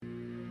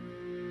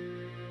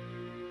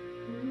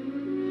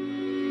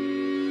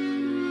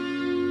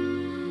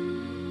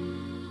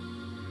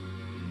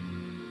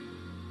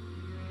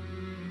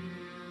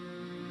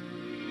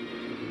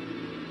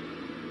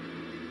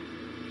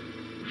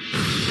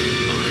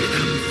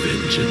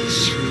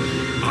vengeance.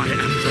 I am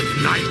the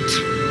knight.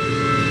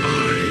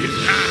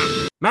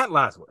 I am Matt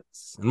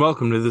Laswitz, and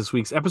welcome to this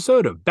week's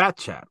episode of Bat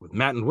Chat with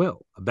Matt and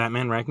Will, a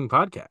Batman ranking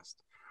podcast,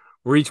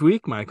 where each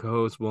week my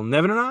co-hosts Will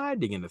Nevin and I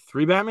dig into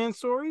 3 Batman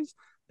stories,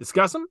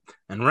 discuss them,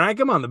 and rank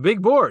them on the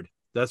big board,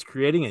 thus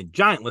creating a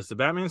giant list of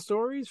Batman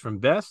stories from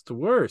best to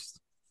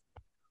worst.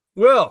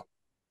 Will,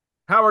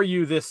 how are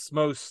you this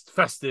most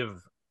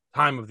festive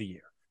time of the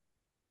year?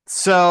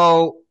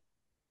 So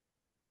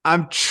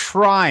I'm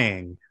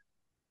trying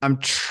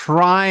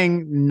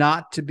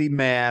not to be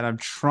mad. I'm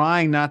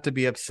trying not to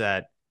be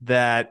upset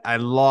that I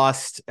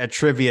lost at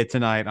trivia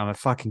tonight on a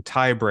fucking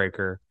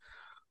tiebreaker,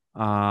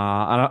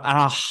 on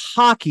a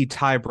hockey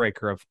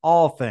tiebreaker of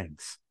all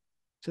things.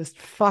 Just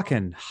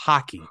fucking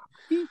hockey.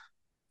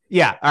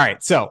 Yeah. All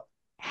right. So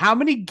how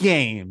many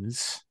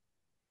games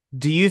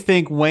do you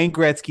think Wayne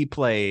Gretzky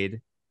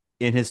played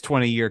in his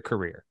 20-year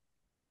career?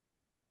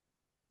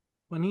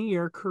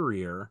 20-year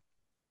career.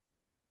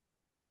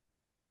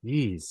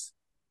 Jeez.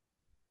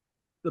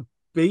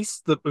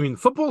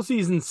 Football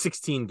season's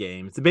 16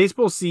 games. The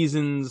baseball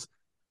season's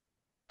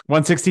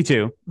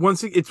 162.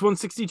 It's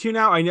 162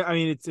 now. I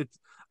mean, it's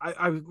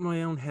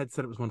my own head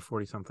said it was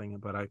 140 something,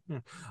 but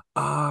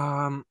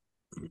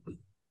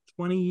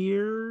 20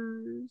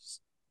 years,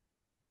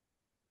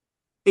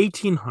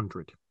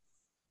 1800.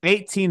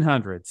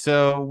 1800.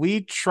 So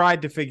we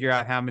tried to figure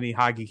out how many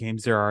hockey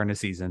games there are in a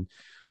season,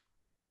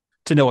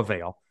 to no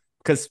avail,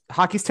 because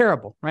hockey's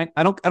terrible, right?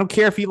 I don't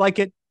care if you like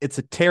it. It's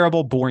a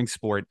terrible, boring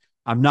sport.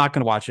 I'm not going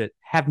to watch it.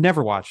 Have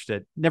never watched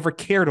it. Never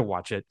care to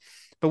watch it.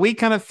 But we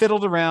kind of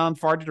fiddled around,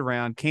 farted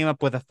around, came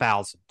up with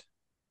 1,000.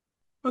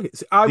 Okay,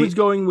 so I was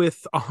going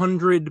with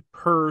 100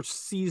 per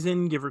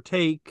season, give or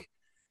take.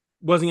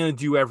 Wasn't going to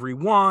do every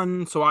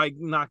one, so I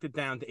knocked it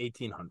down to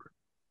 1,800.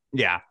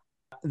 Yeah.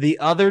 The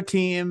other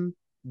team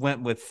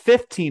went with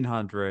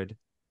 1,500,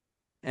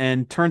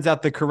 and turns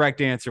out the correct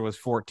answer was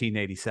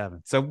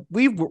 1,487. So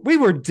we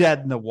were dead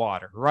in the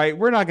water, right?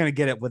 We're not going to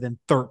get it within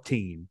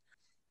 13,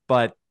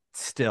 but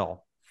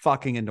still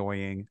fucking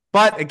annoying.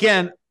 But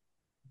again,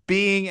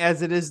 being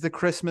as it is the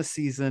Christmas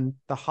season,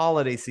 the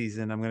holiday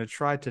season, I'm going to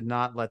try to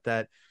not let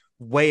that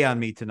weigh on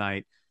me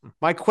tonight.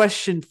 My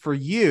question for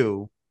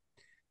you,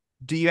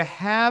 do you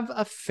have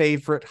a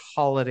favorite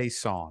holiday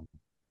song?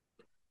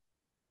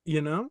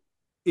 You know,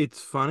 it's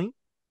funny.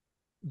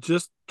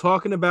 Just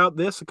talking about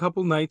this a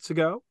couple nights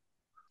ago,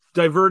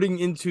 diverting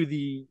into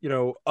the,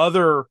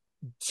 other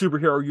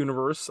superhero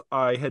universe,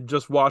 I had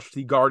just watched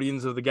the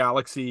Guardians of the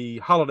Galaxy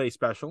holiday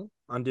special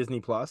on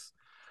Disney Plus,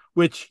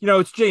 which,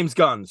 it's James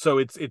Gunn, so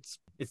it's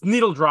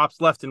needle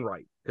drops left and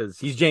right because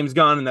he's James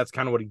Gunn and that's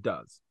kind of what he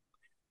does.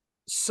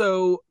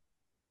 So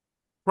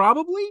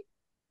probably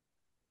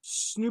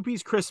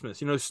Snoopy's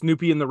Christmas,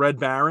 Snoopy and the Red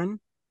Baron.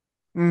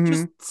 Mm-hmm.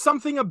 Just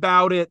something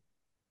about it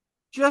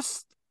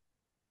just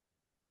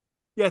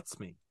gets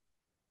me.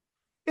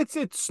 It's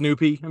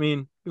Snoopy. I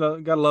mean,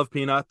 gotta love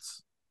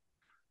peanuts.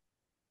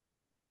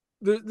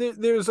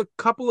 There's a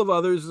couple of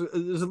others.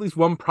 There's at least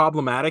one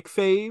problematic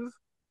fave,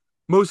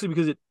 mostly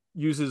because it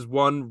uses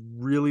one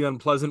really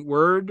unpleasant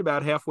word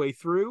about halfway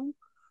through.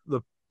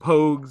 The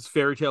Pogues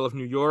Fairy Tale of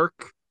New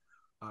York.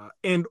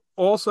 And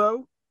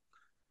also,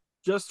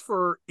 just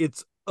for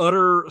its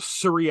utter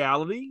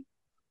surreality,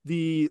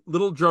 the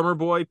Little Drummer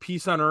Boy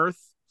Peace on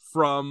Earth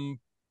from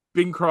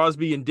Bing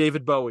Crosby and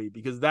David Bowie,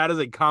 because that is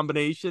a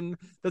combination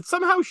that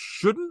somehow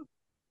shouldn't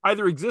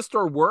either exist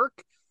or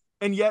work,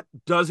 and yet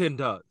does and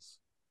does.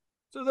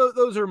 So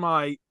those are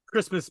my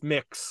Christmas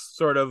mix,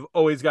 sort of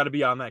always got to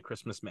be on that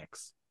Christmas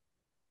mix.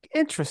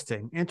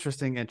 Interesting.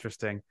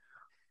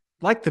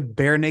 Like the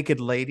Bare Naked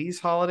Ladies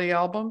holiday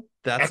album.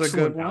 That's Excellent, a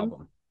good one.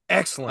 album.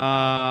 Excellent.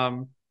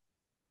 I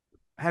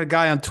had a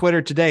guy on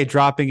Twitter today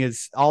dropping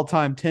his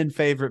all-time 10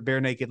 favorite Bare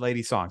Naked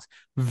Lady songs.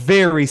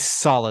 Very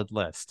solid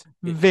list.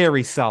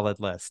 Very solid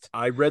list.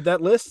 I read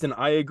that list and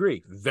I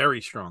agree.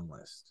 Very strong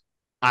list.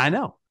 I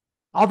know.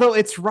 Although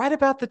it's right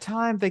about the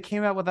time they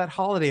came out with that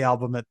holiday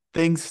album that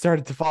things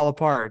started to fall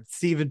apart.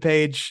 Stephen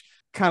Page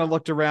kind of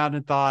looked around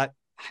and thought,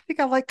 I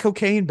think I like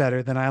cocaine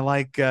better than I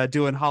like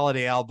doing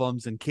holiday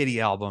albums and kiddie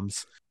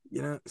albums.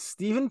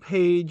 Stephen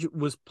Page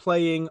was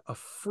playing a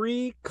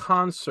free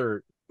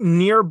concert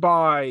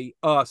nearby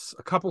us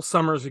a couple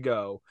summers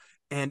ago,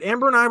 and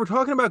Amber and I were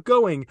talking about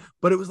going,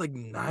 but it was like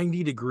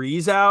 90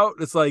 degrees out.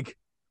 It's like,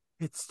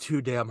 it's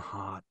too damn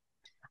hot.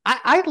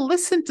 I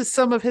listened to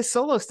some of his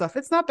solo stuff.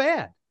 It's not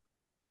bad.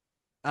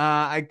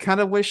 I kind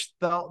of wish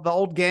the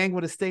old gang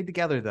would have stayed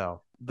together,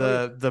 though.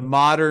 The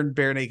modern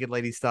Bare Naked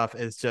Lady stuff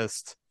is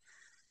just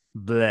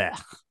bleh.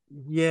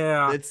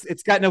 Yeah,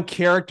 it's got no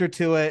character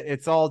to it.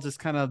 It's all just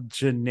kind of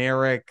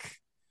generic,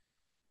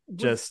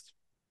 just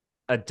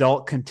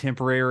adult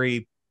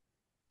contemporary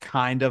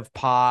kind of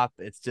pop.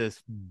 It's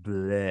just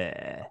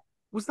bleh.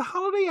 Was the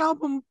holiday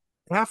album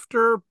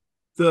after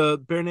the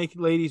Bare Naked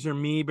Ladies Are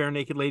Me, Bare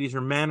Naked Ladies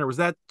Are Men, or was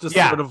that just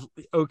sort of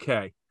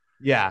okay?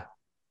 Yeah.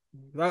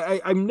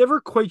 I'm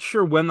never quite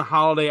sure when the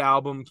holiday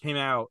album came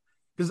out,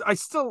 because I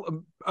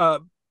still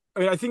I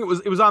mean, I think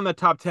it was on that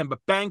top 10,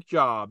 but Bank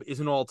Job is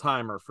an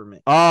all-timer for me.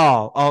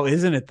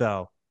 Isn't it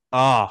though?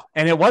 Oh,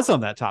 and it was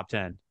on that top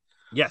 10.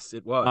 Yes,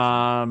 it was.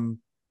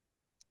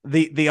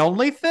 The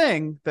only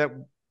thing that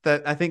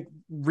I think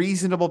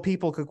reasonable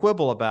people could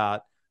quibble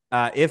about,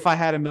 if I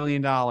had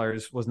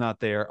 $1,000,000 was not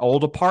there,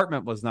 Old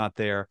Apartment was not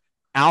there,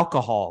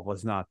 Alcohol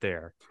was not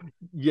there.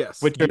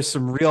 Yes, which are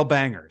some real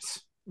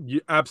bangers.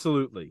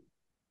 Absolutely.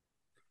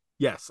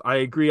 Yes, I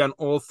agree on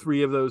all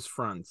three of those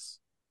fronts.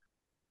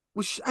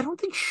 Which I don't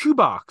think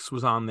Shoebox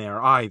was on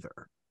there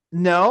either.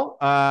 No,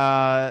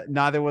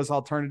 neither was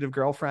Alternative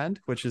Girlfriend,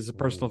 which is a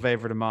personal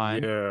favorite of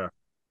mine. Yeah.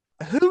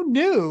 Who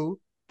knew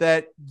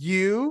that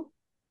you,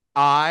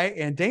 I,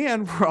 and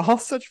Dan were all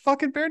such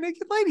fucking Bare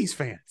Naked Ladies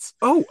fans?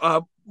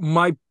 Oh,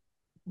 my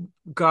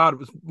God, it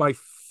was my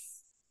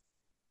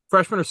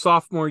freshman or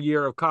sophomore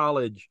year of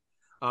college.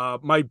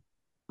 My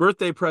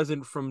birthday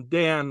present from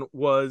Dan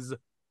was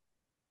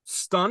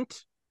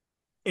Stunt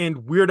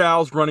and Weird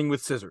Al's Running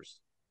with Scissors.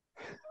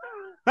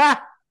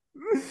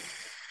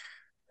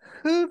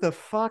 Who the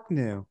fuck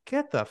knew?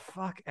 Get the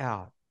fuck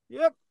out.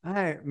 Yep.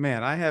 I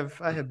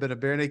have been a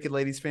Bare Naked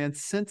Ladies fan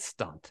since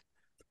Stunt.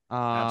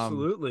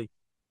 Absolutely.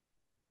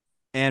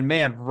 And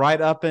man,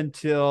 right up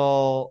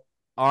until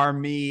Our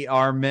Me,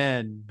 Our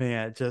Men,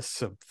 man, just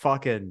some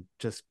fucking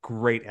just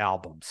great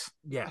albums.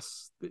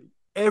 Yes.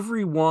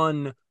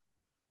 Everyone,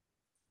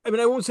 I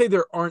mean, I won't say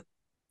there aren't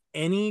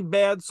any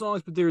bad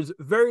songs, but there's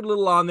very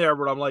little on there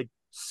where I'm like,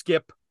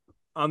 skip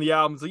on the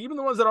albums. Like, even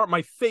the ones that aren't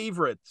my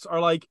favorites are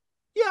like,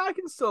 yeah, I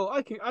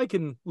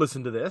can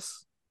listen to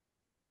this.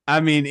 I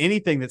mean,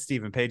 anything that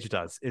Stephen Page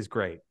does is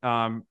great.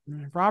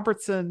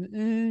 Robertson,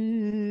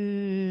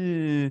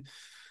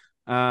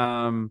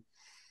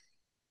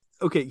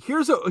 okay,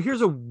 here's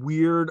a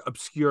weird,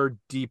 obscure,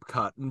 deep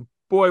cut, and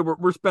boy,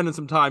 we're spending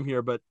some time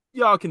here, but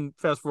y'all can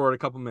fast forward a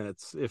couple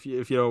minutes if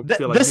you don't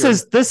feel like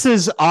this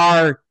is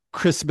our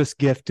Christmas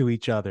gift to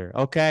each other.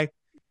 Okay,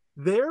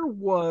 there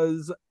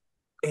was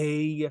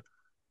a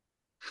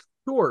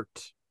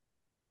short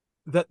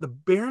that the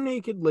Bare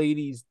Naked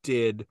Ladies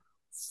did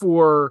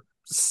for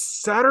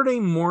Saturday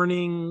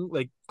morning,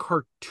 like,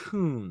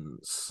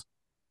 cartoons.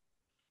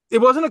 It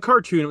wasn't a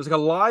cartoon. It was like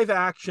a live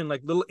action,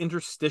 like, little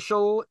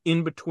interstitial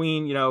in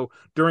between,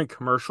 during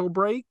commercial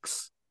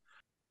breaks.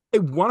 I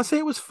want to say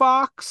it was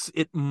Fox.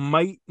 It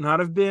might not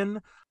have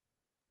been.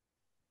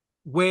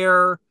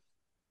 Where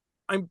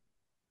I'm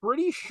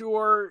pretty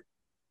sure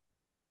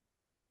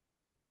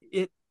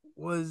it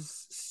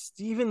was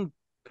Stephen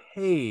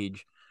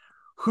Page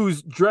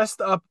who's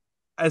dressed up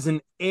as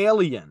an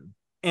alien.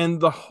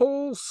 And the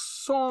whole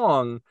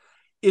song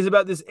is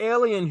about this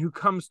alien who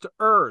comes to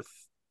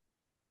Earth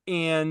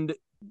and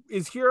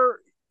is here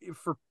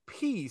for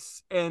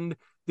peace. And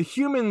the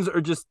humans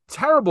are just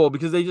terrible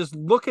because they just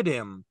look at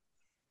him.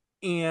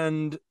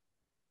 And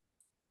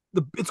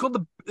it's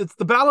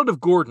the Ballad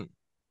of Gordon.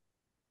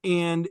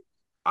 And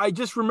I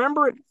just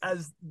remember it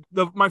as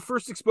my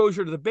first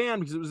exposure to the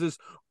band because it was this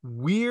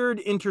weird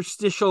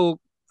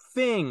interstitial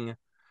thing.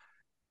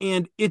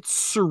 And it's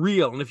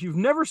surreal. And if you've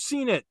never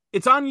seen it,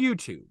 it's on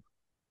YouTube.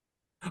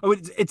 Oh,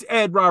 it's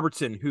Ed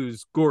Robertson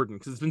who's Gordon,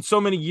 because it's been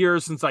so many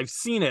years since I've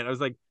seen it. I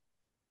was like,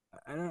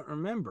 I don't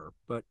remember.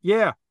 But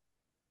yeah.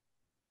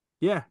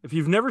 Yeah. If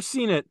you've never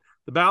seen it,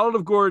 The Ballad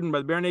of Gordon by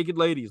the Bare Naked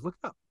Ladies, look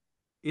it up.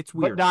 It's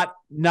weird. But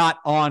not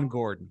on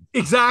Gordon.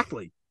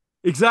 Exactly.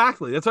 That's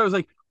why I was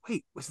like,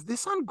 wait, was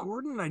this on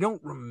Gordon? I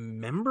don't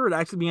remember it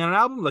actually being on an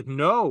album. Like,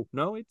 no,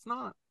 it's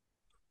not.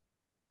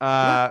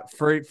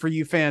 For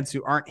you fans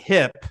who aren't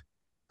hip,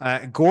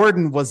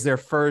 Gordon was their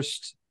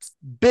first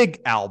big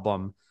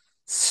album.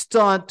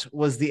 Stunt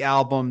was the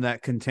album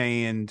that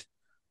contained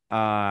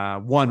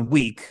 1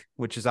 Week,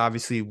 which is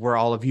obviously where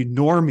all of you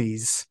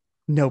normies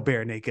know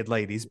Bare Naked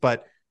Ladies,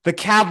 but the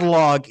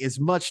catalog is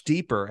much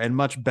deeper and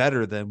much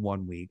better than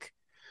 1 Week.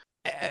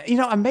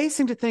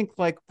 Amazing to think,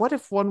 like, what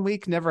if 1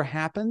 Week never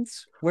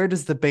happens? Where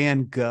does the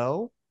band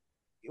go?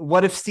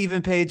 What if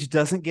Stephen Page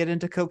doesn't get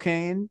into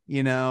cocaine?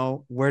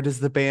 Where does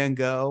the band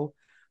go?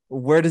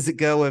 Where does it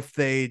go if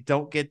they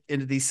don't get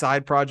into these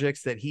side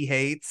projects that he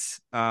hates?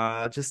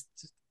 Just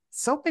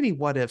so many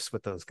what ifs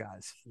with those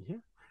guys. Yeah.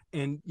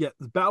 And yeah,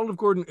 the Battle of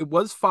Gordon, it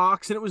was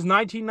Fox, and it was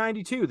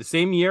 1992, the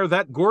same year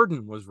that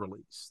Gordon was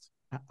released.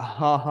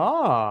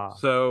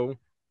 So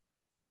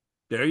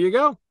there you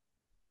go.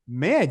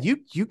 Man,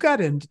 you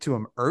got into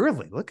him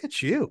early. Look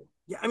at you.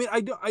 Yeah, I mean,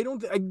 I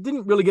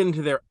didn't really get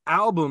into their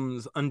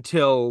albums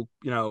until,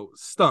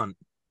 Stunt,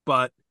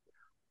 but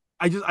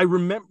I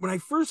remember when I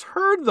first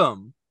heard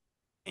them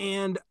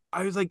and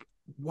I was like,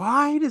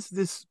 why does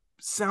this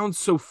sound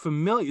so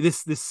familiar?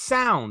 This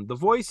sound, the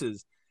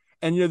voices.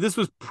 And, this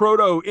was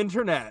proto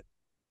internet.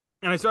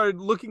 And I started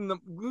looking, I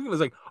was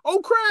like, oh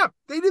crap,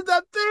 they did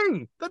that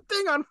thing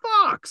on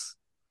Fox.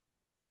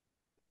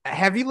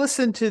 Have you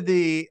listened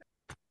to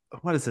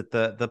what is it?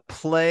 The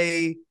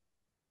Play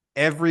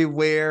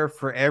Everywhere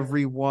for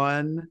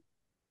Everyone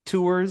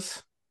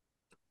tours?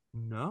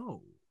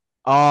 No.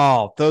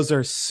 Oh, those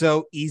are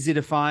so easy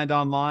to find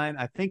online.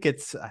 I think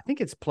it's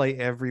Play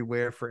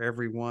Everywhere for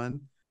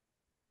Everyone.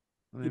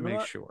 Let me You know make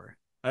what? sure.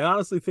 I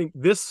honestly think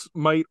this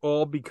might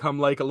all become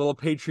like a little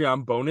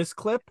Patreon bonus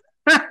clip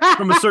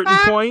from a certain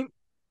point,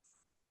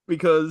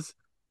 because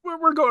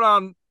we're going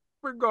on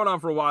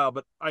for a while,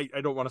 but I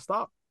don't want to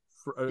stop.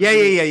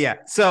 Yeah.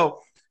 So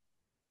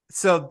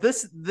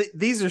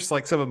these are just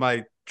like some of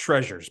my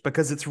treasures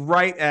because it's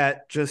right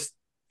at just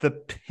the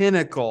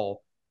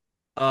pinnacle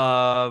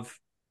of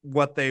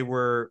what they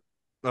were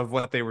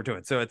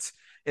doing. So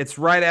it's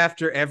right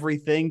after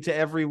Everything to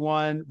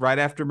Everyone, right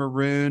after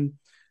Maroon,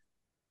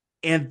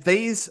 and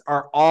these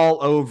are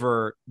all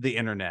over the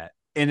internet.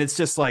 And it's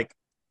just like,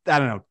 I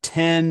don't know,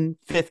 10,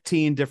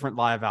 15 different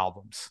live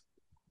albums.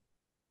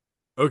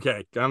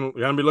 Okay, gonna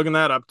be looking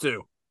that up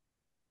too.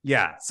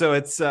 Yeah, so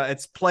it's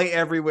Play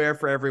Everywhere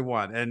for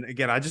Everyone. And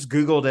again, I just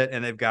googled it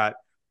and they've got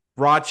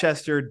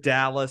Rochester,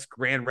 Dallas,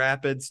 Grand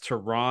Rapids,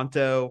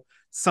 Toronto.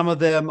 Some of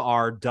them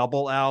are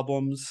double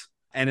albums,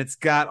 and it's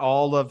got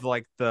all of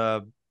like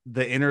the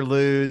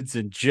interludes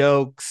and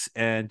jokes,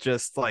 and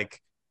just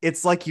like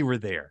it's like you were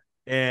there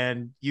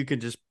and you can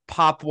just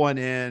pop one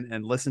in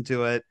and listen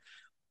to it.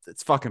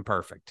 It's fucking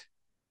perfect.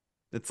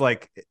 It's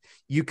like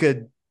you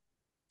could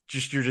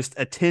you're just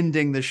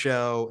attending the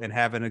show and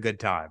having a good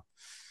time.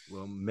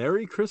 Well,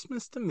 Merry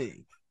Christmas to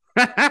me.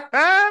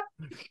 uh,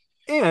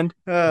 And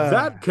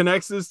that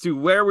connects us to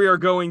where we are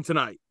going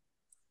tonight,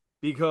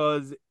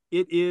 because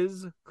it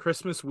is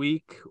Christmas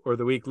week, or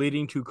the week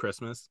leading to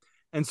Christmas.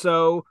 And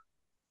so,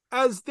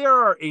 as there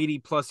are 80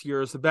 plus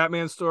years of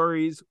Batman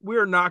stories,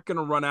 we're not going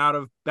to run out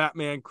of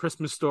Batman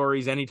Christmas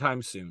stories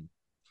anytime soon.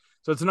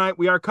 So tonight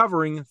we are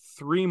covering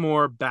 3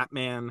 more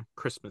Batman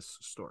Christmas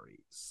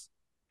stories.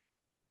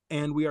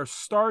 And we are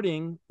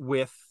starting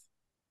with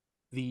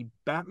the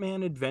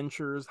Batman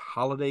Adventures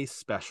Holiday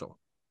Special.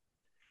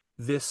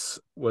 This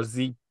was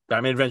the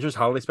Batman Adventures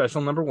Holiday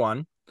Special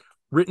 #1,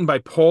 written by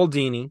Paul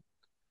Dini,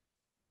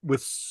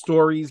 with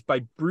stories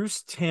by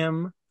Bruce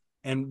Timm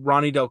and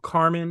Ronnie Del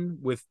Carmen,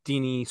 with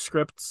Dini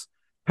scripts,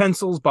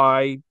 pencils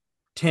by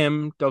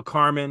Timm, Del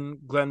Carmen,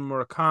 Glenn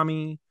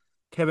Murakami,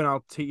 Kevin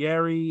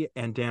Altieri,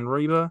 and Dan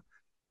Riba,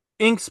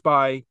 inks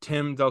by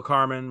Timm, Del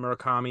Carmen,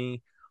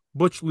 Murakami,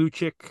 Butch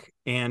Lucic,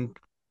 and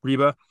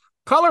Riba,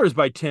 colors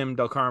by Timm,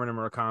 Del Carmen, and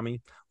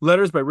Murakami,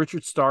 letters by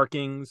Richard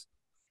Starkings,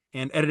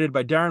 and edited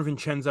by Darren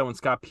Vincenzo and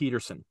Scott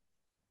Peterson.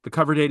 The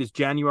cover date is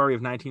January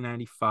of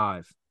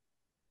 1995.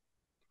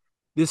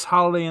 This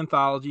holiday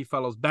anthology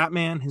follows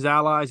Batman, his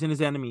allies, and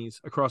his enemies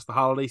across the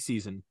holiday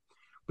season,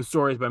 with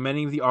stories by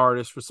many of the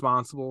artists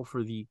responsible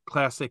for the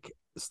classic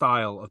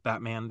style of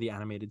Batman the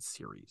Animated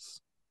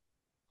Series.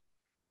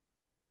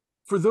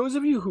 For those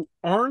of you who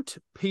aren't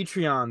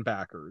Patreon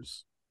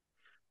backers,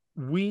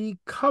 we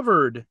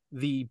covered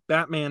the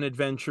Batman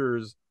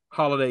Adventures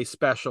Holiday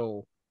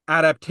Special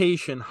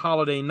adaptation,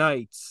 Holiday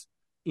Nights,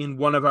 in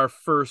one of our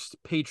first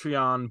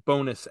Patreon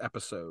bonus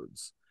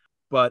episodes.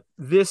 But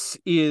this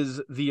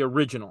is the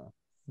original.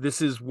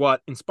 This is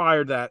what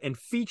inspired that, and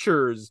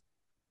features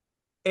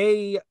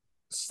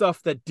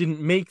stuff that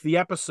didn't make the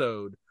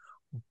episode,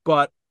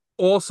 but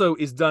also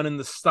is done in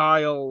the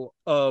style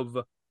of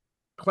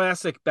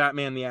classic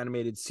Batman the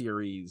Animated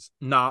Series,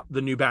 not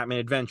the New Batman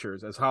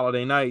Adventures, as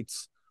Holiday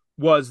Nights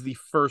was the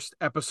first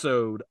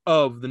episode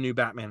of the New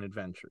Batman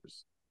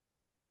Adventures.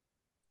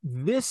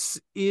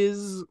 This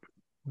is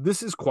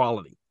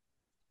quality.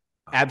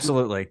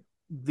 Absolutely.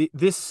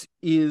 This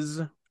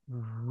is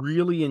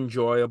really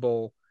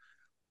enjoyable.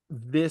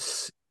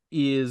 This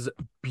is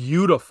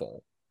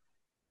beautiful.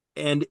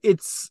 And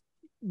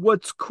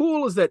what's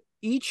cool is that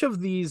each of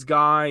these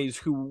guys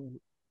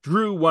who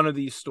drew one of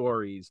these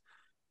stories,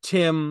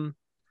 Timm,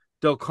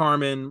 Del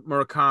Carmen,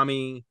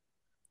 Murakami,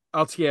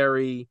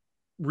 Altieri,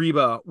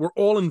 Riba, were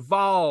all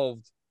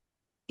involved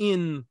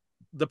in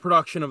the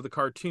production of the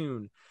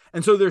cartoon.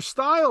 And so their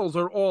styles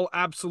are all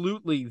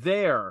absolutely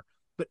there,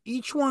 but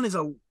each one is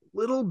a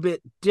little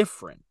bit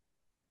different.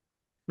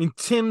 I mean,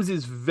 Timm's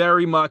is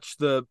very much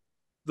the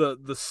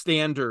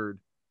standard,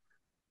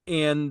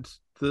 and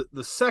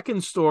the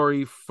second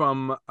story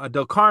from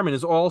Del Carmen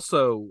is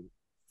also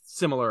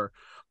similar,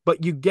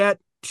 but you get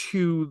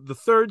to the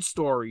third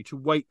story, to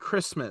White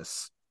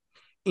Christmas,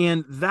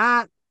 and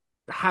that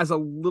has a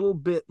little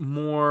bit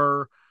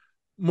more.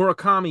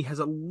 Murakami has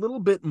a little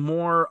bit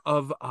more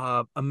of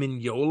a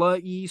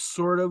Mignola-y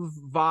sort of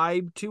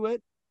vibe to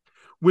it,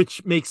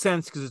 which makes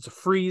sense because it's a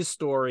Freeze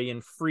story,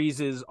 and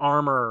Freeze's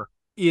armor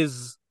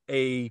is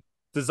a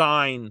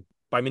design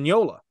by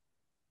Mignola.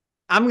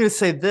 I'm going to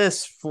say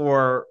this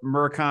for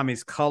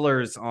Murakami's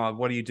colors on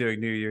What Are You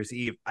Doing New Year's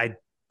Eve? I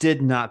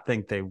did not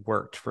think they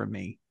worked for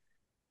me.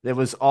 It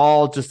was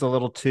all just a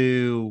little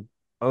too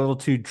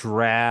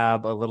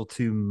drab, a little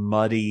too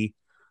muddy.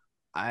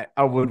 I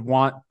would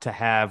want to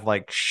have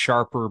like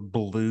sharper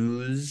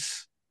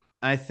blues,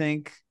 I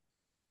think.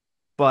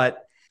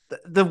 But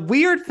the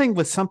weird thing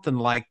with something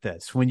like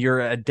this, when you're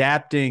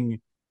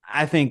adapting,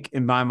 I think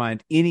in my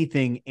mind,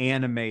 anything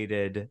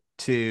animated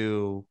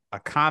to a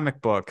comic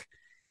book,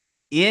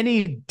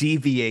 any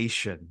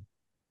deviation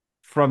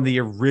from the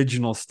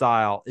original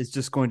style is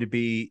just going to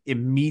be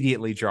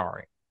immediately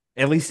jarring.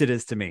 At least it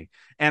is to me.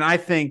 And I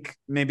think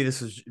maybe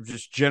this is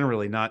just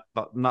generally not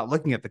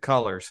looking at the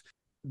colors.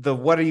 The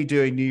What Are You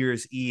Doing New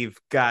Year's Eve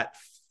got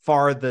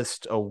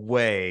farthest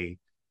away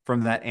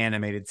from that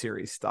animated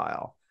series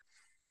style.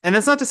 And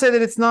that's not to say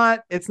that it's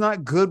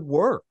not good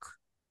work.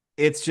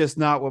 It's just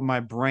not what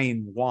my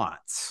brain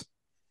wants.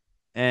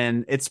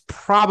 And it's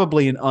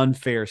probably an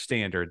unfair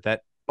standard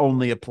that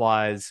only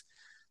applies,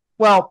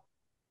 well,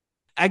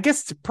 I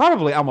guess to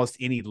probably almost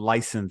any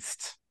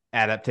licensed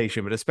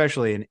adaptation, but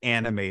especially an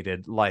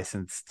animated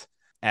licensed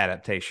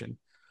adaptation.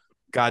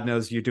 God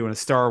knows you're doing a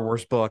Star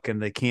Wars book and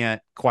they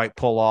can't quite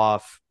pull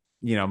off,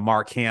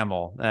 Mark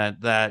Hamill.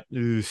 That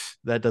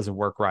doesn't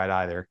work right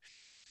either.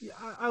 Yeah,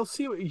 I'll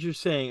see what you're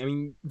saying. I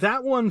mean,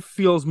 that one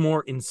feels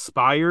more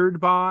inspired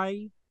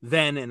by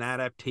than an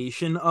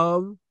adaptation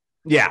of.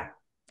 Yeah,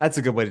 that's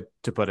a good way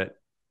to put it.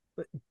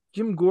 But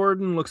Jim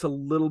Gordon looks a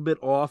little bit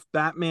off.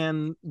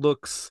 Batman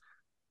looks.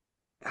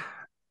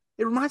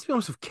 It reminds me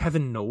almost of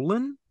Kevin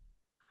Nolan.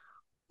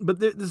 But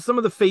some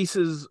of the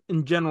faces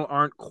in general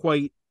aren't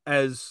quite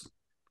as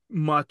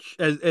much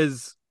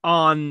as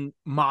on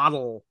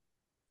model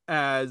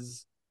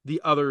as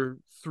the other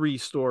 3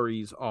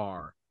 stories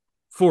are.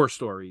 4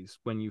 stories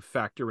when you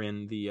factor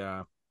in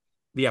the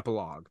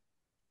epilogue.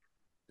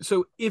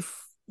 So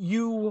if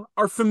you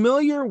are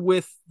familiar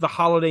with the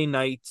Holiday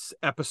Nights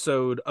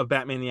episode of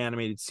Batman the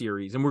Animated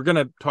Series, and we're going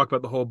to talk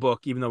about the whole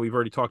book, even though we've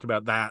already talked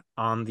about that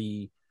on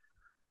the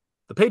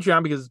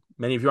Patreon, because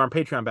many of you aren't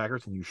Patreon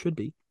backers, and you should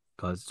be,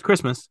 because it's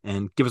Christmas,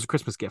 and give us a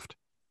Christmas gift.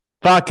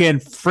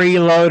 Fucking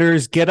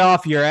freeloaders, get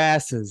off your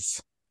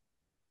asses.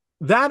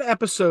 That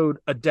episode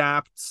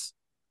adapts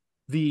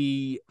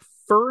the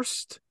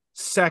first,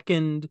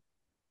 second,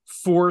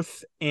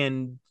 fourth,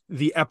 and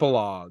the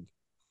epilogue.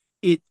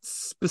 It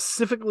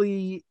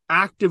specifically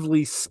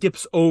actively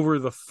skips over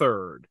the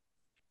third,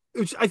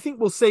 which I think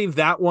we'll save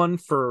that one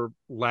for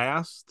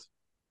last,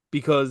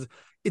 because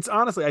it's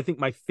honestly, I think,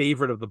 my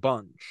favorite of the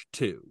bunch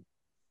too.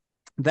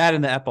 That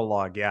and the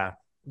epilogue, yeah.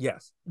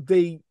 Yes.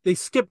 They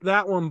skipped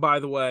that one, by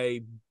the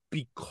way,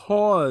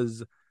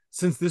 because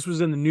since this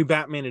was in the New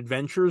Batman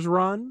Adventures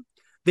run,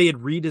 they had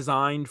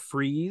redesigned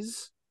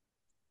Freeze,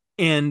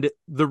 and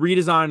the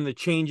redesign and the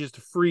changes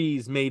to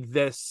Freeze made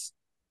this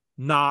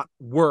not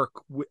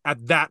work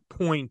at that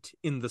point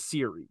in the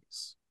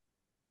series.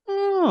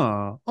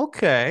 Oh,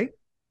 okay.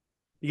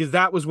 Because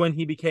that was when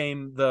he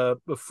became the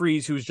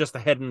Freeze who was just a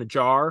head in the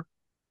jar.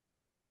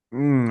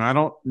 I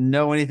don't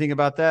know anything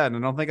about that, and I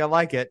don't think I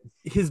like it.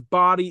 His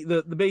body,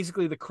 the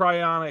basically the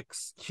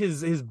cryonics,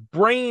 his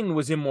brain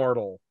was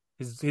immortal.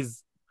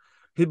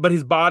 But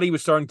his body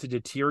was starting to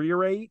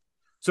deteriorate,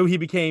 so he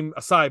became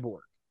a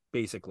cyborg,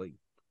 basically,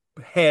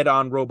 head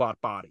on robot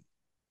body.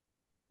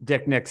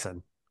 Dick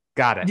Nixon,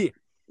 got it.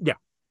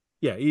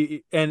 Yeah.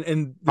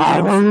 And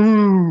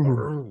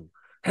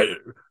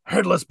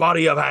headless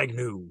body of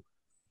Agnew.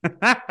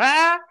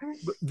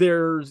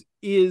 There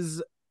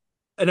is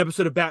an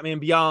episode of Batman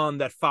Beyond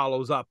that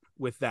follows up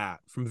with that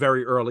from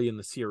very early in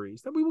the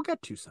series that we will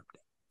get to someday.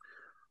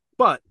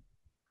 But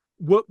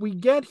what we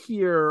get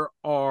here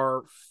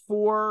are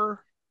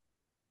 4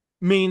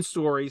 main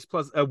stories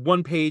plus a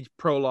 1-page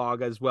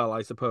prologue as well,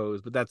 I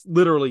suppose, but that's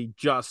literally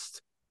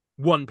just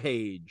 1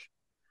 page.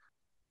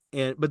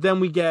 But then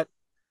we get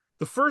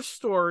the first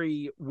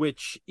story,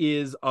 which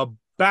is a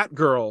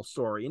Batgirl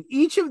story. And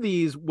each of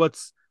these,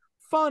 what's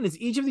fun is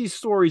each of these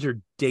stories are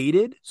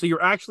dated, so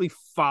you're actually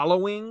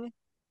following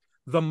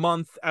the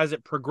month as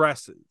it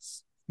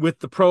progresses, with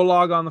the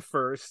prologue on the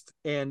first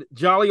and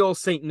Jolly Old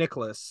St.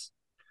 Nicholas,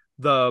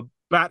 the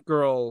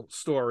Batgirl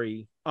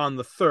story, on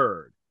the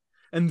third.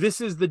 And this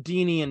is the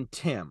Deanie and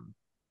Tim.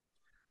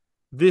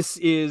 This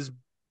is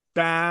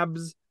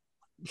Babs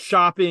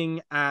shopping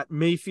at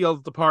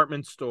Mayfield's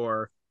department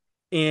store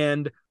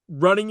and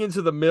running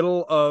into the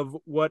middle of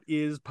what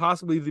is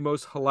possibly the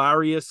most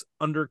hilarious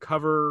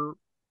undercover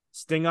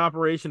sting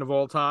operation of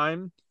all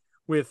time,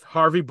 with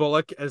Harvey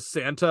Bullock as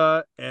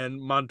Santa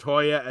and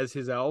Montoya as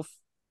his elf.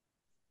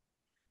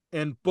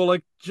 And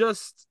Bullock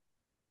just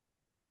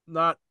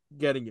not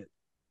getting it.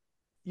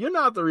 You're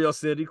not the real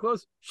Santa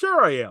Claus.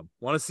 Sure I am.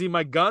 Want to see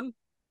my gun?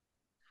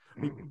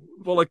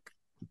 Bullock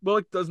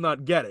does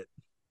not get it.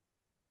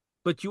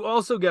 But you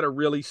also get a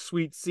really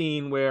sweet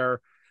scene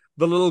where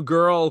the little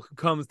girl who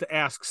comes to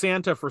ask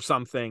Santa for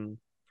something,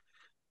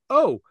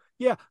 oh,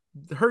 yeah,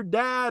 her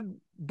dad,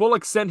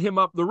 Bullock, sent him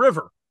up the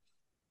river.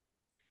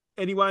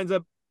 And he winds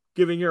up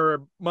giving her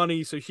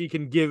money so she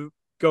can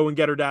go and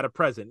get her dad a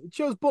present. It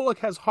shows Bullock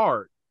has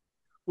heart,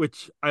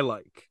 which I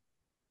like.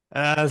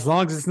 As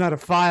long as it's not a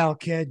file,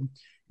 kid.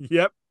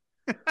 Yep.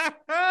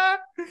 That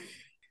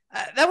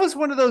was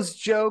one of those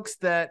jokes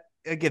that,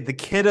 again, the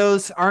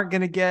kiddos aren't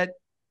going to get,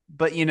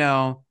 but,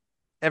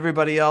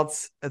 everybody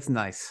else, that's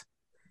nice.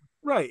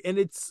 Right. And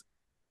it's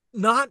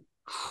not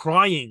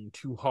trying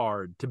too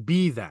hard to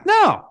be that.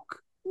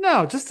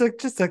 No, just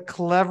a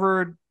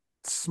clever,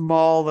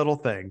 small little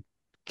thing.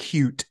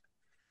 Cute.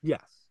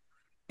 Yes.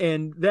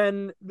 And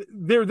then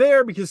they're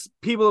there because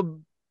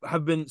people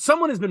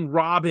someone has been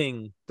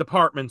robbing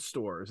department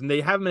stores and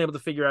they haven't been able to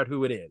figure out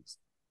who it is.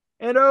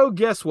 And oh,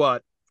 guess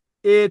what?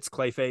 It's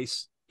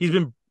Clayface. He's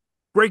been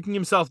breaking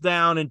himself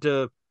down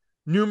into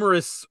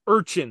numerous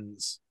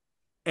urchins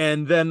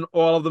and then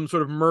all of them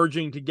sort of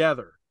merging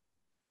together.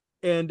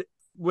 And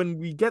when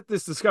we get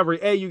this discovery,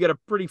 you get a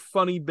pretty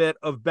funny bit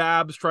of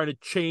Babs trying to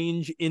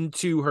change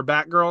into her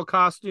Batgirl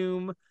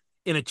costume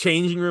in a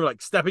changing room,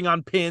 like stepping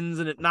on pins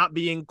and it not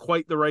being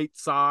quite the right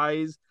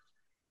size.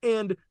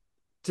 And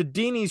to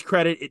Dini's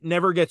credit, it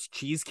never gets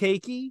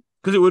cheesecakey,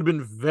 because it would have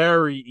been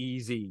very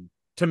easy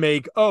to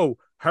make,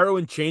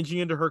 heroine changing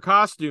into her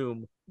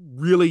costume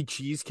really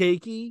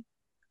cheesecakey.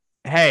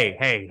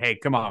 Hey,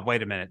 come on,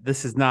 wait a minute.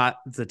 This is not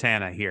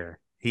Zatanna here.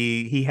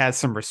 He has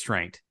some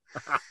restraint.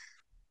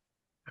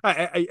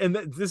 I'm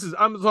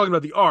talking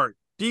about the art.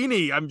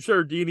 Dini, I'm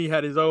sure Dini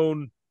had his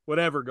own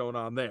whatever going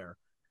on there.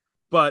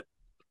 But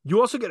you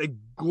also get a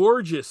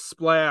gorgeous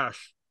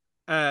splash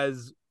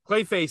as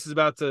Clayface is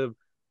about to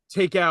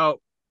take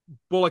out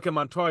Bullock and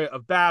Montoya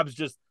of Babs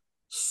just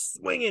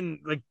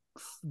swinging, like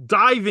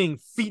diving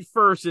feet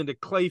first into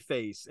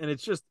Clayface. And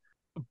it's just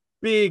a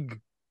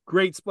big,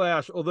 great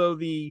splash. Although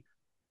the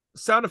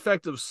sound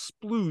effect of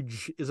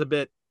splooge is a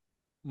bit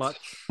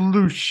much.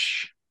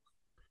 Sploosh.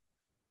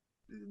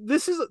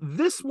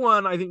 This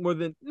one, I think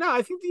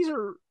I think these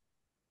are,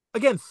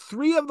 again,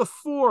 3 of the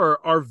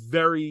 4 are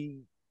very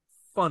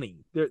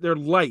funny. They're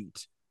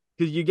light,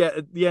 because you get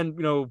at the end,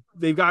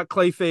 they've got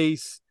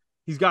Clayface,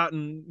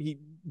 he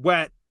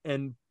wet,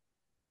 and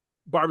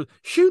Barbara,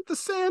 shoot the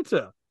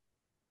Santa.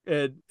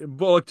 And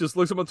Bullock just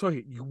looks at him and says,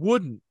 you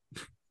wouldn't.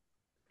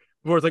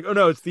 Before it's like, oh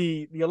no, it's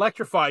the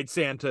electrified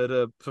Santa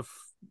to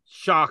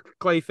shock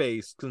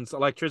Clayface, since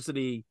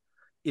electricity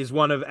is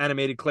one of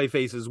animated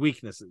Clayface's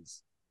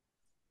weaknesses.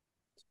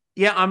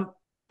 Yeah,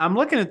 I'm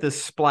looking at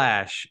this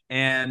splash,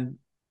 and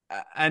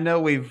I know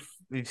we've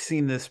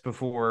seen this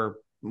before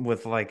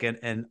with like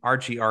an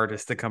Archie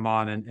artist to come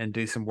on and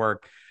do some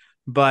work,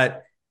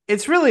 but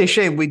it's really a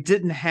shame we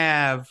didn't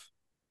have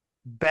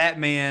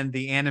Batman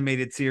the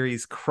animated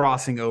series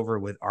crossing over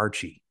with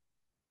Archie.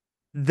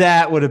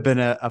 That would have been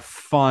a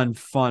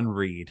fun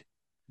read.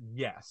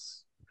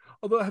 Yes.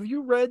 Although,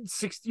 you've read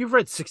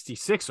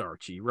 66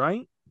 Archie,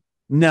 right?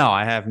 No,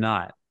 I have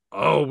not.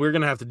 Oh, we're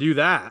gonna have to do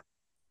that.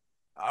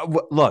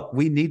 Look,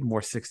 we need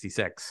more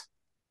 66.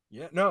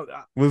 Yeah, no,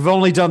 we've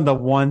only done the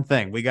one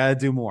thing. We got to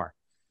do more.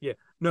 Yeah,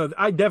 no,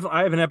 I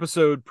have an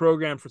episode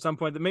programmed for some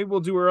point that maybe we'll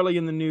do early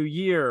in the new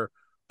year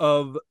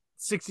of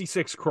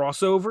 66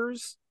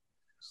 crossovers.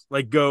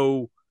 Like,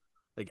 go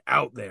like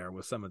out there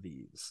with some of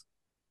these.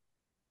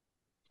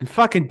 And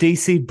fucking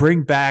DC,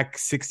 bring back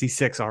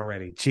 66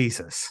 already.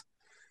 Jesus,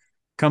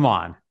 come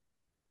on.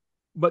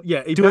 But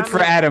yeah, do it for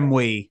Adam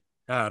Wee.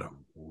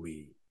 Adam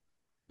Wee.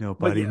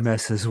 Nobody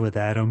messes with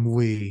Adam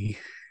Wee.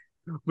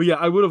 But yeah,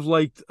 I would have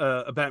liked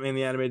a Batman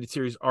the Animated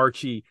Series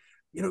Archie.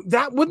 Wouldn't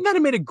that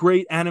have made a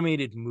great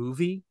animated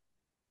movie?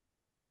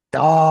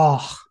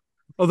 Oh,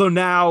 although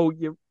now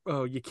you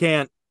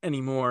can't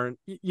anymore.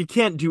 You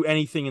can't do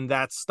anything in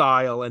that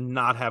style and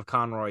not have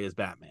Conroy as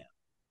Batman.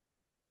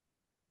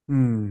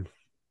 You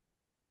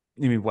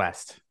mean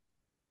West?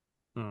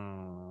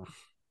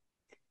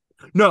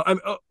 No,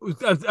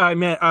 I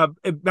meant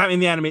Batman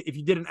the Animated. If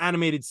you did an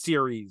animated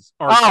series,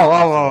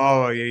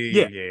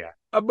 yeah.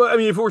 But I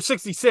mean, if it were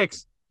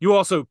 66, you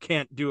also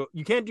can't do it.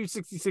 You can't do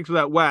 66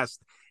 without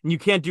West, and you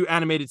can't do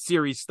animated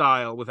series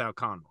style without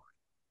Conroy.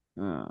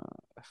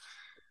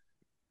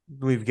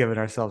 We've given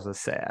ourselves a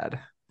sad.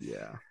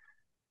 Yeah.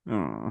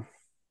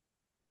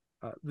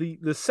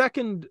 The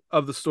second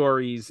of the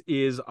stories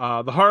is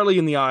the Harley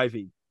and the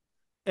Ivy,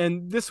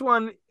 and this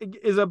one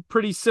is a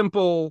pretty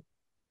simple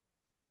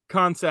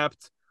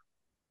concept.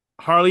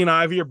 Harley and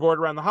Ivy are bored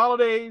around the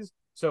holidays,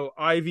 so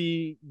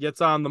Ivy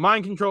gets on the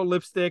mind control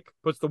lipstick,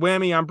 puts the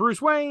whammy on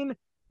Bruce Wayne,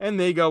 and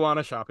they go on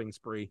a shopping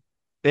spree.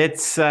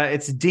 It's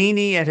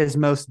Dini at his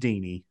most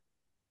Dini.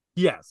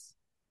 Yes,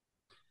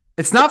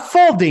 it's not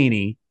full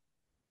Dini,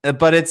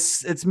 but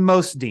it's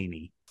most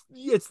Dini.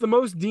 It's the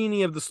most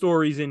Dini of the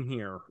stories in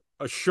here,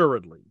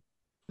 assuredly.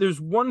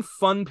 There's one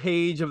fun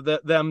page of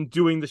them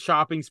doing the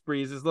shopping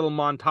sprees, this little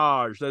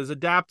montage that is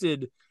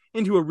adapted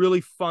into a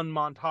really fun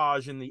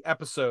montage in the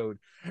episode.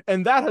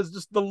 And that has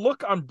just the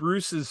look on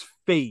Bruce's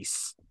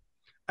face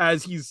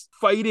as he's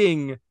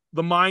fighting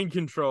the mind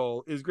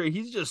control is great.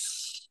 He's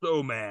just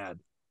so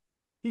mad.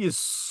 He is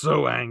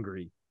so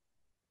angry.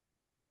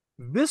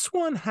 This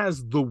one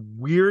has the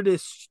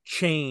weirdest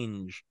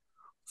change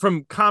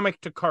from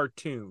comic to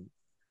cartoon,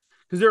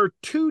 because there are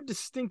 2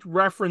 distinct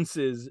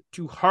references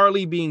to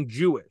Harley being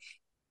Jewish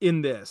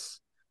in this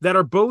that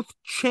are both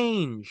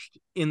changed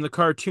in the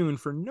cartoon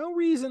for no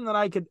reason that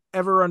I could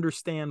ever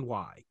understand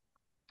why.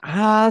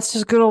 That's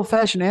just good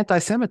old-fashioned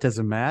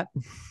anti-Semitism, Matt.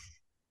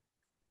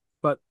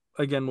 But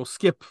again, we'll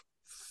skip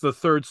the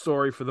third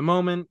story for the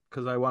moment,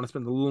 because I want to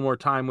spend a little more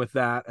time with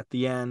that at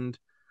the end.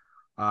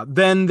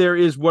 Then there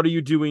is What Are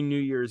You Doing New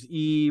Year's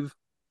Eve,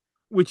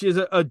 which is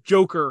a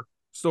Joker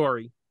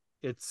story.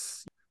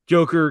 It's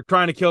Joker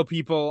trying to kill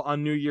people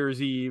on New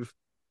Year's Eve.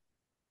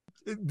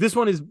 This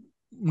one is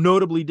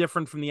notably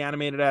different from the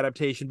animated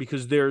adaptation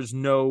because there's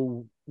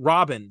no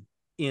Robin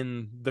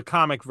in the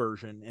comic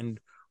version, and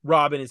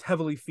Robin is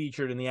heavily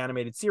featured in the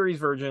animated series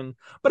version.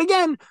 But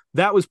again,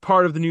 that was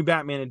part of the New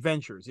Batman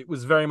Adventures. It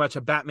was very much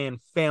a Batman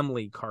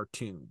family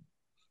cartoon.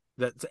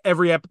 That's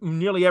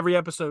nearly every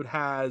episode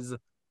has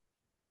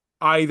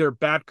either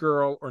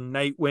Batgirl or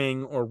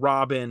Nightwing or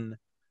Robin,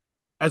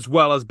 as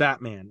well as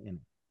Batman in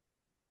it.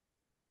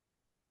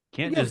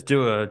 Can't just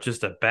do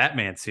just a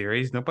Batman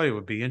series. Nobody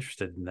would be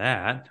interested in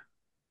that.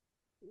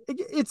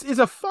 It's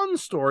a fun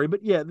story,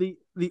 but yeah,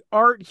 the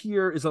art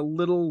here is a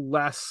little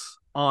less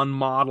on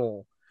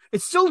model.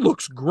 It still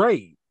looks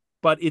great,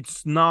 but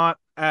it's not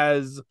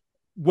as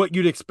what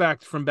you'd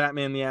expect from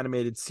Batman the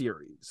Animated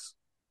Series.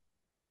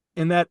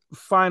 And that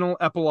final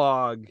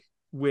epilogue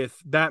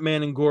with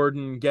Batman and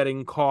Gordon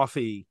getting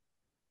coffee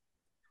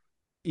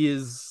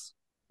is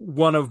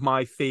one of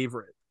my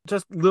favorite.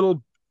 Just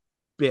little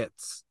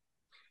bits.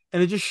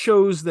 And it just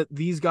shows that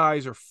these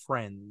guys are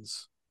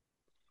friends.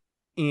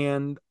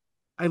 And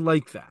I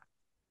like that.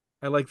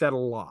 I like that a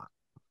lot.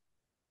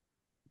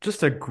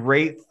 Just a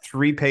great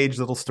 3-page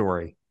little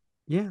story.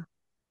 Yeah.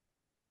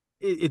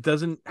 It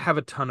doesn't have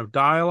a ton of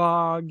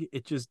dialogue.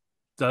 It just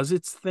does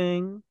its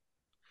thing.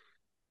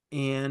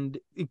 And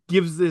it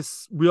gives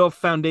this real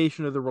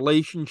foundation of the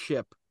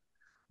relationship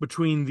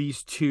between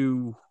these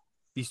two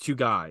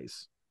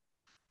guys.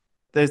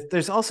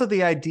 There's also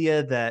the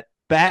idea that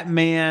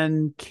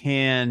Batman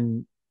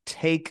can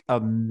take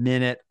a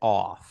minute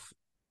off.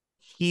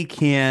 He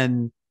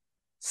can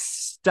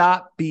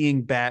stop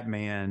being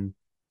Batman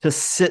to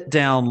sit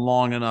down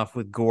long enough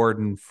with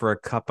Gordon for a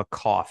cup of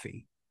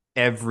coffee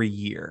every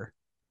year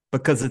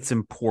because it's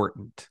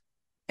important.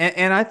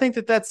 And I think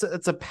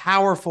it's a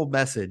powerful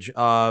message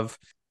of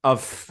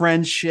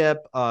friendship,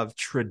 of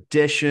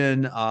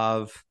tradition,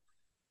 of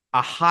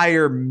a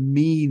higher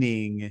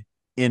meaning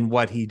in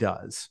what he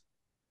does.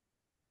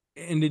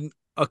 And in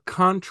a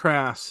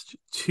contrast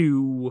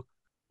to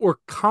or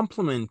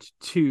complement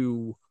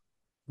to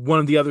one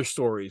of the other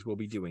stories we'll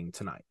be doing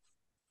tonight.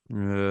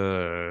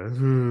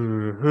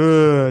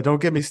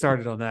 Don't get me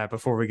started on that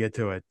before we get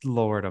to it.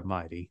 Lord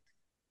Almighty.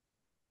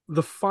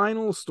 The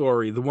final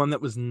story, the one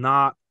that was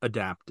not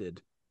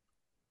adapted,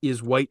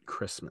 is White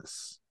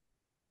Christmas.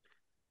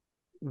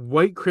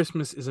 White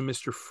Christmas is a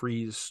Mr.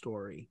 Freeze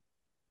story.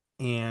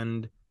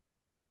 And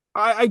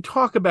I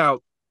talk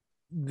about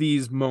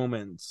these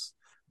moments.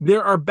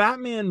 There are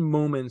Batman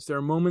moments, there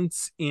are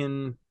moments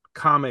in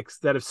comics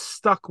that have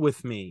stuck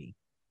with me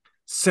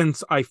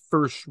since I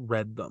first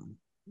read them,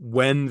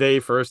 when they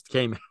first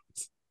came out.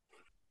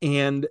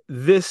 And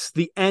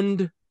the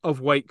end of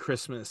White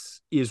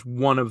Christmas is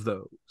one of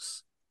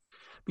those.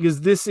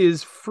 Because this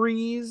is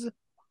Freeze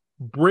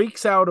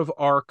breaks out of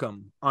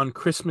Arkham on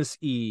Christmas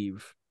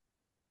Eve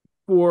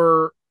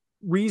for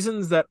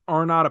reasons that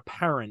are not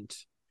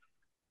apparent,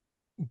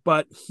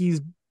 but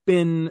he's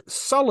been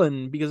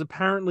sullen because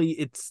apparently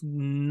there's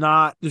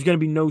going to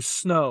be no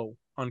snow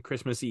on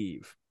Christmas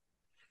Eve.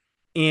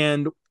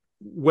 And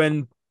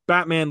when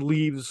Batman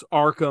leaves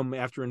Arkham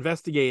after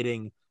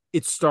investigating,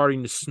 it's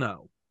starting to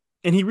snow.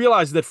 And he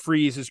realizes that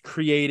Freeze has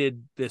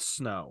created this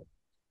snow.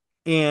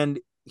 And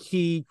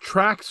he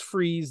tracks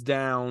Freeze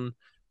down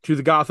to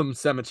the Gotham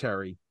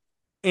Cemetery.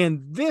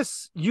 And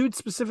this, you'd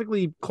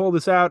specifically call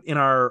this out in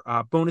our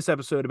bonus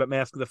episode about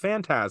Mask of the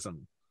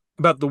Phantasm,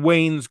 about the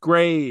Wayne's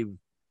grave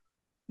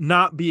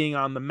not being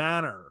on the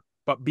manor,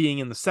 but being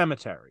in the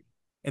cemetery.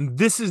 And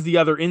this is the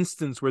other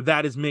instance where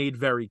that is made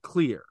very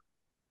clear.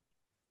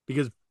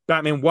 Because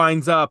Batman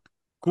winds up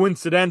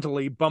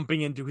coincidentally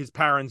bumping into his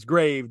parents'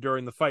 grave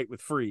during the fight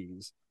with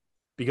Freeze,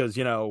 because,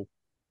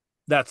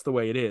 that's the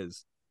way it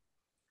is.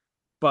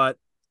 But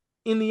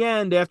in the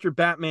end, after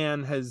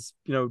Batman has,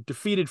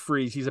 defeated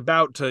Freeze, he's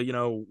about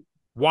to,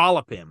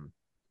 wallop him.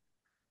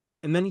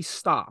 And then he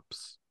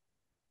stops.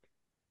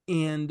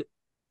 And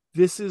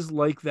this is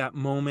like that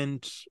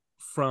moment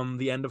from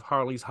the end of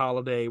Harley's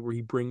Holiday where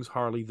he brings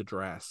Harley the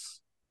dress.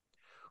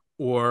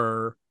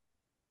 Or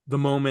the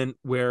moment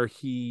where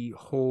he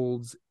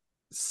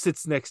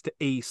sits next to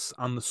Ace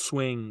on the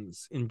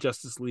swings in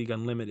Justice League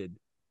Unlimited,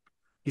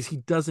 because he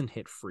doesn't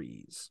hit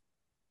Freeze.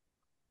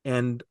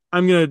 And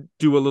I'm going to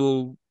do a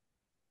little,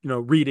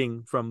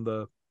 reading from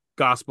the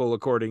Gospel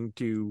according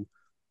to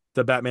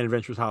the Batman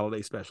Adventures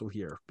Holiday Special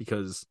here,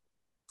 because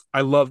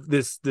I love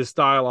this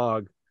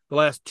dialogue. The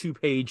last 2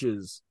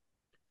 pages.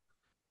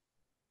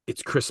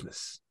 It's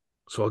Christmas,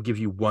 so I'll give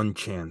you one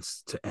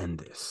chance to end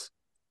this.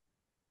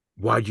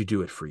 Why'd you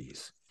do it,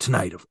 Freeze?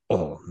 Tonight of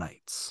all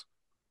nights.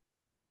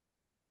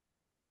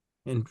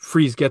 And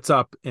Freeze gets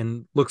up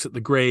and looks at the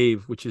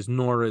grave, which is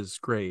Nora's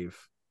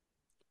grave.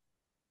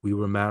 We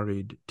were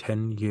married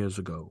 10 years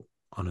ago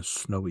on a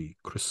snowy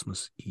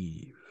Christmas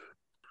Eve.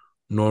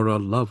 Nora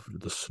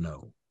loved the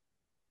snow.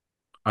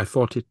 I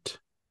thought it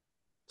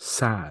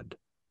sad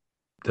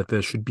that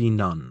there should be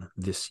none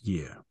this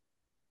year.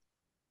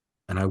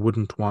 And I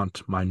wouldn't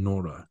want my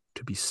Nora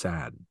to be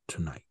sad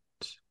tonight.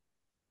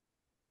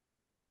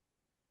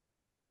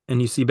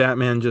 and you see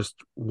Batman just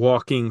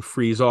walking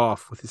Freeze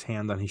off with his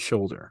hand on his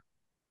shoulder.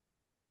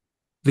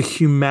 The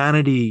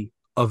humanity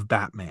of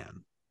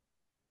Batman.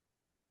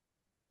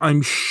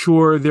 I'm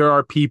sure there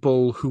are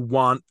people who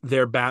want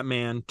their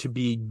Batman to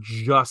be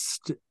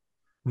just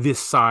this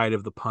side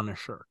of the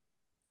Punisher,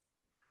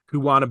 who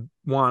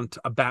want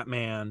a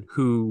Batman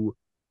who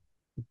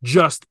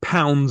just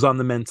pounds on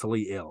the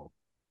mentally ill.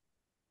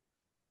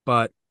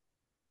 But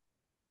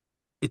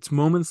it's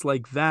moments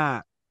like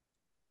that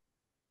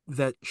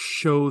that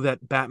show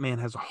that Batman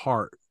has a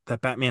heart,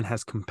 that Batman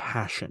has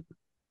compassion.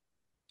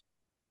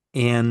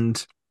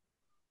 And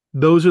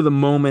those are the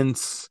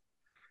moments,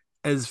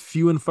 as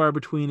few and far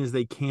between as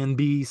they can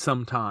be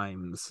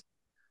sometimes,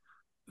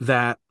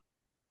 that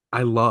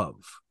I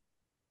love.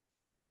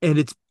 And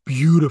it's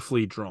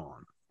beautifully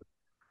drawn.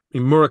 I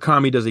mean,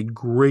 Murakami does a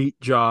great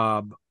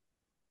job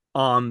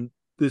on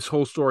this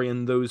whole story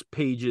and those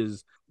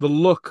pages. The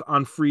look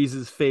on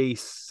Freeze's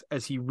face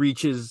as he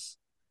reaches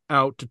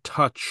out to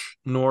touch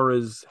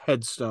Nora's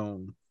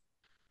headstone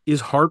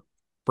is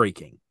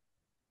heartbreaking.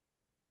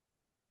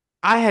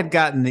 I had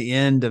gotten the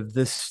end of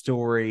this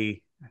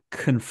story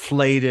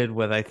conflated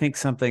with, I think,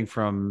 something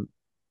from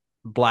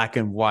Black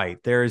and White.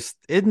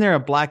 Isn't there a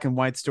Black and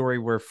White story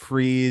where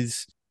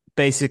Freeze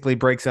basically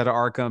breaks out of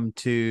Arkham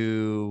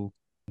to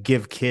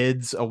give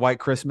kids a white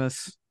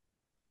Christmas?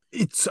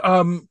 It's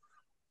a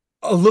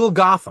Little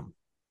Gotham.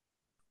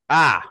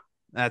 Ah,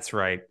 that's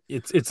right.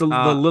 It's the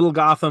Little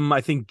Gotham,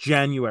 I think,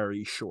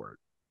 January short.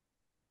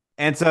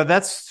 And so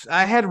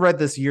I had read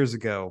this years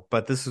ago,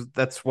 but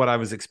that's what I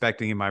was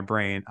expecting in my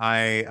brain.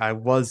 I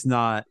was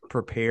not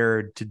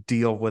prepared to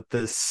deal with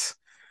this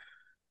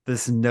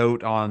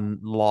note on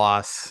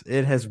loss.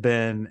 It has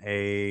been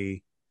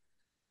a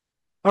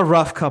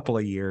rough couple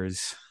of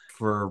years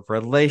for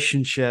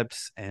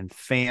relationships and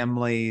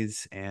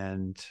families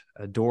and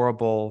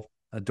adorable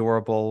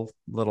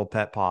little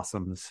pet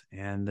possums,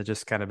 and it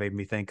just kind of made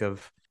me think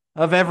of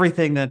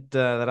everything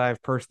that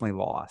I've personally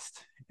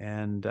lost.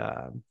 And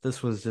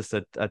this was just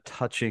a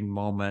touching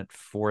moment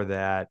for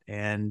that.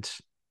 And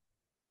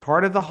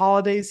part of the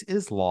holidays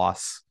is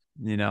loss,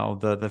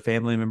 the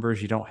family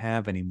members you don't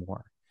have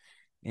anymore.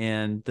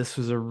 And this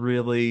was a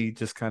really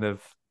just kind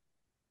of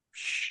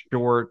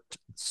short,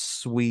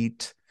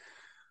 sweet,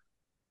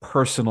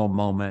 personal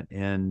moment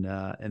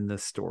in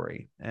this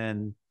story.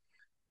 And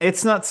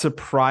it's not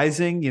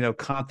surprising,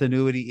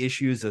 continuity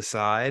issues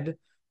aside,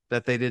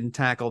 that they didn't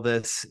tackle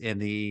this in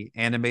the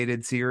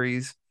animated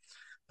series.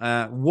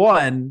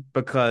 One,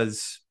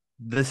 because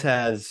this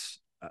has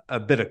a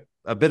bit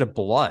of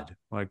blood,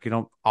 like you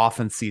don't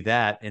often see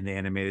that in the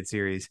animated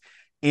series,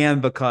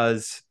 and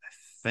because I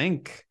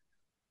think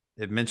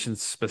it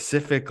mentions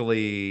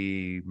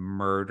specifically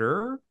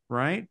murder,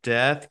 right?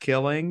 Death,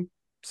 killing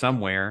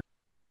somewhere.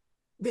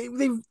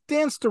 They've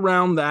danced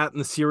around that in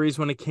the series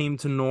when it came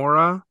to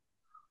Nora,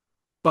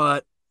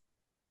 but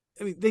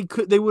I mean,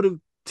 they would have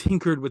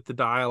tinkered with the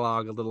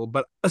dialogue a little,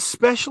 but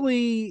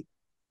especially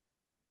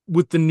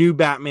with the new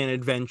Batman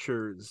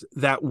Adventures,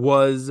 that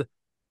was,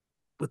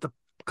 with a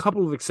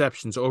couple of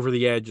exceptions, Over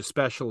the Edge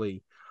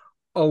especially,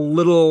 a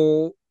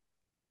little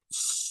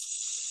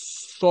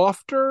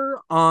softer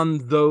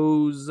on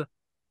those.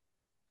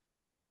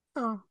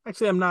 Oh,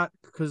 actually, I'm not,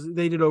 because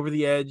they did Over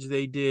the Edge,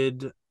 they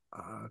did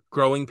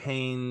Growing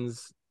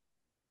Pains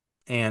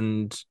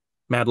and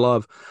Mad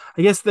Love.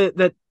 I guess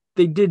that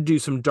they did do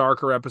some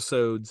darker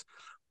episodes,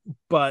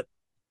 but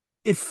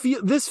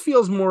this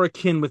feels more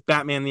akin with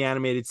Batman the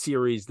Animated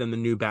Series than the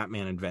new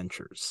Batman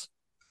Adventures.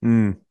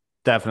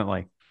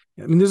 Definitely.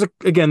 I mean,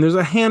 there's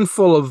a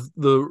handful of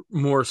the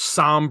more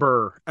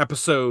somber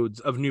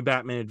episodes of New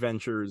Batman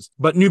Adventures,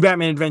 but New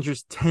Batman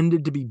Adventures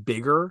tended to be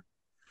bigger.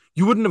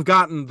 You wouldn't have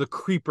gotten the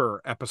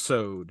Creeper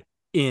episode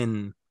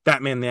in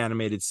Batman the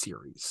Animated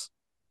Series.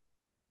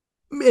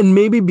 And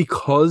maybe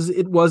because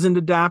it wasn't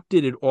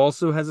adapted, it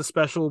also has a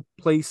special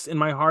place in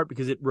my heart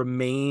because it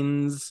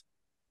remains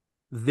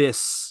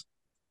this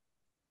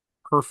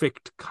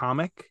perfect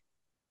comic.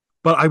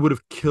 But I would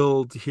have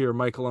killed to hear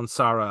Michael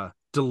Ansara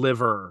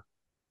deliver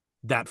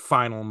that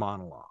final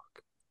monologue.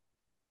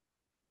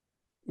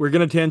 We're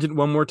going to tangent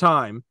one more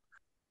time.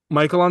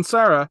 Michael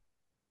Ansara,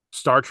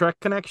 Star Trek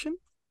connection?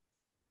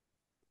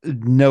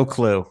 No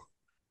clue.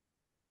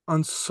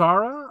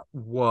 Ansara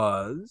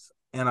was,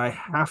 and I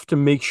have to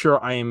make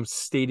sure I am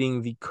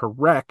stating the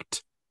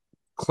correct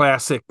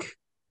classic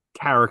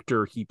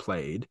character he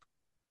played,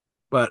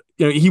 but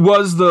he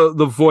was the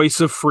voice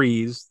of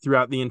Freeze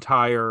throughout the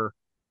entire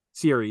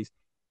series.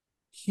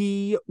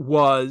 He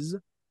was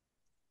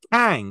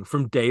Kang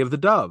from Day of the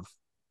Dove.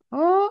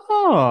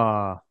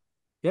 Oh.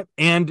 Yep.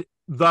 And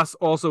thus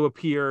also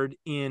appeared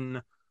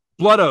in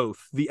Blood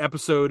Oath, the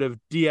episode of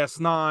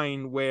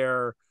DS9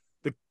 where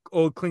the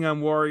old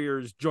Klingon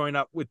warriors join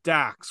up with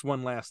Dax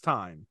one last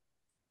time.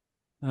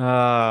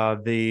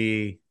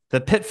 The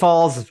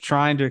pitfalls of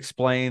trying to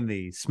explain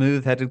the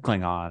smooth-headed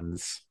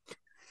Klingons.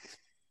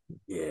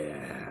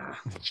 Yeah.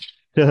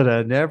 Should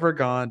have never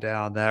gone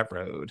down that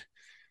road.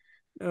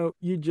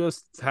 You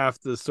just have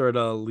to sort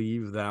of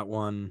leave that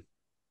one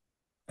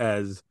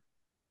as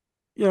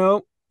You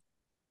know,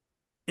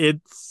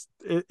 it's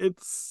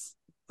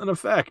an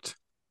effect.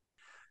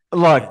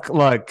 Look,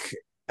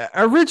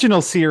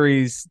 original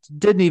series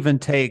didn't even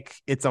take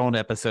its own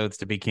episodes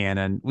to be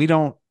canon. We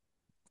don't,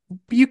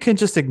 you can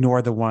just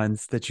ignore the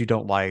ones that you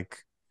don't like.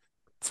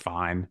 It's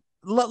fine.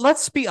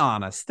 Let's be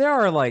honest. There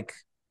are like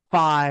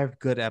 5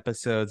 good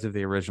episodes of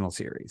the original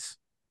series.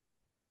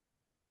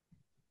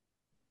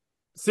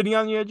 Sitting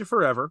on the Edge of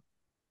Forever,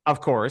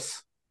 Of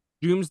course.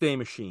 Doomsday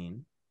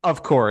Machine,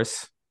 Of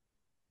course.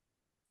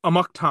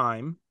 Amok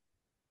Time,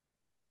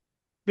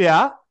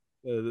 Yeah.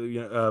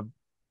 you know,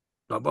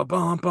 bum, bum,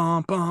 bum,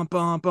 bum, bum,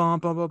 bum, bum,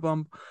 bum, bum,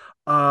 bum.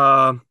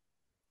 Uh,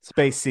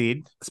 Space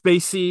Seed.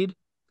 Space Seed.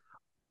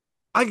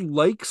 I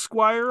like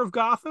Squire of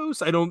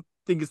Gothos. I don't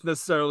think it's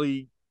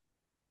necessarily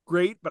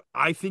great, but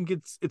I think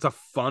it's a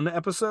fun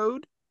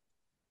episode,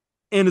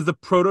 and is the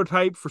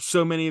prototype for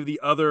so many of the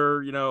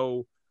other,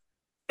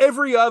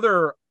 every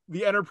other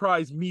the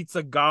Enterprise meets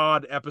a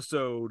god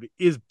episode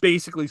is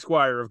basically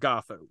Squire of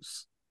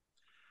Gothos.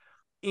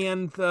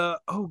 And the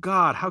oh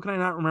god, how can I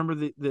not remember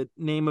the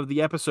name of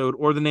the episode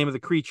or the name of the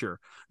creature?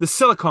 The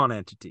Silicon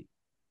entity.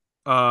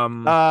 The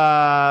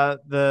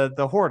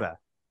Horda.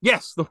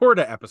 Yes, the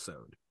Horda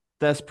episode.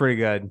 That's pretty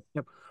good.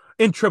 Yep.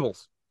 In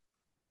Tribbles.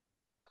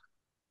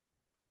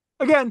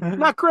 Again,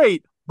 not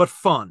great, but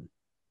fun.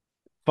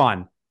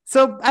 Fun.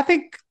 So I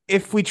think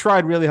if we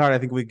tried really hard, I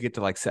think we could get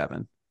to like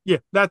 7. Yeah,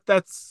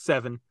 that's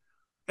 7.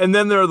 And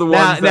then there are the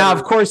ones now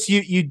of course,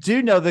 you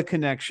do know the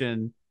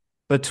connection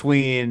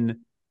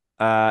between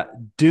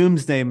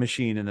Doomsday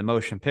Machine and the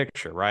motion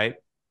picture, right? I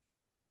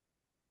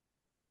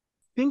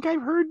think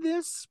I've heard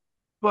this,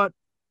 but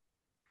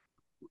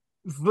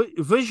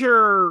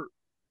Vizier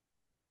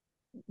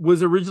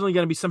was originally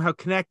going to be somehow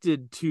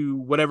connected to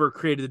whatever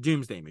created the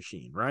Doomsday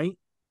Machine, right?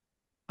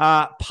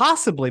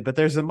 Possibly, but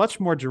there's a much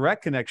more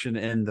direct connection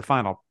in the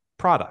final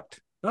product.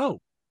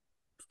 Oh,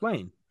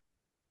 explain.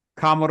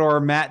 Commodore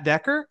Matt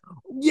Decker?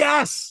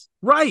 Yes,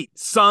 right.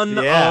 Son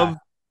Yeah. of,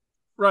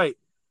 right.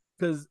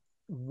 Because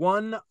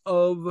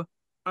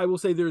I will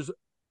say there's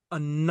a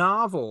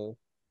novel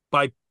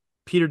by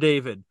Peter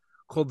David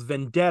called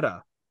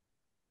Vendetta,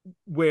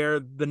 where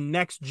the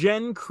next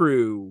gen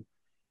crew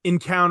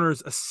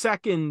encounters a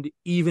second,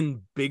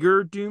 even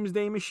bigger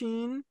Doomsday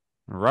Machine.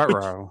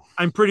 Ruh-roh.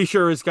 I'm pretty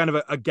sure is kind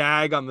of a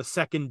gag on the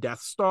second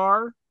Death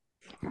Star.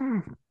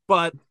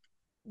 But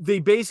they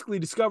basically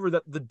discover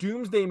that the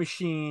Doomsday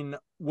Machine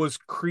was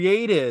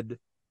created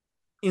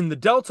in the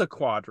Delta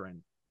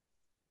Quadrant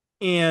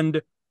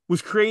and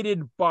was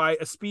created by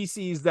a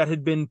species that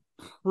had been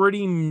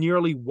pretty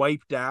nearly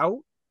wiped out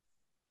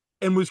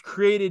and was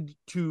created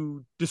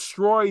to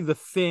destroy the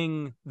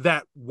thing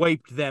that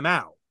wiped them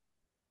out,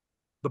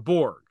 the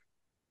Borg.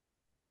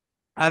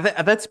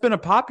 That's been a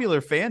popular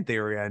fan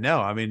theory, I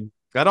know. I mean,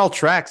 that all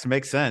tracks,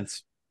 makes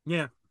sense.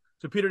 Yeah.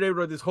 So Peter David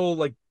wrote this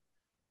whole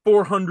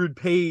 400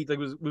 page,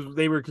 was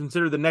they were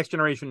considered the next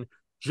generation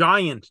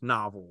giant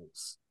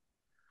novels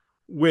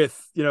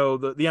with,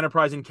 the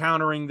Enterprise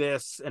encountering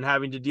this and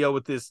having to deal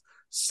with this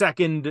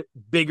second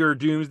bigger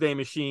Doomsday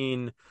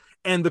Machine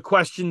and the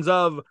questions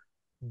of,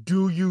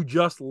 do you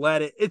just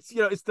let it? It's,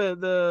 it's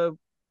the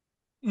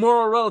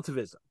moral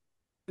relativism.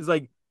 It's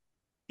like,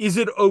 is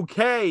it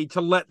okay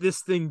to let this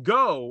thing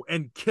go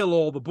and kill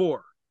all the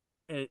Borg?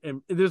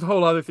 And there's a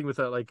whole other thing with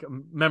a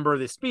member of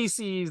the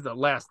species, the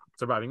last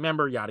surviving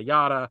member, yada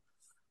yada.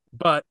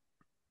 But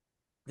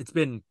it's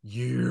been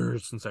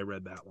years since I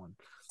read that one.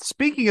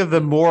 Speaking of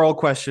the moral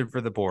question for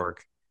the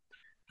Borg,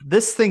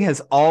 this thing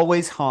has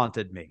always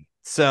haunted me.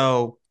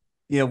 So,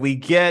 we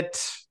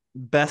get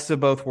Best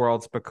of Both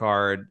Worlds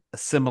Picard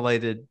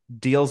assimilated,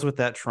 deals with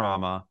that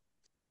trauma.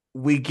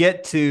 We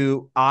get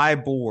to I,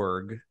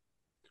 Borg,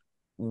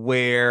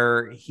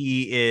 where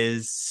he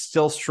is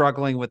still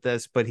struggling with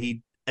this, but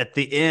at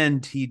the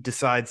end, he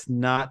decides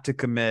not to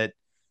commit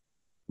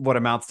what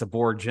amounts to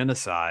Borg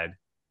genocide.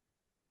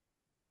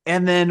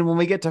 And then when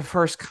we get to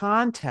First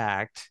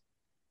Contact,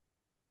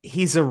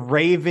 he's a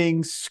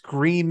raving,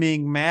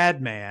 screaming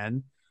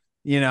madman.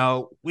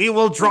 We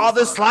will draw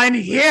this line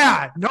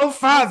here, no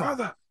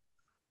further.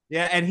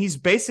 Yeah, and he's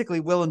basically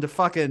willing to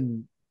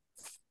fucking,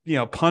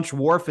 punch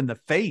Worf in the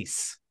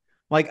face.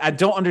 I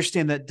don't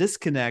understand that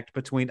disconnect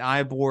between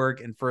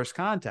Borg and First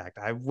Contact.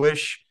 I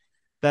wish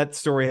that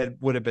story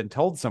would have been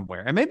told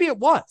somewhere, and maybe it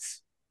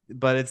was,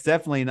 but it's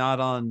definitely not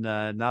on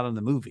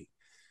the movie.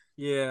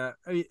 Yeah,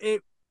 I mean,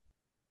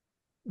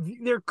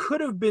 there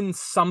could have been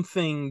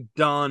something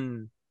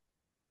done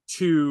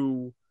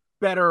to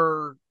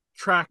better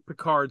track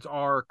Picard's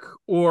arc,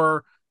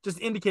 or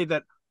just indicate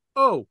that,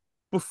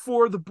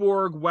 before the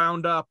Borg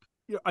wound up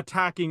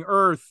attacking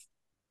Earth,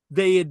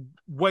 they had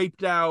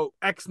wiped out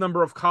X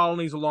number of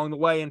colonies along the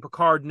way, and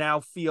Picard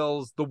now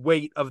feels the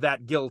weight of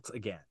that guilt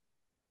again.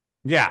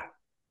 Yeah.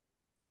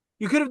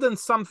 You could have done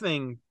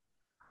something.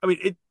 I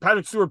mean,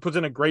 Patrick Stewart puts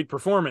in a great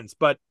performance,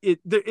 but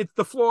it's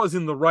the flaws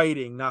in the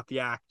writing, not the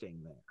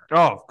acting there.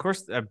 Oh, of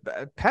course.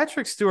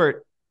 Patrick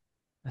Stewart,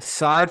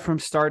 aside from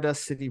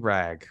Stardust City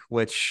Rag,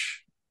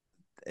 which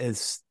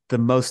is the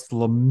most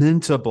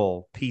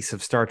lamentable piece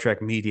of Star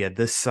Trek media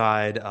this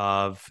side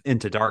of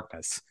Into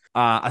Darkness.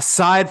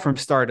 Aside from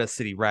Stardust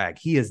City Rag,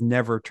 he has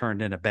never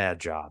turned in a bad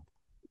job.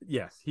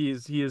 Yes, he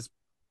is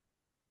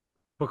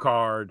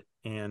Picard,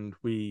 and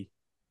we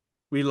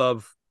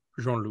love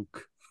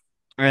Jean-Luc.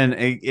 And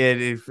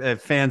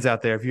fans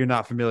out there, if you're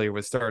not familiar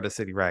with Stardust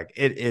City Rag,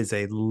 it is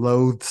a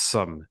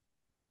loathsome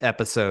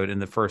episode in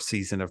the first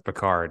season of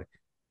Picard.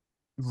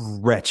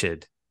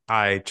 Wretched.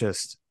 I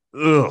just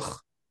ugh.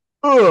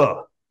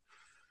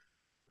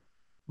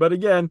 But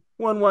again,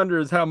 one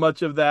wonders how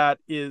much of that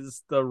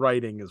is the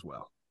writing as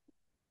well.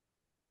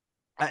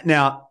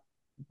 Now,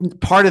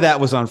 part of that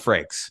was on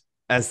Frakes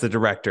as the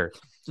director.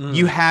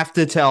 You have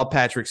to tell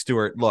Patrick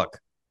Stewart, look,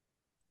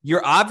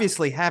 you're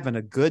obviously having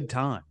a good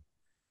time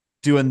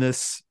doing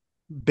this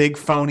big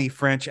phony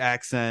French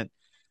accent,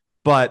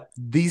 but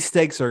these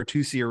stakes are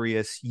too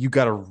serious. You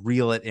got to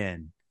reel it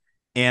in.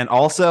 And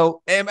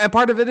also, and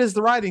part of it is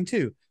the writing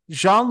too.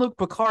 Jean-Luc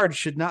Picard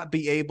should not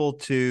be able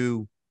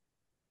to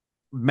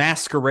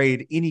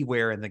masquerade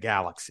anywhere in the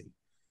galaxy.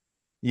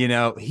 You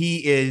know,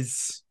 he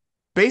is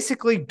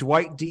basically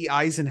Dwight D.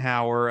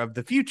 Eisenhower of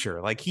the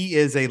future. Like, he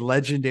is a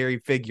legendary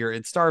figure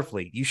in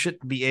Starfleet. You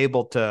shouldn't be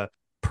able to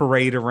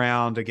parade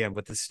around again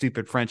with the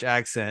stupid French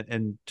accent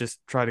and just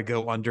try to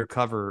go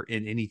undercover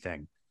in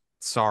anything.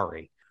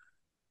 Sorry.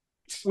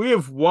 We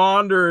have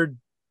wandered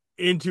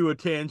into a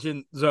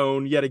tangent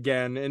zone yet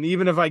again. And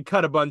even if I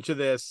cut a bunch of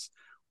this,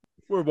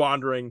 we're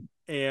wandering.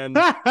 And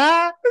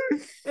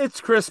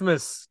it's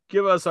Christmas.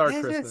 Give us our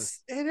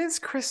Christmas. It is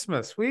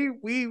Christmas. We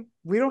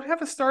don't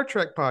have a Star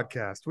Trek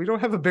podcast. We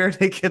don't have a Bare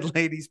Naked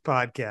Ladies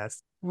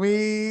podcast.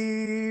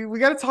 We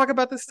got to talk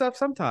about this stuff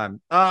sometime.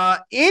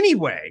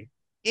 Anyway,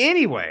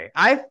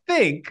 I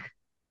think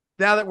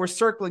now that we're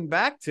circling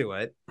back to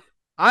it,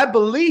 I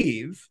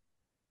believe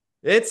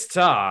it's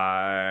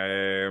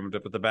time to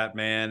put the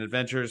Batman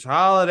Adventures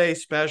Holiday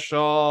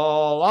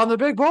Special on the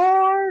big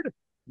board.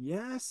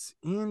 Yes,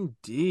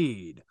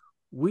 indeed.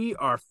 We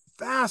are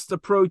fast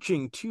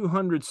approaching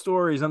 200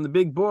 stories on the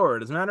big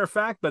board. As a matter of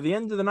fact, by the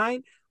end of the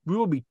night, we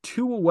will be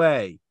 2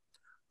 away.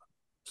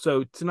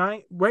 So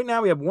tonight, right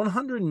now, we have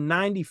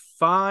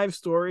 195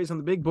 stories on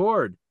the big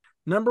board.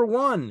 Number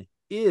 1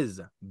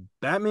 is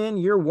Batman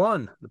Year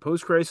One, the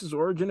post-crisis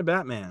origin of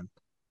Batman.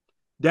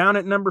 Down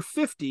at number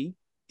 50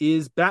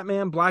 is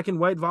Batman Black and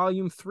White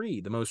Volume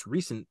 3, the most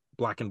recent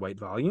Black and White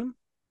volume.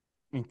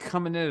 And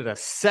coming in at a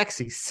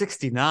sexy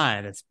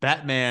 69, it's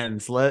Batman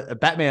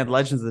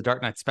Legends of the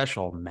Dark Knight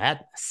Special,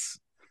 Madness.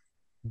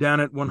 Down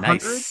at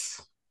 100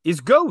 is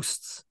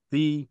Ghosts,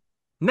 the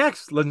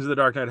next Legends of the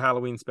Dark Knight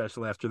Halloween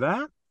special after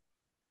that.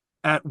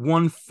 At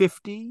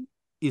 150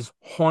 is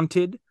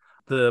Haunted,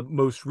 the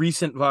most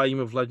recent volume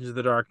of Legends of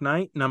the Dark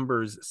Knight,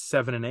 numbers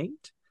 7 and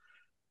 8.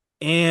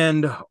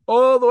 And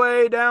all the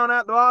way down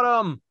at the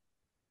bottom,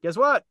 guess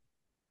what?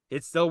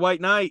 It's still White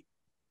Knight.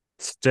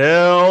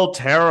 Still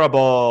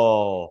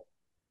terrible.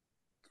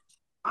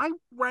 I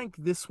rank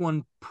this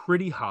one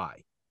pretty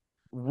high.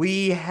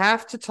 We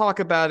have to talk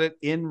about it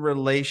in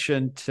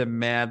relation to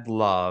Mad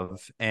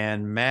Love,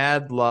 and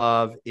Mad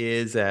Love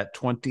is at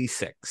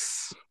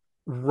 26.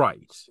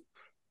 Right.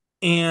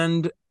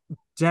 And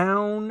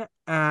down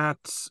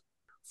at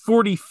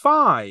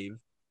 45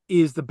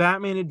 is the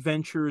Batman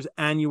Adventures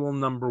Annual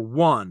number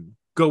 1,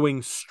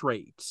 Going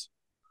Straight.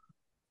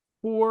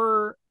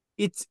 For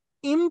its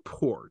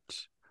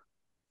import,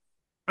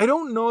 I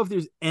don't know if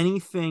there's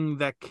anything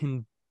that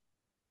can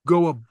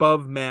go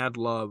above Mad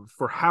Love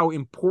for how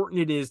important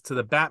it is to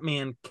the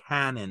Batman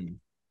canon,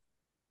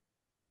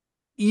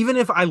 even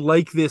if I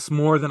like this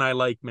more than I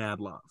like Mad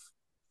Love.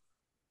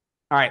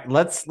 All right,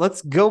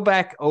 let's go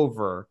back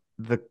over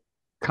the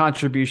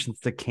contributions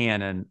to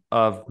canon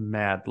of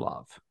Mad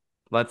Love.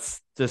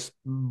 Let's just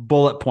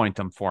bullet point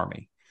them for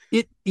me.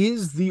 It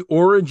is the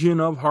origin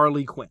of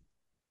Harley Quinn.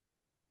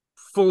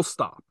 Full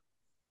stop.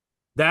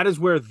 That is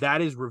where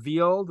that is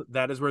revealed.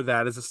 That is where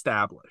that is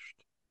established.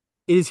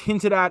 It is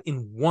hinted at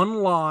in one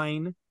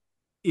line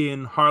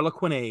in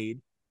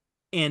Harlequinade,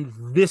 and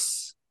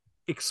this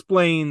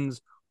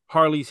explains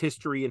Harley's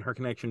history and her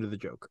connection to the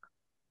Joker.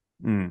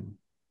 I'm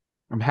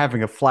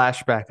having a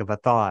flashback of a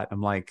thought.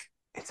 I'm like,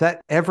 is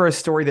that ever a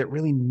story that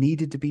really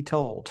needed to be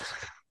told?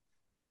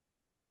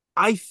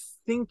 I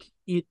think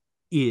it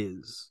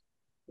is,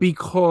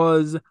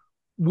 because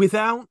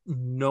without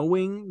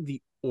knowing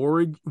the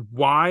origin,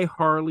 why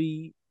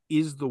Harley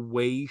is the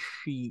way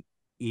she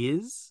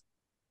is,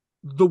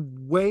 the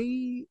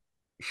way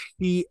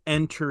she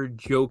entered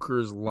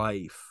Joker's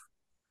life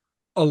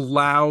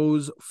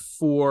allows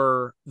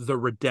for the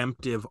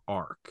redemptive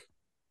arc.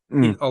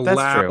 It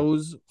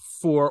allows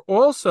for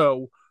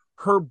also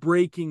her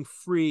breaking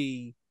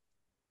free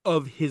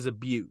of his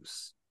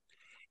abuse.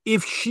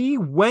 If she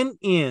went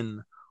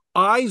in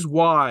eyes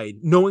wide,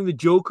 knowing the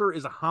Joker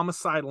is a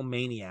homicidal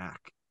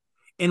maniac,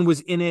 and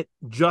was in it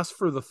just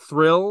for the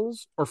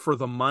thrills or for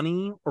the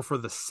money or for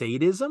the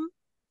sadism.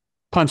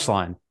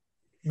 Punchline.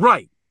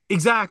 Right,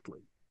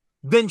 exactly.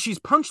 Then she's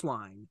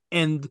Punchline,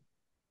 and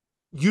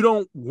you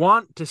don't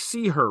want to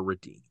see her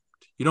redeemed.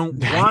 You don't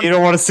want You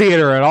don't want to see it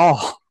or at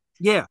all.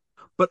 Yeah,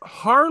 but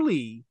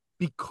Harley,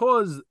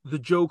 because the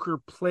Joker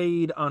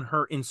played on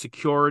her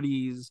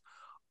insecurities,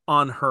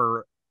 on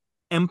her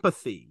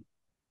empathy,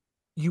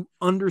 you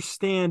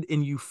understand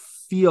and you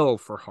feel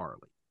for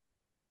Harley.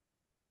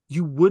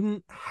 You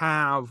wouldn't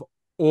have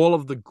all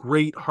of the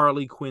great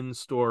Harley Quinn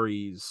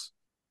stories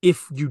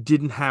if you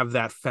didn't have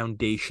that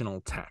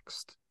foundational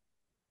text.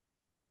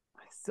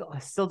 I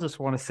still just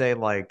want to say,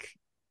 like,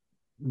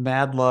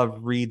 Mad Love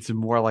reads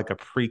more like a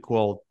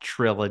prequel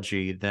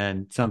trilogy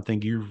than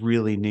something you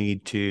really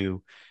need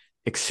to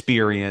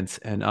experience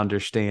and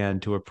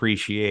understand to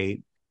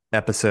appreciate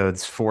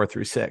episodes 4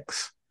 through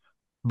 6.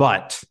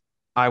 But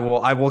I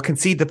will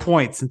concede the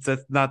point, since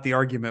that's not the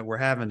argument we're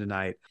having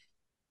tonight.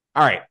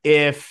 All right,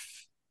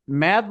 if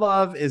Mad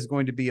Love is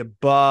going to be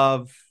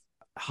above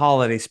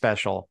Holiday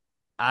Special,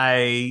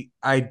 I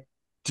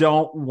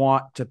don't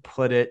want to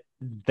put it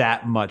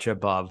that much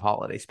above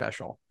Holiday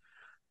Special.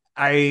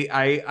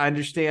 I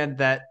understand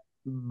that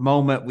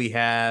moment we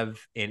have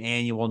in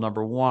annual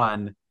number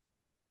 1,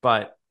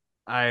 but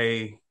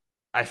I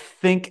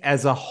think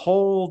as a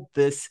whole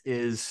this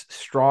is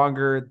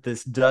stronger.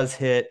 This does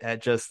hit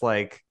at just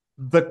like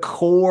the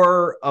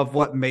core of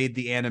what made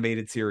the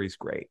animated series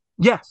great.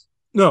 Yes.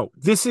 No,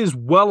 this is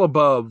well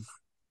above,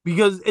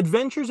 because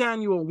Adventures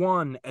Annual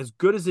 1, as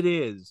good as it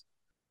is,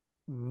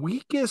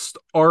 weakest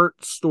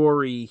art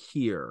story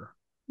here,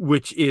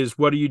 which is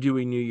What Are You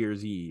Doing New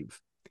Year's Eve,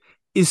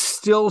 is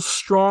still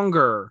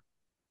stronger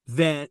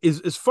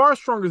is far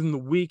stronger than the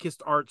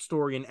weakest art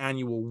story in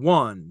Annual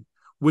 1,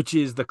 which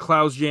is the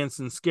Klaus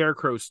Janson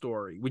Scarecrow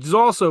story, which is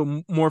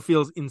also more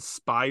feels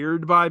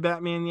inspired by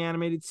Batman the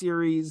Animated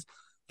Series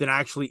than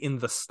actually in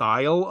the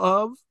style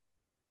of.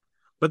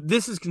 But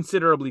this is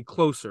considerably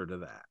closer to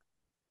that.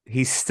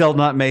 He's still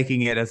not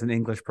making it as an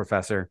English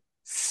professor.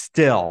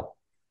 Still.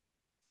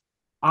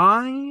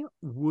 I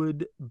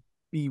would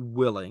be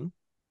willing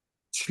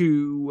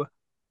to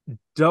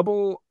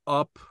double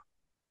up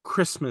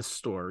Christmas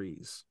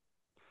Stories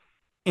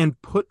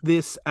and put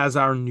this as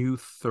our new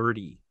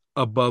 30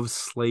 above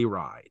Sleigh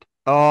Ride.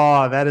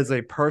 Oh, that is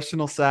a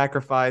personal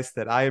sacrifice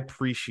that I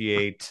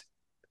appreciate.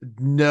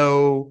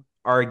 No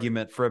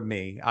argument from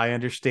me. I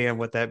understand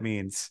what that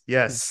means.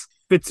 Yes.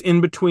 Fits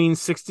in between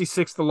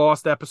 66, The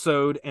Lost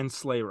Episode, and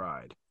Sleigh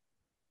Ride.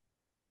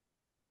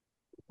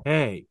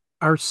 Hey,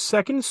 our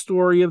second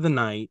story of the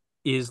night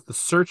is The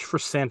Search for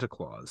Santa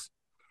Claus.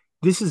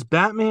 This is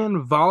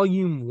Batman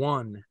Volume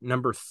 1,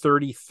 number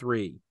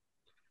 33.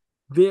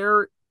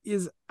 There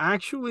is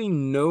actually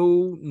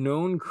no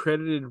known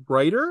credited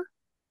writer,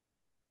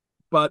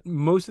 but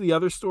most of the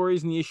other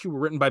stories in the issue were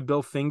written by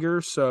Bill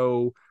Finger,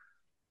 so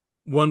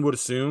one would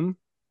assume.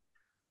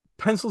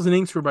 Pencils and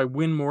inks were by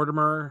Win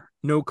Mortimer.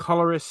 No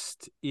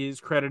colorist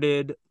is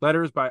credited.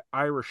 Letters by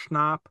Ira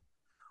Schnapp.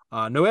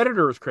 No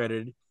editor is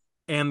credited.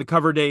 And the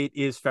cover date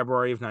is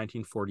February of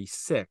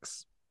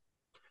 1946.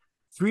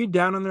 3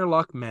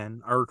 down-on-their-luck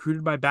men are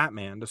recruited by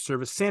Batman to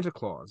serve as Santa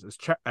Claus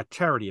at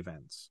charity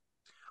events.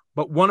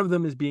 But one of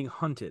them is being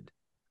hunted,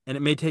 and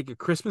it may take a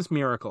Christmas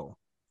miracle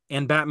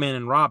and Batman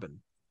and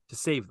Robin to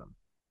save them.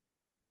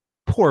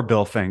 Poor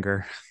Bill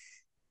Finger.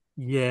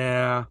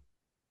 Yeah.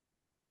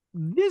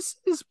 This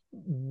is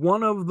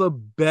one of the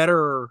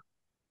better,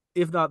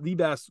 if not the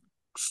best,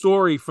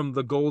 story from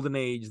the Golden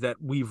Age that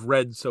we've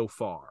read so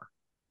far.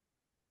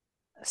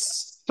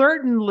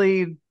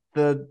 Certainly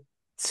the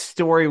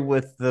story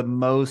with the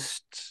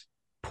most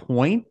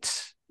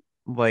point,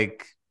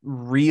 like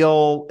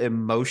real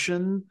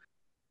emotion.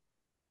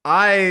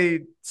 I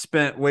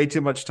spent way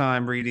too much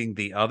time reading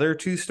the other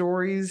 2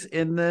 stories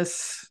in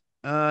this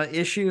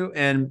issue,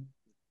 and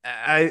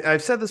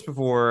I've said this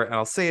before and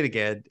I'll say it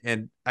again,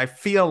 and I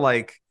feel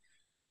like,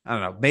 I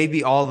don't know,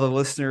 maybe all the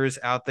listeners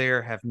out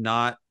there have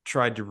not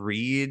tried to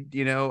read,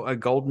 a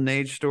Golden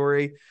Age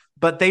story,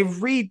 but they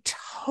read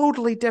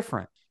totally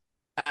different.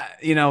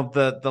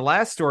 The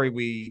last story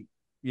we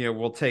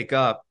will take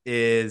up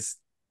is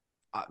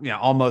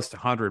almost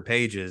 100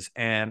 pages,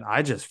 and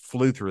I just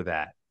flew through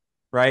that,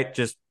 right?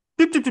 Just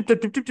dip, dip, dip, dip,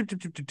 dip, dip, dip,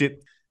 dip, dip,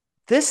 dip.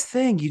 This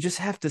thing, you just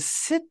have to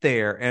sit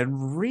there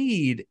and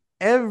read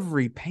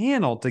every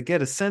panel to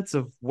get a sense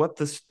of what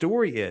the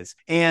story is.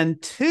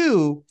 And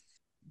 2,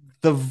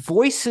 the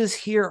voices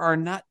here are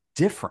not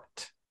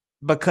different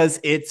because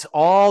it's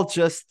all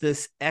just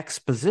this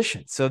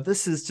exposition. So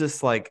this is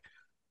just like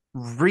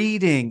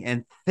reading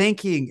and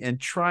thinking and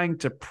trying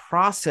to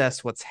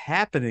process what's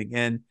happening.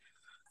 And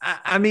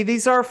I mean,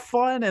 these are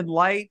fun and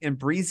light and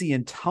breezy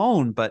in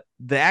tone, but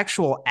the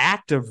actual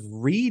act of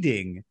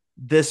reading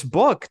this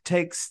book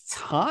takes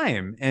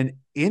time and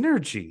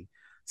energy.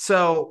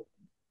 So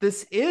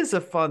this is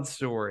a fun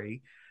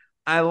story.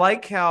 I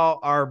like how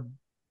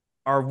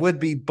our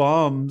would-be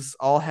bums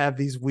all have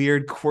these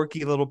weird,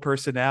 quirky little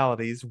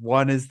personalities.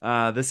 One is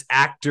this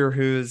actor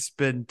who's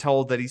been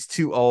told that he's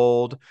too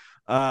old.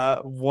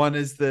 One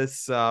is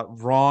this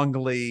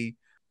wrongly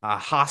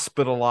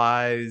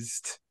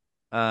hospitalized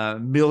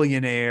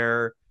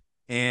millionaire,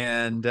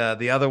 and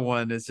the other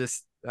one is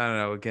just, I don't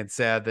know, again,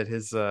 sad that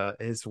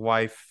his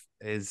wife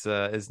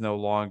is no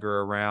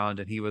longer around,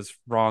 and he was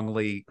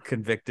wrongly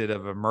convicted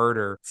of a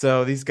murder.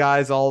 So these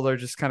guys all are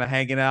just kind of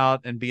hanging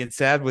out and being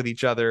sad with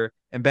each other.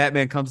 And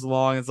Batman comes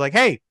along and is like,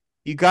 "Hey,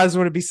 you guys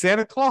want to be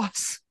Santa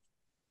Claus?"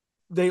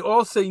 They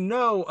all say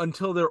no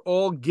until they're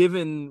all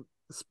given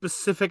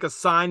specific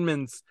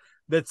assignments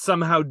that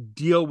somehow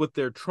deal with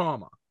their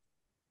trauma.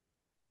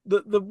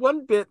 The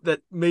one bit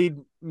that made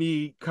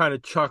me kind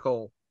of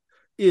chuckle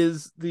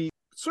is the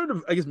sort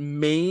of, I guess,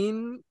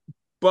 main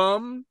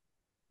bum,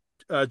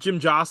 Jim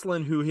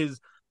Jocelyn, who his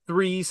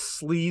three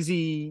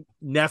sleazy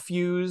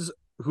nephews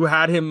who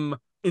had him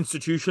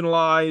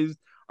institutionalized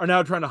are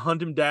now trying to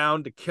hunt him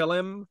down to kill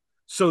him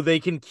so they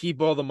can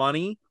keep all the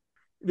money.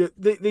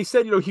 They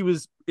said, he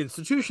was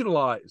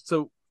institutionalized.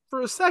 So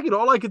for a second,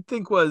 all I could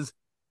think was,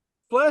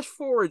 flash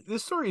forward,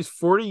 this story is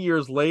 40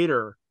 years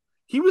later.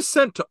 He was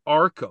sent to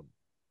Arkham.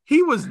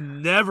 He was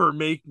never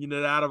making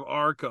it out of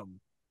Arkham.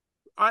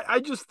 I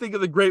just think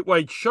of the Great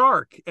White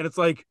Shark, and it's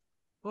like,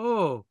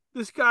 oh,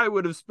 this guy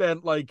would have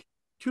spent like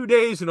 2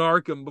 days in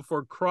Arkham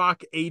before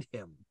Croc ate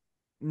him.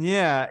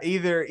 Yeah,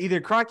 either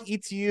Croc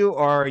eats you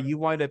or you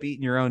wind up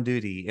eating your own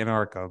duty in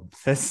Arkham.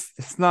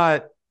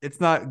 It's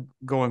not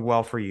going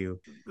well for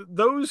you.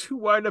 Those who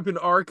wind up in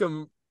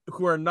Arkham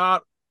who are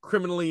not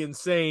criminally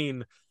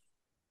insane,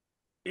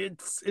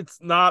 it's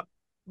not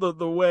the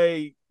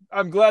way.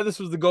 I'm glad this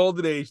was the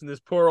golden age and this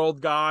poor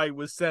old guy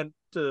was sent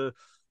to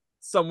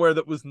somewhere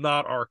that was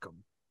not Arkham.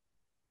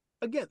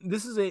 Again,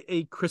 this is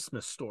a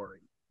Christmas story.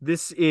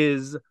 This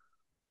is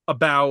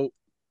about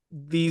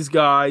these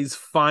guys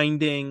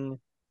finding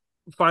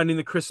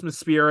the Christmas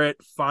spirit,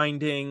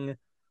 finding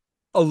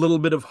a little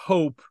bit of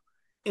hope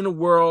in a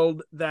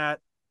world that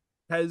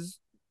has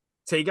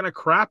taken a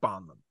crap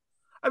on them.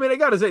 I mean, I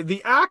gotta say,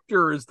 the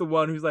actor is the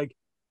one who's like,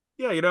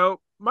 yeah,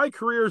 my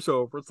career's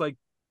over. It's like,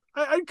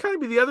 I'd kind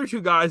of be the other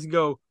two guys and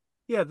go,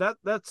 yeah,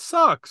 that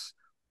sucks.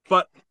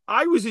 But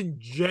I was in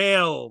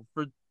jail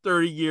for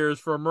 30 years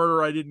for a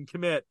murder I didn't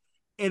commit.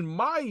 And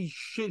my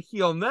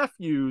shitheel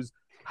nephews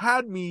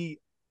had me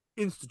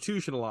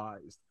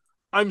institutionalized.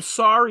 I'm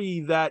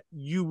sorry that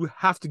you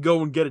have to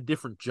go and get a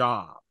different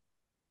job.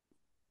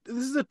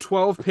 This is a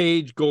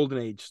 12-page Golden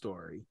Age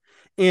story.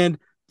 And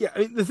yeah,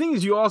 the thing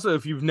is, you also,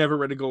 if you've never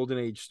read a Golden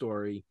Age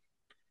story,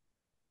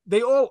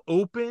 they all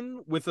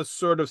open with a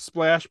sort of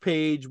splash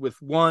page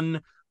with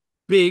one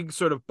big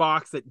sort of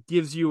box that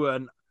gives you a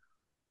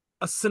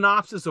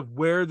synopsis of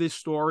where this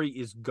story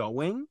is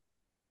going.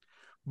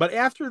 But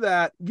after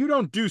that, you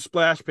don't do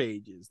splash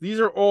pages. These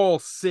are all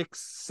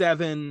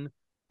 6-7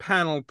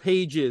 panel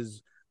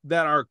pages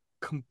that are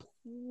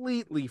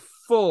completely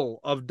full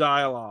of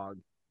dialogue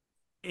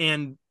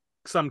and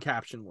some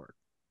caption work.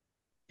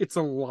 It's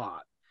a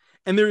lot.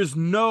 And there is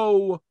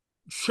no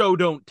show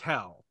don't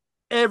tell.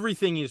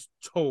 Everything is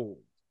told.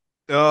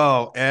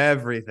 Oh,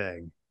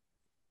 everything.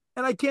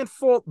 And I can't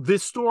fault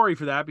this story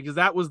for that because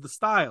that was the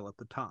style at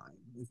the time.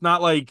 It's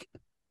not like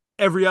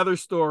every other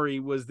story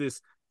was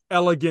this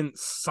elegant,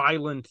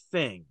 silent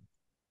thing.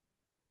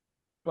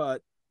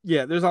 But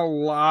yeah, there's a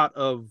lot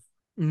of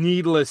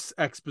needless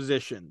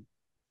exposition.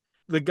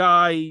 The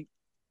guy,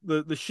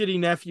 the shitty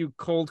nephew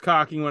cold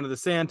cocking one of the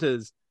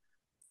Santas,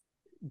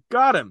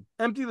 got him.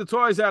 Empty the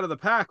toys out of the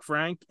pack,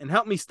 Frank, and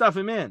help me stuff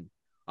him in.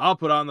 I'll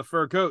put on the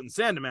fur coat and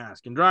Santa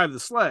mask and drive the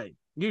sleigh.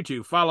 You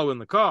two follow in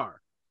the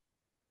car.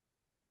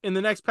 In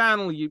the next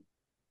panel, you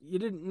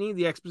didn't need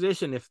the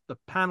exposition if the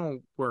panel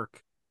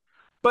work.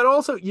 But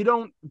also, you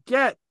don't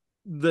get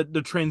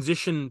the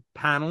transition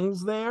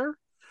panels there.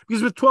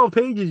 Because with 12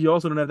 pages, you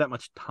also don't have that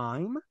much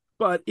time.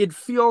 But it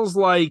feels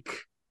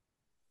like,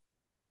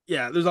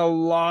 yeah, there's a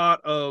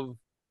lot of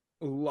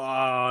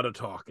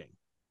talking.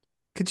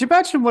 Could you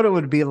imagine what it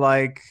would be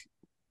like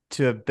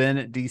to have been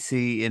at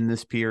DC in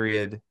this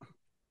period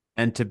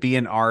and to be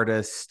an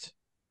artist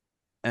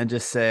and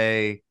just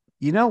say,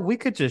 we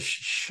could just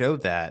show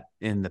that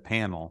in the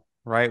panel,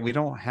 right? We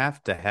don't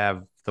have to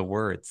have the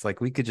words.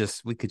 Like we could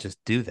just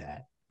do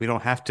that. We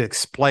don't have to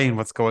explain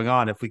what's going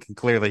on if we can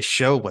clearly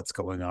show what's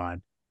going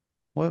on.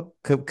 Well,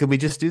 could we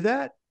just do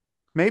that?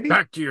 Maybe.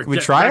 Can we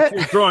try it?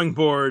 Your drawing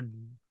board,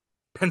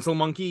 pencil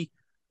monkey.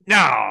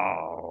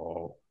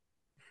 No.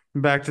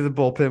 Back to the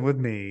bullpen with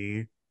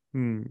me.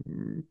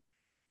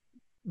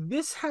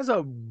 This has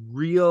a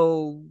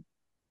real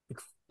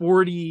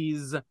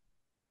 40s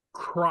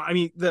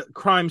crime, the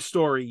crime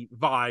story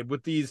vibe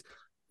with these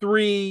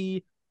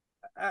three,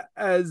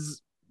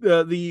 as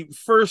the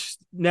first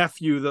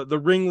nephew, the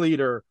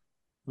ringleader,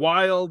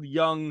 wild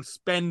young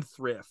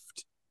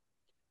spendthrift,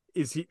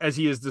 as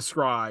he is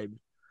described.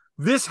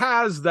 This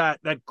has that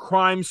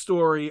crime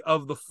story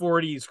of the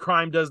 40s,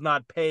 crime does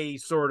not pay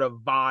sort of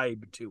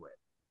vibe to it.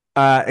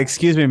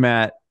 Excuse me,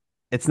 Matt.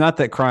 It's not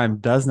that crime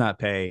does not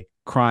pay.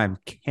 Crime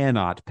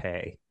cannot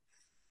pay.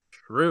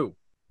 True.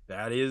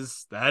 That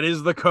is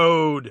the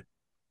code.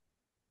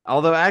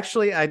 Although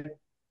actually oh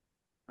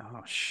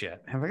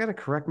shit. Have I got to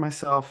correct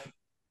myself?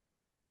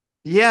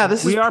 Yeah,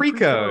 this is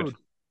pre-code.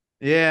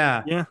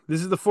 Yeah. Yeah,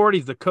 this is the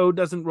 40s. The code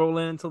doesn't roll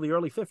in until the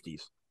early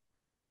 50s.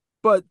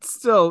 But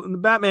still, in the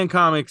Batman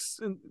comics,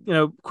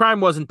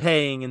 crime wasn't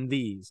paying in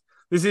these.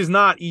 This is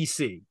not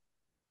EC.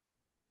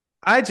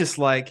 I just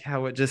like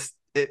how it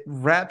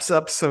wraps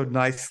up so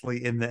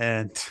nicely in the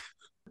end.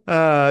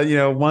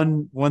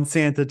 One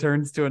Santa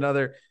turns to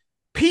another.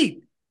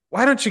 Pete,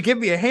 why don't you give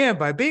me a hand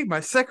by being my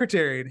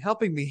secretary and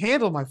helping me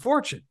handle my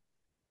fortune?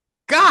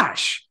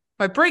 Gosh,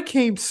 my break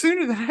came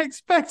sooner than I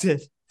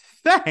expected.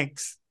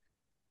 Thanks.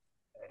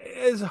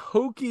 As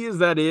hokey as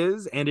that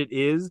is, and it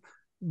is,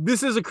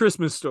 this is a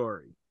Christmas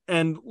story.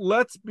 And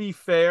let's be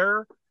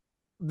fair,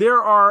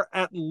 there are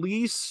at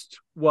least,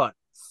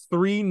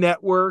 3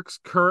 networks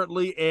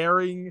currently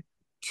airing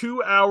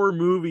 2-hour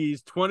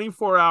movies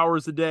 24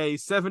 hours a day,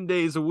 7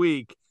 days a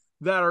week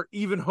that are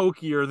even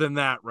hokier than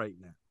that right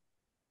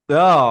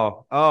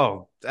now.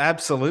 Oh,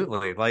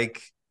 absolutely.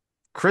 Like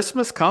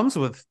Christmas comes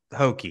with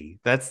hokey.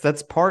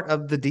 That's part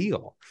of the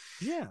deal.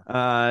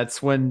 Yeah.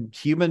 It's when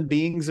human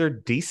beings are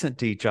decent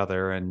to each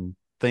other and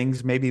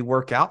things maybe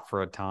work out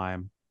for a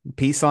time.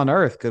 Peace on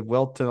earth,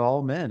 goodwill to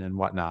all men and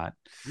whatnot.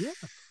 Yeah.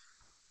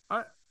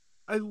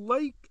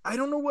 I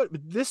don't know what,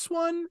 but this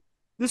one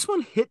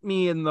hit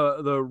me in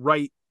the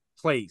right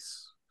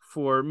place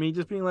for me,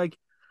 just being like,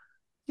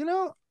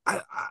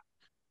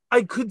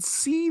 I could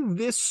see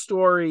this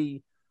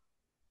story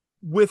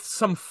with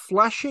some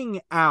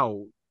fleshing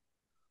out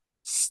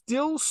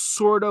still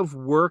sort of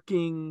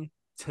working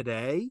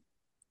today.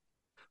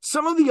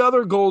 Some of the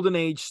other Golden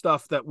Age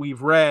stuff that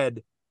we've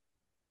read,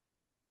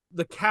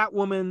 the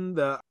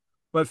Catwoman,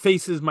 What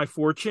Faces My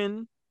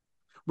Fortune,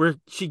 where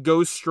she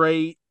goes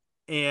straight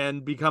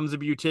and becomes a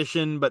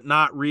beautician, but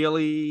not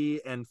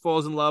really, and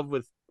falls in love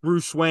with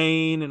Bruce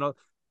Wayne, and all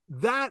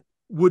that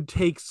would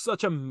take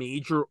such a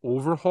major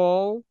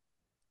overhaul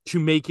to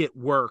make it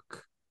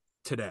work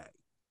today.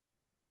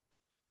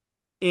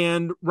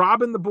 And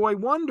Robin the Boy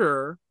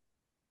Wonder,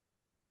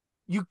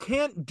 you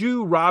can't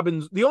do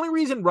Robin's. The only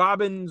reason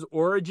Robin's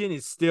origin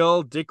is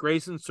still Dick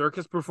Grayson,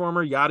 circus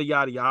performer, yada,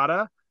 yada,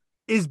 yada,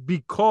 is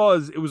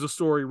because it was a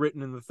story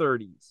written in the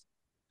 30s.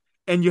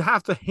 And you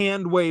have to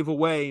hand wave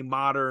away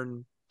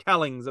modern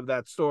tellings of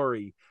that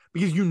story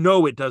because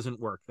it doesn't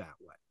work that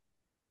way.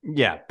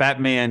 Yeah,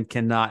 Batman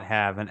cannot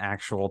have an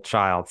actual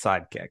child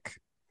sidekick.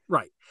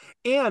 Right.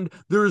 And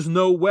there's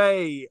no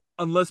way,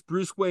 unless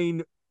Bruce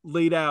Wayne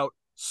laid out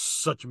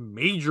such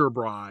major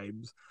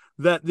bribes,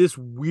 that this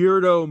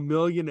weirdo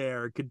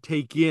millionaire could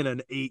take in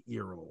an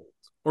 8-year-old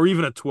or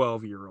even a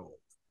 12-year-old.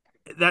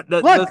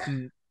 Look,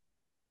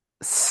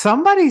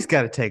 somebody's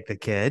got to take the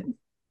kid.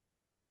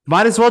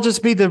 Might as well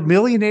just be the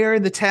millionaire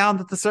in the town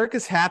that the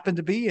circus happened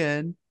to be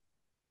in.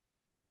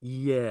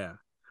 Yeah.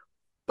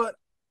 But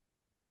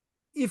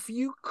if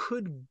you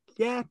could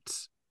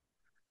get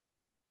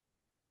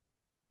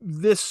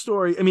this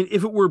story, I mean,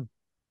 if it were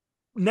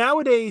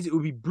nowadays, it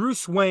would be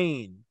Bruce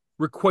Wayne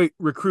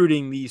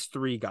recruiting these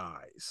 3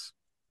 guys,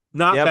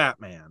 not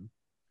Batman.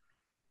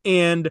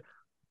 And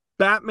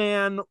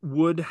Batman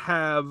would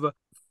have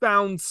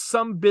found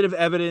some bit of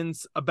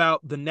evidence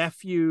about the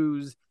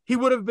nephews. He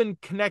would have been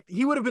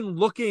He would have been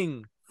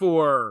looking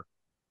for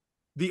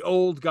the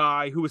old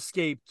guy who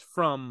escaped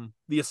from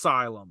the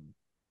asylum,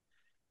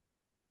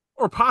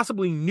 or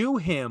possibly knew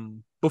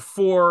him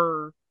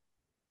before.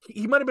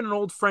 He might have been an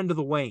old friend of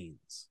the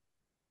Waynes,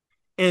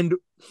 and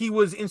he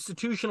was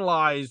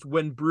institutionalized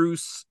when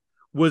Bruce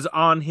was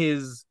on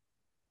his,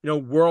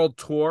 world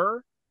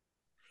tour,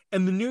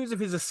 and the news of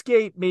his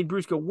escape made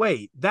Bruce go,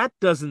 wait, that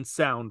doesn't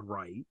sound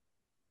right.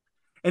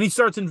 And he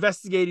starts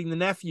investigating the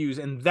nephews,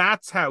 and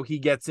that's how he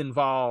gets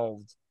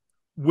involved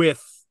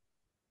with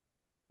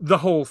the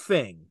whole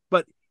thing.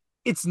 But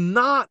it's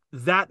not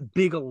that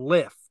big a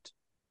lift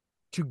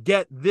to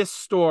get this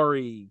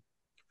story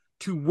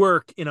to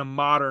work in a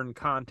modern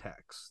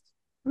context.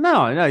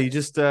 No, you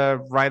just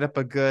write up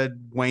a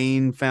good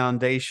Wayne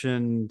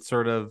Foundation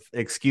sort of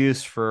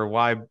excuse for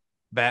why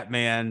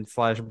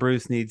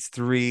Batman/Bruce needs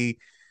 3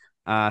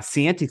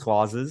 Santa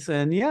Clauses,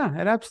 and yeah,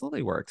 it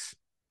absolutely works.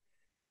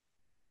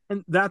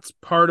 And that's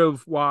part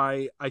of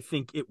why I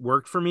think it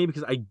worked for me,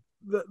 because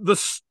the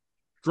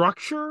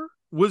structure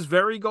was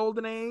very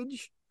Golden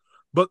Age,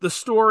 but the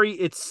story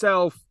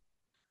itself,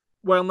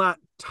 while not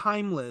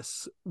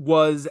timeless,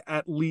 was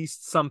at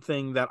least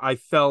something that I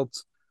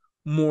felt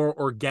more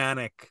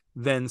organic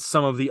than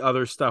some of the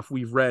other stuff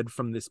we've read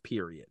from this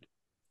period.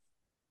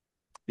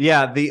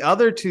 Yeah, the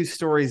other 2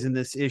 stories in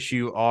this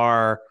issue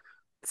are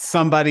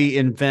somebody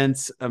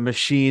invents a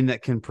machine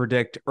that can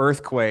predict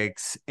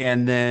earthquakes,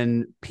 and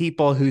then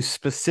people who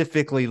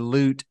specifically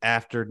loot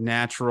after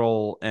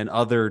natural and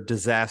other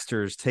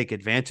disasters take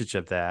advantage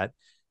of that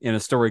in a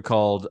story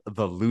called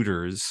The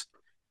Looters.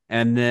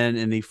 And then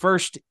in the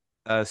first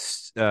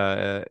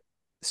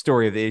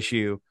story of the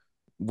issue,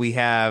 we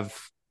have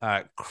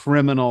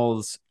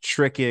criminals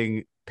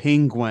tricking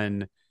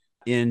Penguin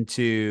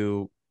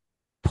into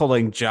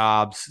pulling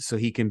jobs so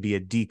he can be a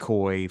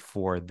decoy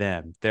for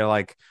them. They're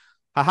like,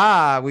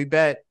 haha, we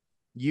bet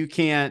you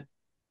can't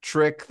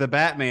trick the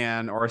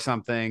Batman or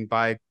something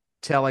by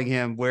telling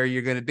him where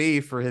you're going to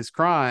be for his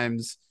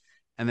crimes.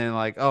 and then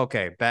like,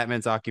 okay,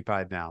 Batman's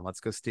occupied now.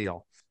 Let's go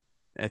steal.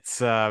 It's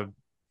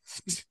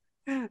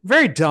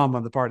very dumb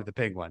on the part of the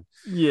Penguin.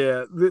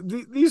 Yeah,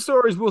 these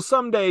stories will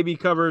someday be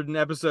covered in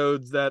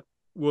episodes that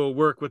will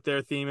work with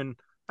their theme, and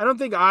I don't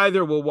think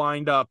either will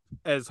wind up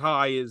as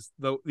high as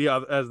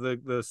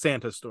the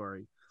Santa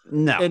story.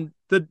 No, And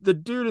the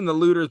dude in the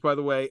Looters, by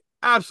the way,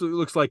 absolutely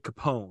looks like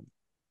Capone.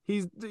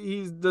 He's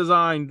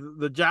designed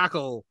the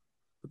jackal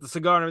with the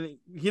cigar and everything.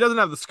 He doesn't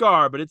have the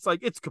scar, but it's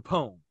like it's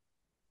Capone.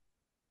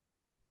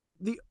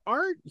 The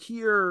art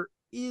here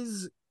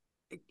is,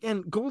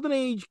 again, Golden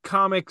Age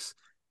comics.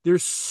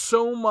 There's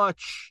so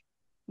much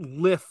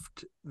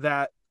lift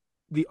that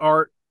the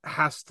art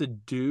has to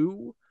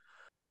do.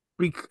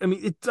 I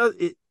mean,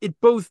 it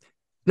both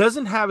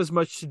doesn't have as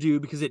much to do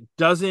because it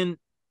doesn't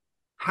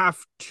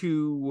have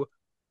to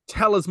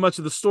tell as much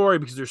of the story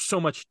because there's so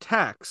much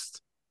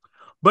text,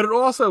 but it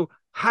also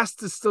has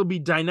to still be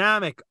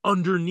dynamic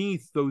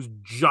underneath those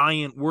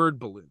giant word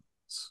balloons.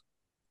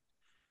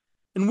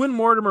 And Win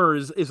Mortimer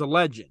is a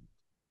legend,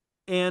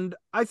 and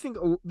I think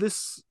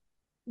this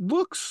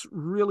looks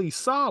really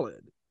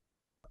solid.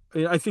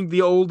 I think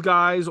the old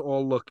guys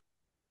all look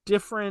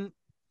different.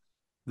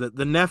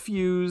 The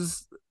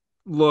nephews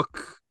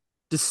look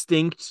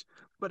distinct,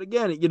 but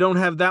again, you don't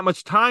have that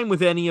much time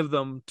with any of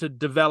them to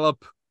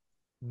develop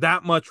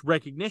that much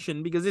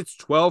recognition because it's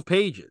 12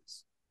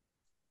 pages.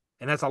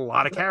 And that's a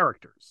lot of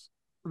characters.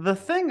 The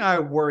thing I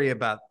worry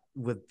about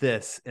with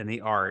this and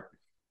the art,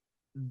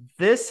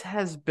 this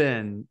has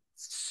been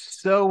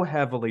so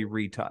heavily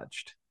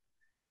retouched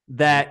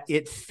that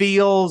it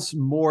feels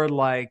more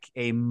like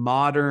a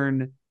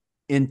modern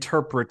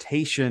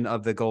interpretation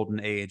of the Golden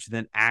Age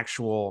than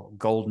actual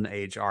Golden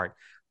Age art.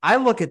 I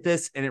look at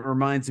this and it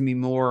reminds me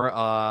more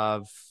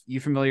of, you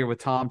familiar with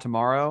Tom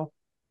Tomorrow?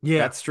 Yeah.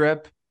 That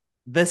strip?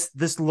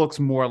 This looks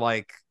more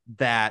like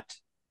that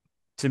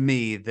to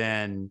me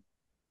than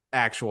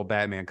actual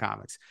Batman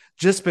comics.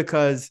 Just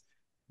because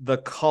the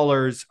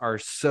colors are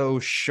so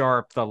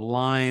sharp, the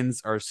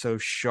lines are so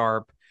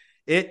sharp.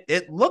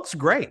 It looks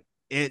great.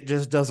 It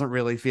just doesn't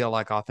really feel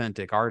like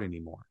authentic art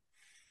anymore.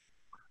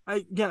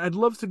 I'd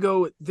love to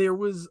go. There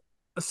was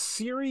a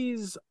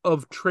series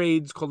of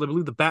trades called, I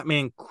believe, the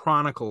Batman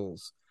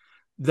Chronicles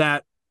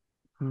that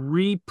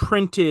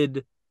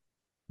reprinted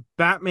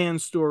Batman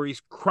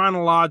stories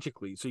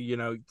chronologically. So,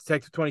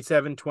 Detective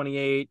 27,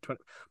 28,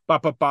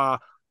 20,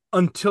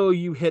 until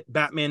you hit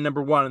Batman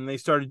 #1. And they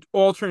started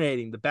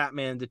alternating the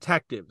Batman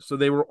detectives. So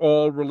they were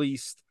all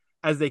released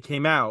as they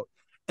came out.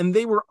 And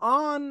they were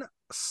on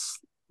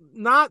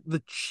not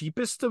the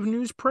cheapest of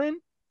newsprint,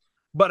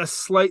 but a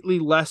slightly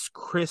less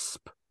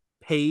crisp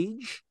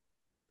page.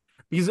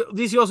 Because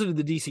DC also did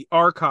the DC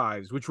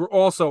archives, which were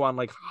also on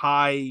like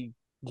high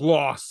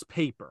gloss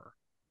paper.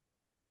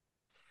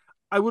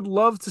 I would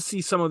love to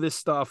see some of this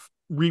stuff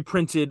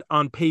reprinted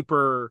on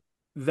paper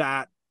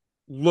that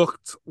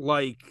looked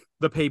like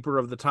the paper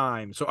of the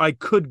time. So I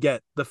could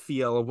get the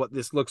feel of what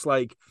this looks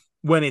like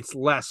when it's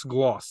less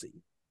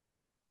glossy.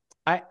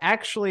 I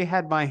actually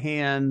had my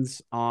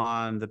hands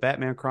on the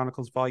Batman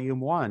Chronicles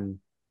Volume 1.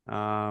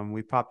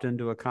 We popped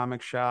into a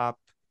comic shop.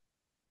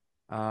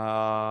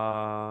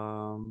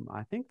 I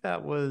think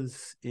that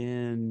was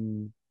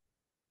in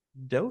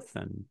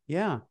Dothan.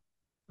 Yeah.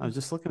 I was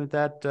just looking at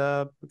that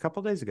a couple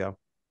of days ago.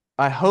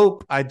 I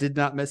hope I did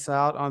not miss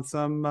out on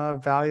some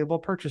valuable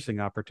purchasing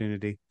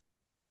opportunity.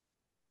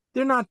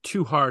 They're not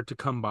too hard to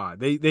come by.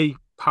 They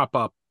pop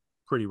up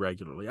pretty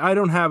regularly. I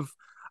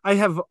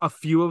have a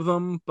few of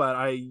them, but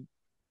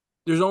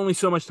there's only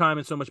so much time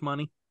and so much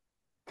money.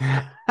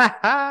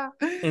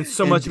 And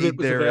so much of it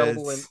was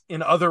available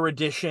in other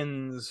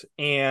editions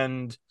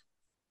and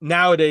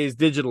nowadays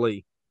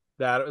digitally,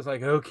 that it was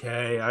like,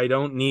 okay, I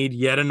don't need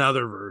yet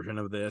another version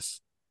of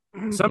this.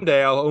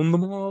 Someday I'll own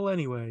them all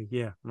anyway.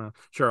 Yeah, well,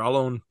 sure, I'll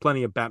own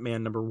plenty of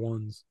Batman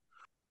 #1s.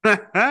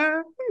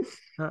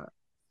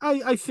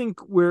 I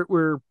think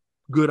we're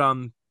good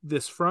on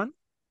this front.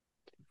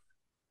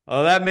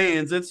 Well, that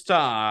means it's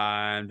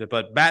time to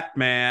put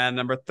Batman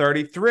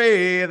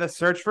 #33, The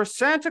Search for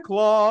Santa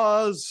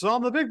Claus,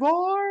 on the big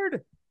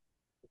board.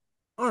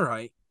 All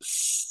right.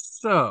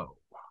 So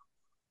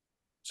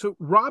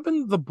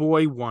Robin the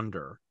Boy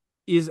Wonder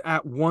is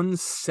at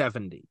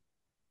 170.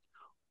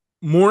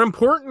 More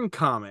important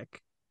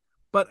comic,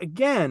 but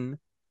again,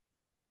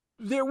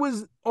 there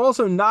was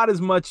also not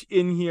as much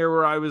in here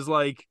where I was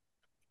like,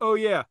 oh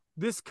yeah,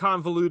 this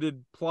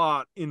convoluted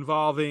plot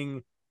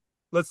involving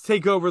let's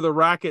take over the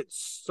racket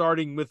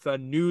starting with the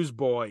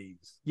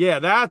newsboys. Yeah,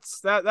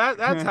 that's how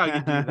you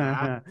do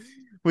that.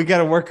 We got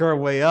to work our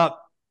way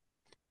up.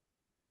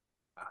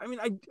 I mean,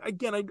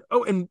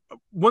 and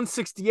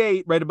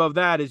 168 right above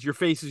that is Your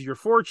Face is Your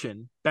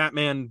Fortune,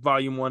 Batman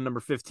Volume 1, number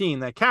 15,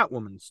 that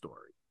Catwoman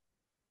story.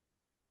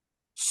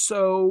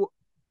 So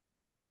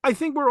I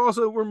think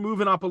we're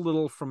moving up a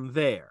little from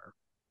there,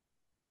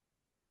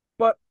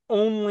 but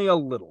only a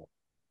little.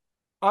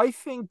 I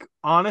think,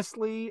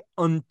 honestly,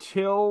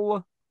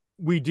 until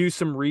we do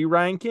some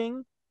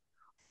re-ranking,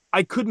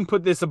 I couldn't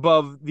put this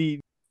above the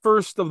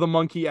First of the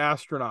monkey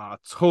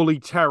astronauts, Holy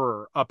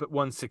Terror, up at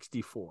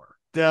 164.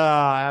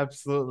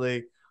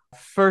 Absolutely.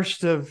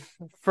 First of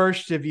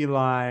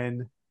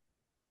Uline,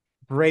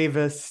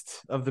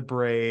 bravest of the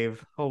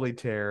brave, Holy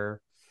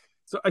Terror.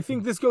 So I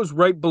think this goes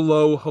right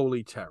below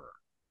Holy Terror.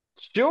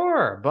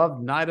 Sure,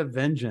 above Night of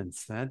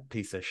Vengeance, that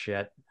piece of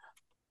shit.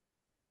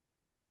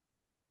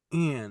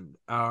 And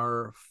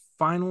our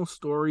final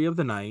story of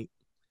the night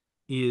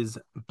is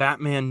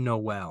Batman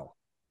Noel.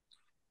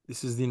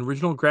 This is the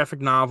original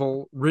graphic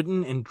novel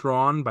written and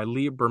drawn by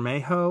Leah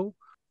Bermejo,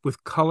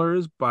 with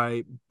colors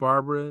by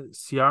Barbara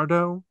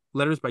Ciardo,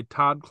 letters by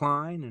Todd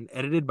Klein, and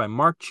edited by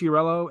Mark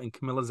Chiarello and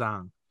Camilla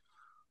Zhang.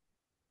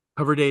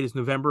 Cover date is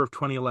November of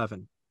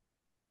 2011.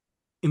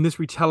 In this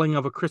retelling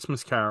of A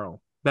Christmas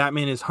Carol,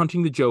 Batman is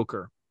hunting the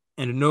Joker,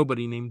 and a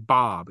nobody named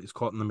Bob is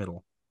caught in the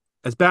middle.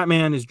 As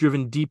Batman is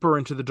driven deeper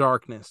into the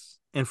darkness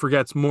and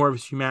forgets more of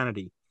his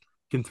humanity,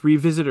 can three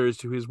visitors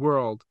to his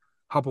world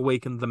help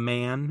awaken the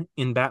man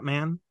in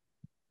Batman?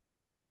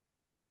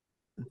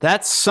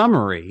 That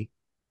summary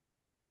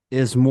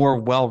is more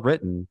well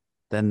written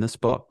than this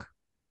book.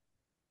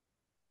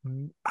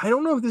 I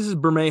don't know if this is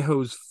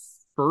Bermejo's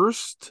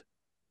first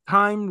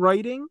time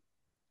writing,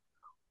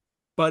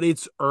 but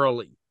it's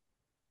early.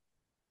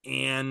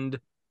 And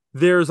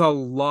there's a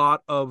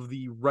lot of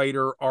the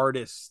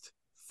writer-artist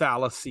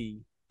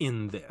fallacy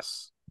in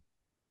this.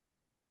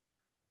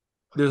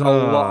 There's a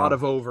lot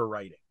of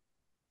overwriting.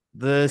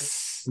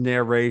 This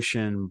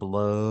narration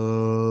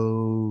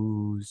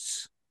blows.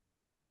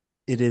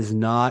 It is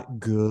not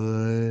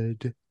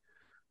good.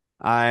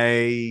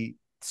 I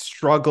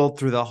struggled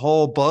through the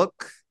whole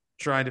book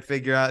trying to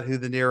figure out who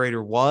the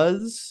narrator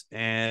was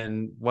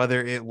and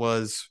whether it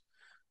was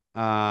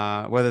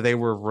whether they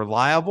were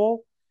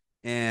reliable.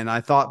 And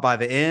I thought by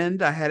the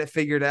end I had it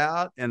figured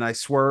out, and I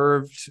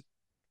swerved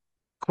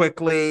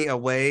quickly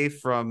away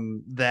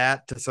from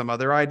that to some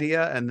other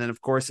idea. And then,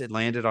 of course, it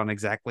landed on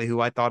exactly who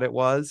I thought it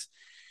was.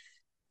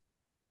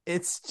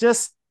 It's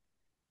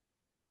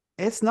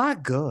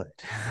not good.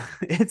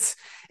 It's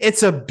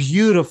a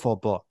beautiful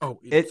book. Oh,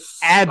 it's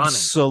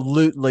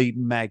absolutely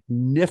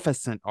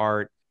magnificent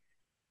art,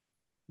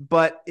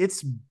 but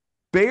it's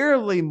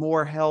barely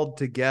more held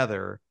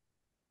together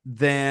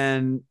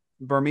than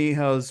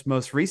Bermejo's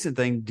most recent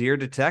thing, Dear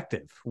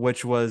Detective,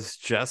 which was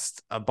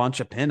just a bunch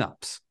of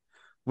pinups,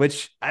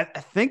 which I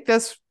think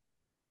that's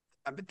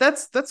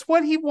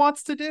what he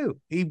wants to do.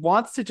 He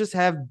wants to just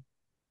have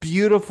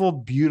beautiful,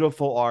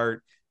 beautiful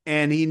art,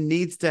 and he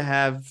needs to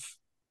have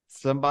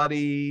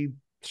somebody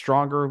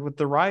stronger with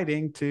the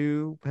writing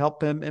to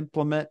help him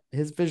implement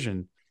his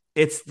vision.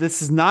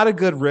 This is not a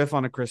good riff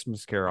on A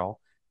Christmas Carol.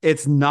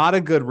 It's not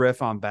a good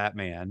riff on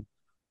Batman.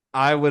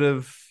 I would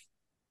have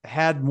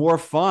had more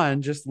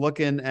fun just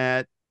looking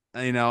at,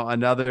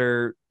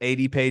 another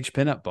 80-page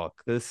pinup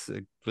book. This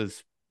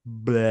was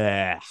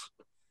bleh.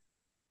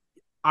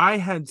 I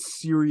had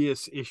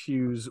serious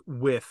issues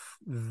with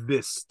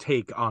this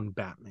take on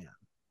Batman.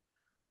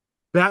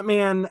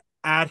 Batman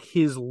at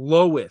his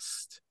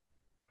lowest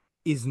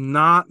is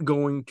not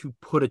going to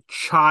put a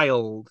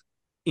child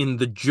in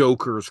the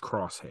Joker's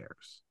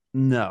crosshairs.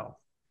 No.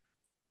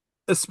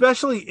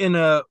 Especially in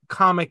a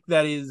comic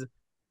that is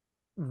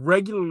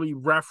regularly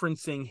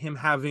referencing him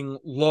having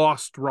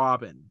lost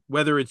Robin,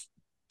 whether it's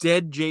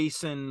dead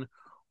Jason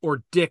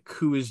or Dick,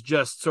 who has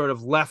just sort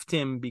of left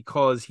him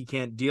because he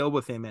can't deal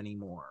with him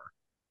anymore.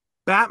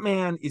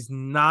 Batman is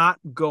not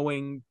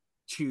going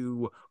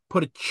to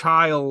put a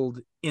child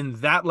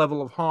in that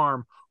level of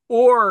harm,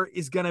 or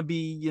is going to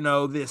be,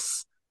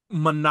 this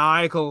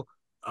maniacal,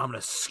 I'm going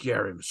to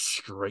scare him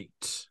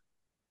straight.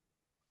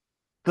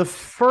 The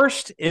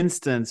first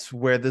instance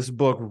where this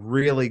book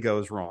really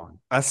goes wrong,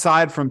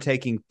 aside from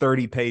taking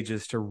 30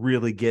 pages to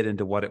really get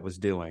into what it was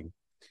doing,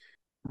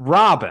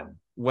 Robin,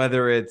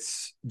 whether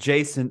it's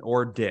Jason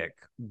or Dick,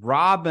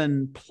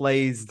 Robin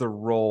plays the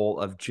role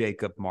of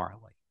Jacob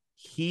Marley.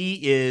 He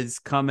is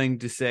coming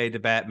to say to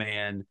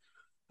Batman,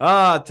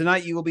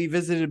 tonight you will be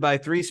visited by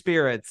three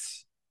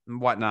spirits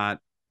and whatnot.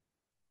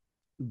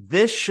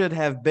 This should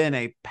have been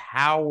a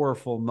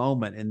powerful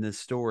moment in this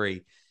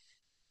story,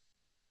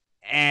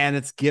 and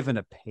it's given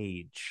a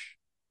page.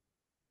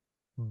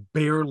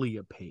 Barely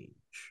a page.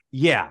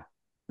 Yeah.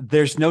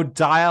 There's no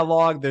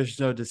dialogue. There's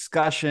no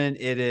discussion.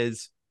 It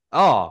is,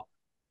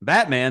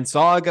 Batman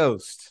saw a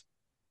ghost.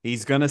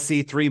 He's going to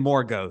see three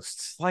more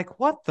ghosts. Like,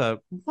 what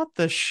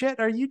the shit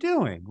are you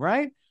doing?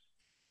 Right?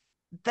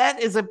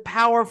 That is a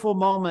powerful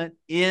moment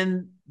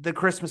in the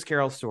Christmas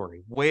Carol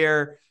story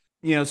where,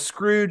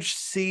 Scrooge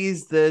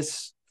sees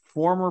this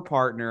former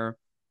partner.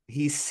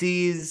 He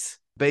sees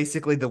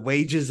basically the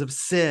wages of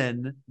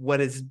sin,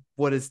 what is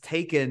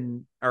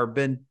taken or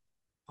been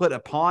put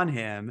upon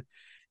him.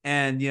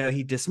 And,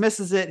 he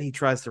dismisses it. He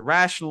tries to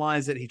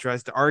rationalize it. He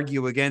tries to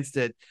argue against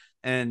it.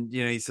 And,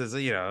 he says,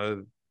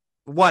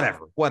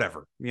 whatever,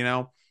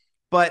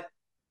 but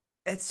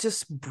it's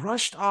just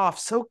brushed off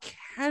so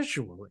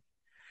casually.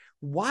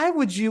 Why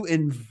would you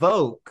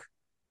invoke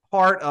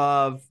part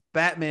of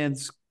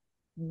Batman's,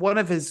 one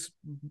of his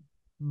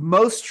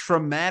most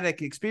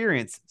traumatic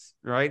experiences,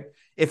 right?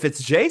 If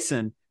it's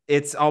Jason,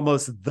 it's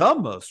almost the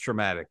most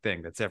traumatic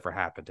thing that's ever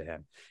happened to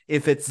him.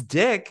 If it's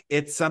Dick,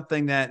 it's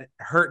something that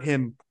hurt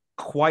him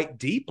quite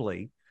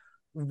deeply.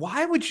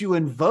 Why would you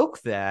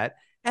invoke that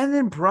and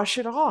then brush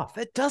it off?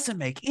 It doesn't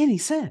make any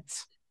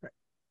sense.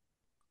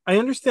 I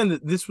understand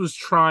that this was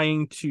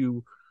trying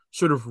to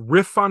sort of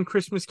riff on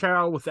Christmas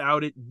Carol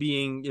without it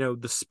being,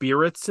 the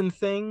spirits and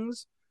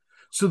things.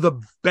 So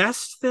the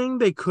best thing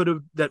that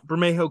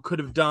Bermejo could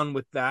have done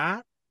with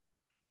that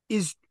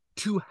is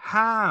to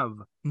have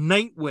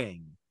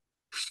Nightwing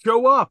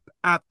show up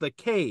at the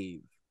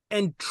cave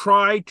and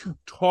try to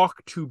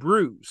talk to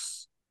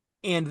Bruce.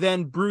 And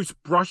then Bruce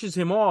brushes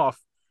him off,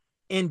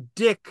 and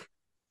Dick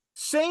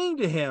saying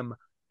to him,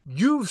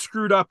 "You've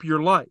screwed up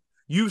your life.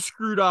 You've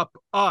screwed up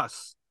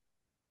us.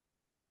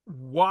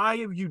 Why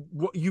have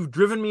you've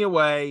driven me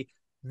away?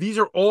 These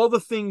are all the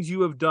things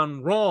you have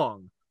done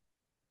wrong.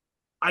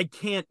 I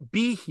can't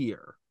be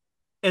here."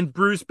 And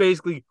Bruce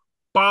basically,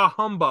 bah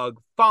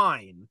humbug,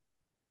 fine.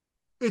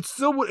 It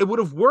would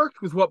have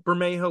worked with what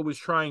Bermejo was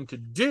trying to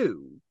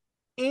do,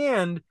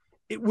 and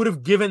it would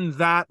have given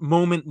that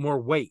moment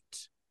more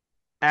weight.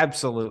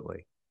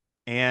 Absolutely.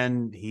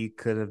 And he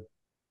could have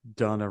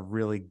done a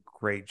really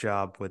great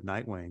job with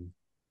Nightwing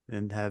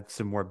and have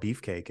some more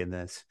beefcake in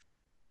this.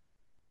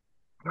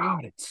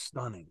 God, it's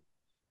stunning.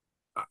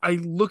 I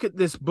look at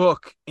this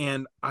book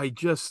and I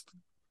just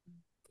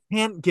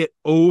can't get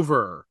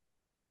over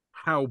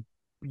how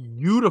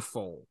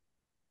beautiful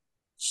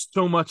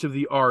so much of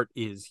the art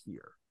is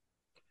here.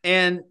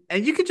 And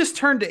you could just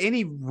turn to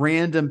any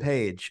random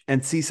page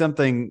and see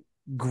something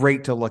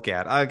great to look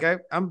at.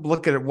 I'm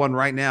looking at one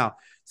right now.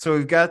 So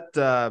we've got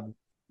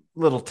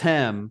little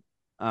Tim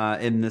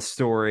in this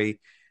story.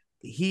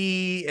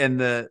 He and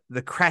the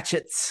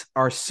Cratchits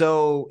are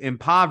so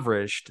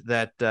impoverished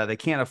that they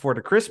can't afford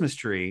a Christmas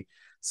tree.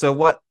 So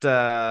what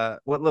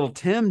little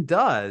Tim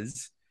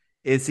does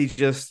is he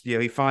just,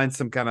 he finds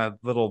some kind of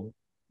little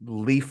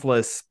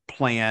leafless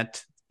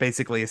plant,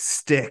 basically a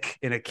stick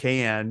in a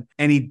can,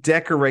 and he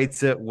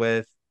decorates it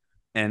with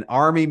an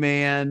army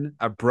man,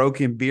 a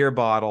broken beer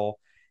bottle,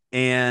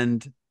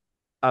 and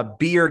a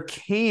beer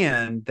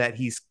can that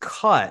he's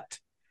cut.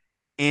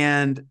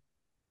 And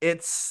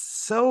it's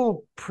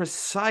so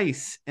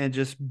precise and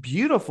just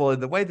beautiful in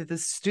the way that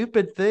this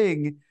stupid,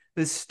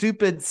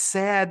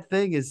 sad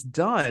thing is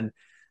done.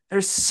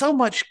 There's so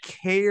much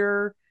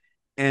care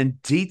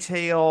and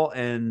detail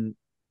and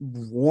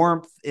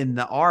warmth in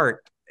the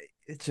art.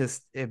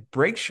 It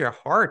breaks your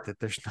heart that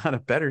there's not a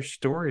better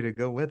story to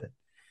go with it.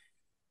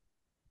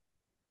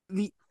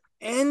 The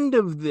end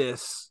of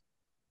this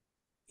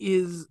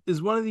is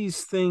one of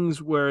these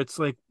things where it's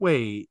like,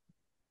 wait,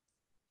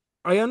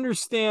 I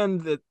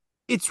understand that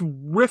it's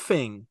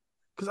riffing,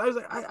 because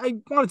I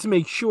wanted to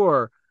make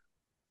sure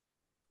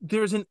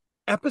there's an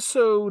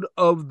episode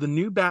of the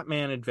new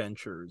Batman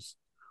Adventures,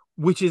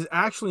 which is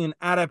actually an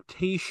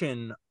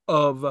adaptation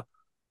of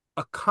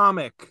a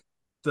comic,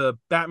 the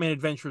Batman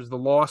Adventures, The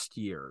Lost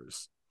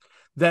Years,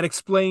 that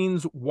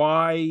explains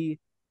why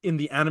in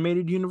the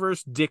animated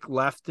universe Dick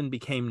left and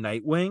became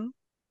Nightwing.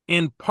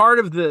 And part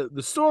of the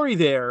story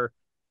there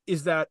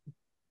is that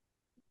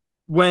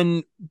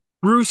when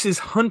Bruce is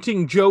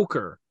hunting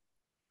Joker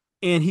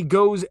and he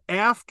goes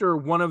after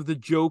one of the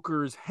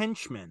Joker's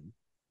henchmen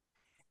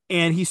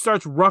and he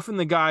starts roughing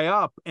the guy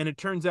up, and it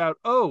turns out,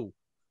 oh,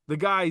 the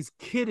guy's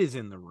kid is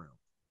in the room.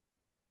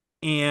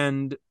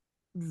 And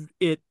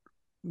it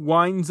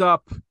winds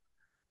up,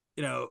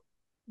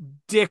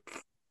 Dick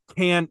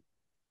can't,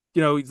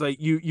 he's like,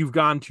 you've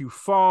gone too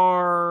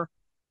far,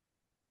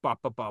 ba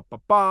ba ba ba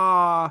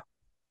ba.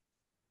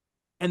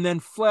 And then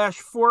flash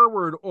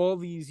forward all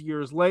these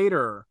years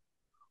later,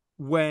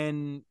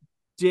 when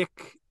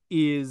Dick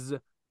is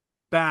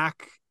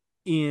back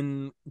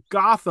in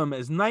Gotham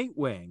as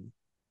Nightwing,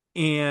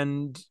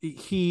 and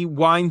he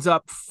winds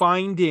up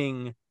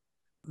finding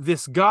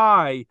this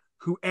guy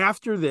who,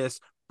 after this,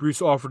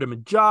 Bruce offered him a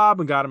job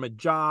and got him a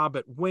job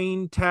at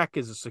Wayne Tech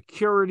as a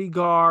security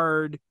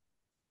guard.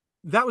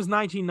 That was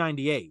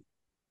 1998.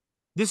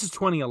 This is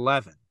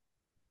 2011.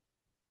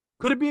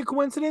 Could it be a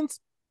coincidence?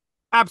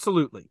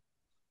 Absolutely.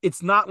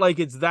 It's not like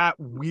it's that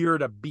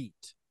weird a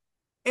beat.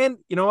 And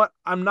you know what?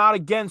 I'm not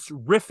against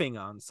riffing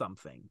on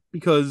something,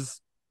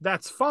 because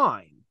that's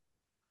fine.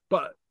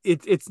 But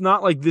it's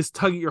not like this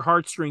tug at your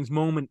heartstrings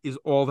moment is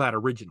all that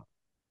original.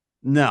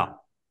 No.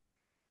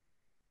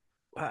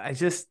 I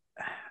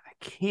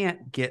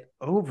can't get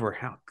over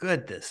how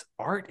good this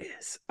art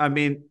is. I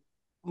mean,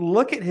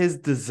 look at his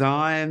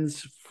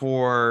designs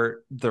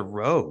for the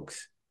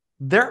Rogues.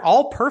 They're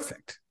all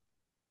perfect.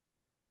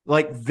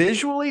 Like,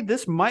 visually,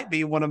 this might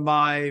be one of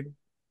my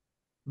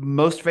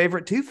most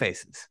favorite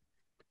Two-Faces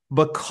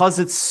because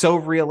it's so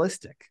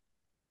realistic.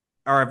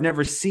 Or I've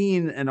never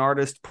seen an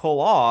artist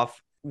pull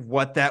off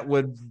what that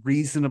would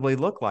reasonably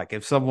look like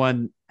if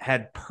someone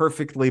had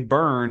perfectly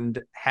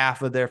burned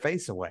half of their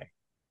face away.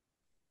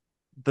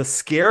 The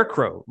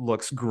Scarecrow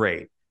looks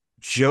great.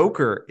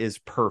 Joker is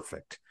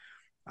perfect.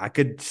 I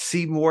could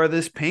see more of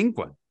this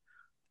Penguin.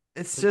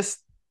 it's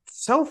just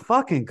so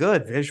fucking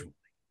good visually.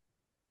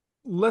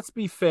 Let's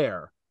be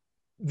fair.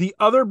 The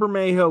other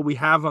Bermejo we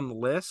have on the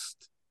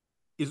list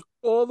is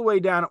all the way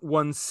down at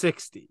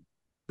 160.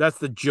 That's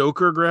the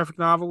Joker graphic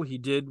novel he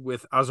did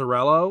with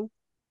Azzarello.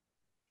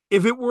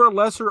 If it were a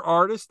lesser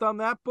artist on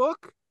that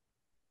book,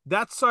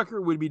 that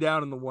sucker would be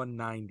down in the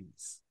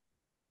 190s.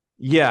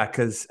 Yeah,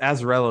 because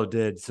Azzarello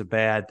did some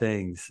bad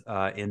things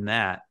in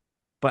that.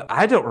 But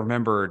I don't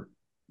remember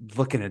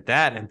looking at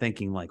that and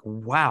thinking like,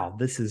 wow,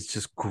 this is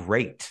just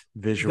great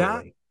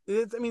visually.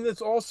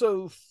 It's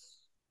also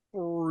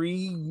 3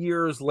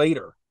 years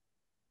later.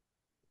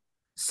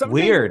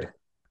 Weird.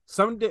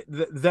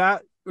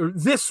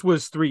 This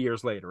was 3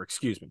 years later.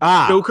 Excuse me.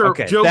 Joker.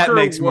 That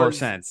makes more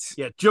sense.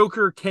 Yeah,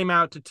 Joker came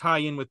out to tie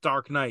in with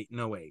Dark Knight in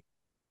 08.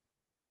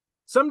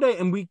 Someday,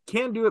 and we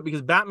can't do it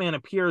because Batman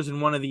appears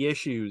in one of the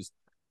issues.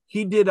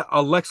 He did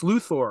a Lex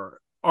Luthor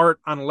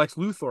art on a Lex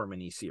Luthor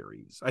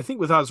miniseries, I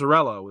think with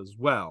Azzarello as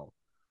well.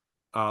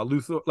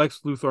 Lex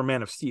Luthor,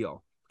 Man of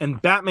Steel,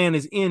 and Batman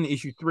is in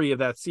issue 3 of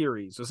that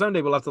series. So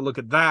someday we'll have to look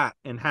at that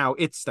and how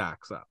it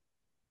stacks up.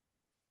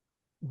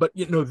 But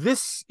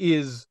this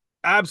is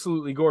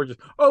absolutely gorgeous.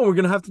 Oh, we're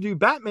gonna have to do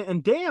Batman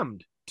and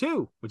Damned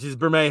too, which is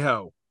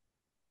Bermejo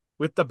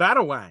with the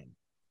Batawang.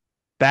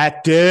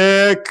 Bat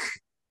Dick.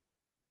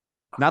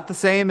 Not the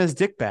same as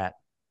Dick Bat.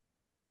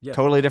 Yeah.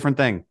 Totally different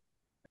thing.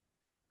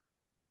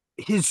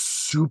 His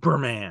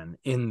Superman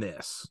in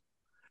this.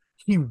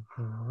 And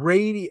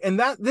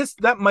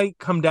that might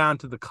come down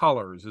to the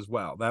colors as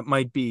well. That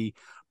might be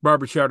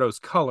Barbucciardo's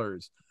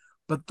colors.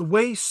 But the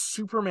way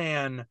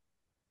Superman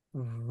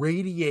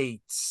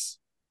radiates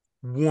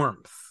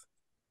warmth.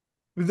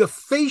 The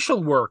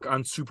facial work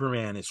on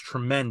Superman is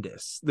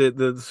tremendous.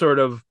 The sort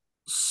of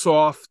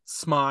soft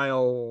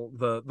smile,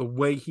 the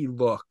way he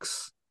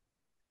looks.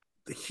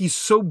 He's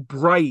so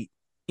bright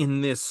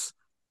in this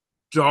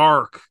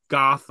dark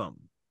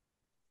Gotham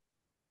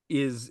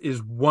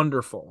is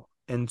wonderful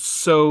and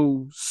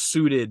so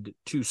suited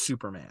to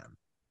Superman.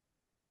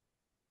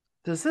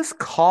 Does this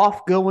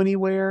cough go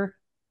anywhere?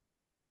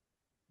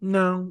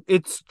 No,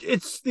 it's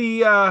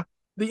the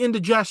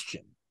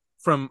indigestion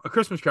from A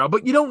Christmas Carol,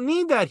 but you don't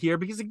need that here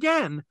because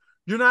again,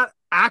 you're not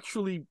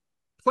actually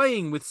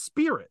playing with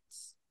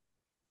spirits.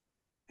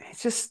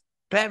 It's just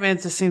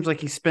Batman just seems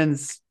like he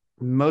spends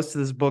most of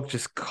this book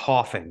just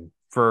coughing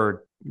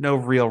for no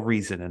real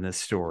reason in this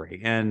story.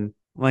 And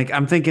like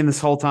I'm thinking this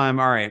whole time,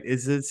 all right,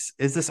 is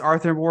this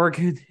Arthur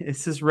Morgan?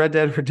 Is this Red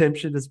Dead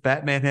Redemption? Does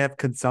Batman have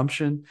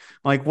consumption?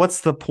 Like, what's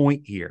the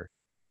point here?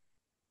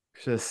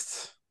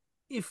 Just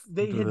if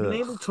they had been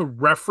able to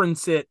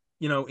reference it,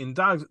 in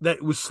Dogs, that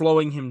it was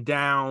slowing him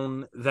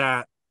down,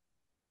 that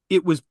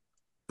it was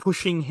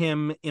pushing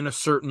him in a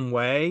certain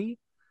way,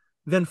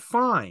 then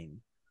fine.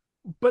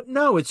 But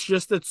no, it's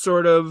just that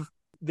sort of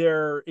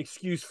their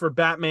excuse for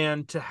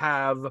Batman to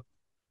have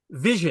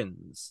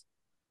visions.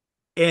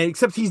 And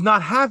except he's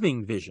not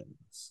having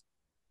visions.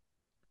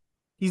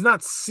 He's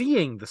not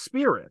seeing the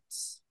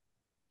spirits.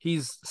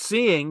 He's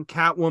seeing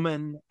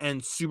Catwoman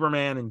and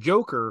Superman and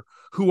Joker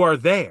who are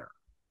there.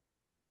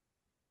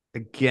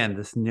 Again,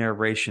 this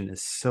narration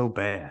is so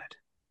bad.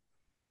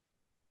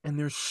 And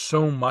there's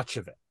so much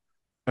of it.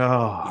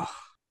 Oh.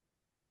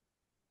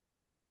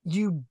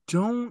 You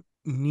don't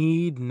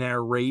need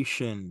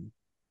narration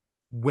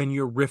when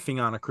you're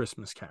riffing on A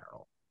Christmas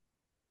Carol.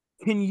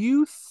 Can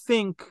you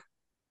think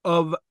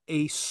of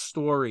a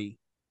story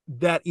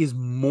that is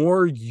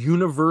more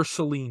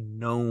universally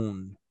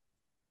known,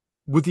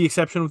 with the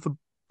exception of the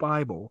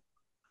Bible,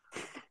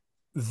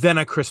 than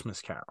A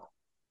Christmas Carol?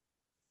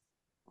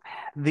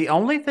 The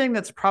only thing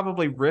that's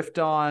probably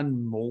riffed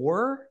on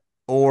more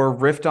or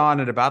riffed on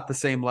at about the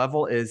same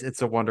level is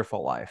It's a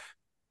Wonderful Life.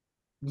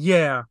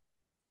 Yeah,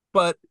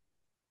 but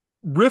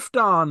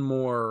riffed on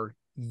more,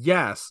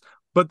 yes,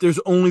 but there's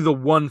only the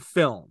one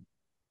film.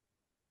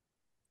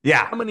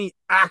 Yeah. How many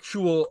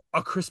actual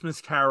A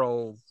Christmas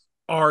Carols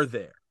are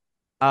there?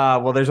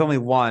 Well, there's only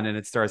one, and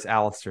it stars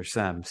Alistair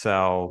Sim.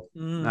 So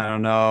I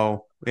don't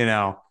know,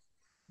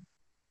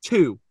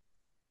 2,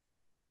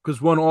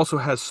 because one also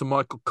has Sir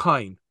Michael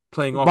Caine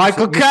playing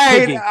Michael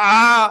Caine.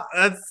 I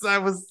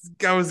was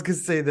gonna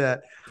say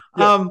that.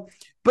 Yeah.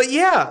 But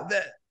yeah,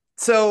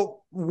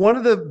 so one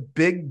of the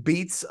big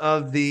beats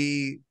of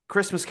the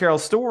Christmas Carol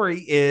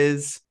story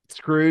is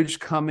Scrooge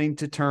coming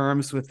to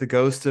terms with the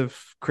ghost of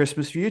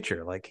Christmas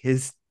future, like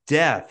his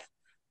death,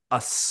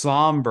 a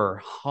somber,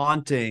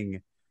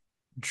 haunting,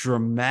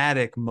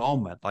 dramatic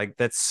moment. Like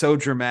that's so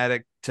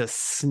dramatic to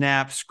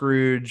snap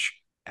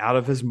Scrooge out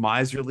of his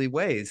miserly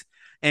ways.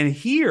 And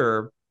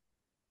here,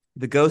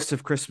 the ghost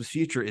of Christmas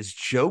future is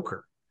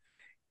Joker.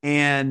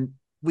 And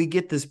we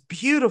get this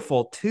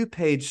beautiful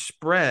 2-page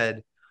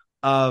spread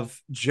of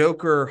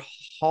Joker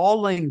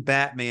hauling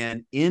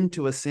Batman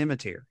into a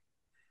cemetery.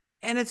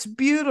 And it's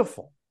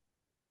beautiful.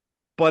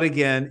 But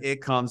again,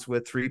 it comes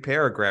with 3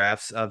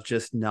 paragraphs of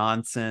just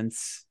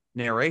nonsense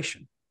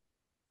narration.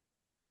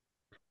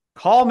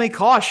 Call me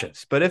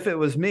cautious, but if it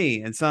was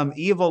me and some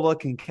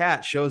evil-looking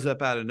cat shows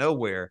up out of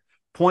nowhere,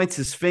 points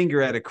his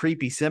finger at a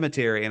creepy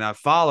cemetery and I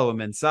follow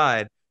him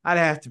inside, I'd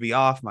have to be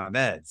off my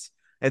meds.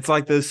 It's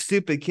like those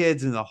stupid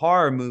kids in the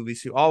horror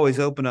movies who always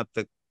open up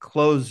the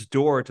closed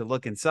door to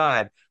look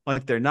inside,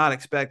 like they're not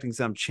expecting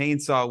some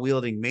chainsaw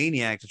wielding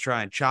maniac to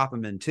try and chop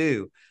them in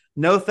two.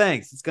 No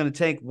thanks. It's going to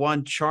take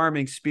one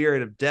charming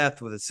spirit of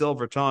death with a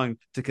silver tongue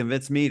to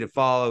convince me to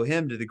follow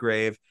him to the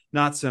grave,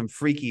 not some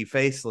freaky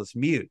faceless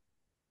mute.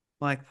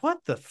 Like, what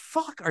the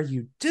fuck are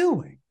you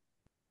doing?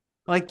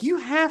 Like, you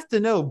have to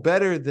know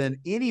better than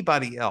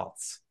anybody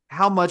else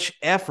how much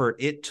effort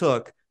it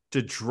took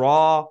to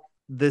draw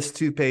this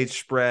 2-page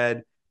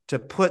spread, to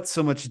put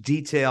so much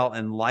detail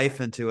and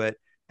life into it.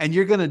 And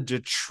you're going to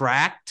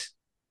detract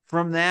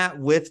from that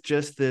with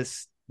just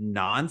this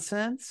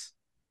nonsense?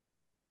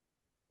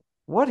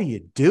 What are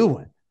you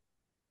doing?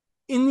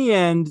 In the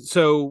end,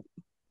 so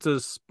to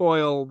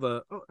spoil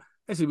the,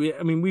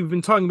 we've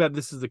been talking about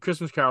this as the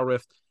Christmas Carol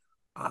riff,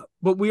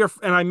 but we are,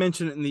 and I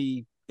mentioned it in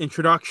the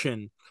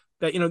introduction,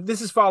 that,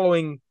 this is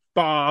following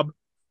Bob,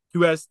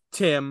 who has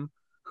Tim,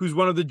 who's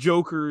one of the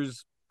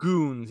Joker's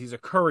goons. He's a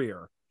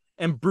courier,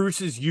 and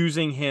Bruce is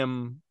using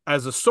him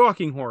as a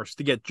stalking horse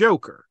to get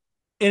Joker.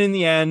 And in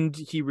the end,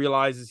 he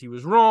realizes he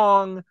was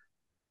wrong,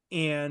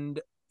 and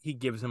he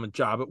gives him a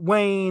job at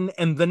Wayne.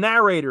 And the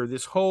narrator,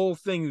 this whole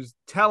thing, who's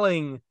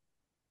telling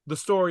the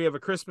story of A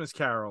Christmas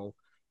Carol,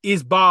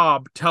 is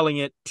Bob telling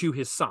it to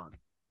his son,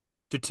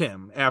 to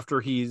Tim,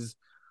 after he's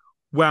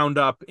wound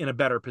up in a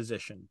better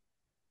position.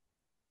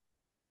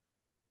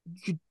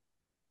 You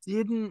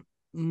didn't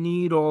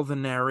need all the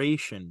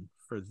narration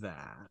for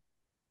that.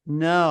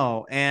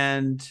 No,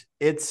 and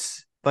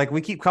it's like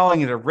we keep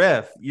calling it a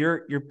riff.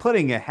 You're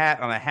putting a hat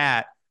on a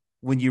hat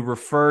when you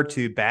refer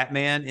to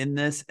Batman in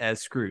this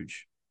as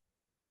Scrooge.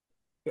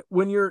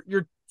 When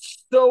you're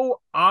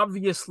so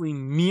obviously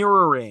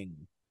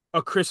mirroring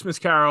A Christmas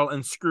Carol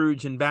and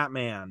Scrooge and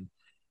Batman,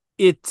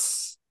 a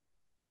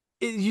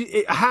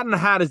hat in a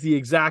hat is the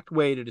exact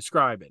way to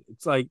describe it.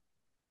 It's like,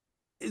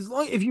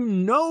 if you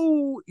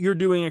know you're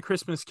doing A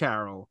Christmas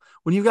Carol,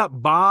 when you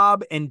got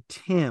Bob and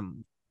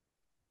Tim,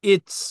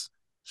 it's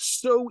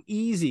so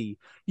easy.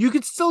 You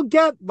could still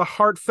get the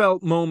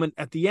heartfelt moment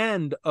at the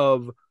end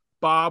of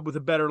Bob with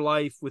a better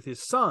life with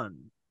his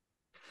son.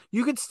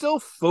 You could still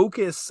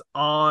focus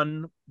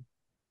on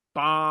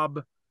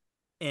Bob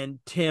and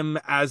Tim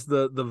as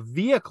the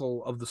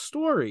vehicle of the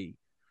story,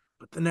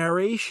 but the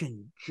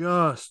narration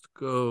just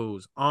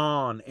goes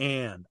on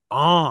and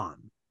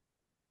on.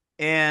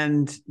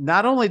 And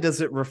not only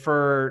does it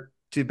refer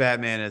to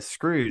Batman as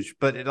Scrooge,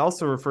 but it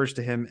also refers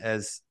to him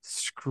as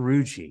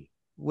Scroogey,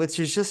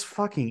 which is just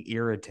fucking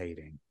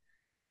irritating.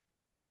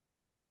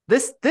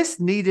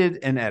 This needed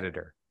an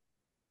editor.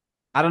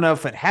 I don't know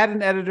if it had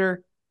an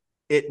editor.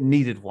 It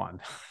needed one.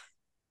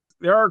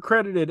 There are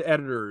credited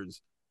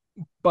editors,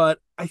 but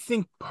I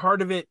think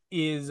part of it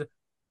is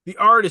the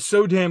art is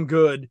so damn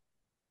good.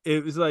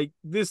 It was like,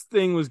 this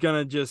thing was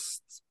going to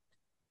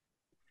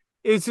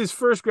it's his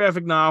first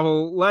graphic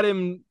novel. Let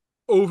him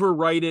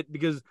overwrite it,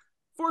 because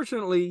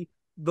fortunately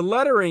the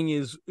lettering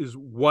is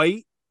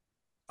white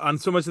on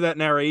so much of that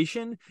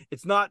narration.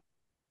 It's not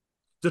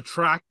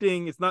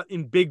detracting. It's not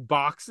in big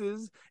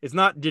boxes. It's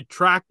not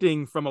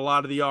detracting from a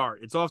lot of the art.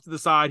 It's off to the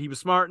side. He was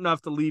smart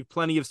enough to leave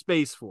plenty of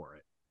space for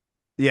it.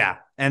 Yeah.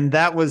 And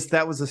that was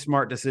a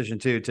smart decision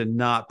too, to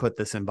not put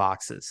this in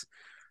boxes.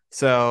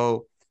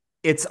 So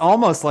it's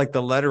almost like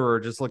the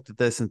letterer just looked at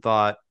this and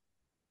thought,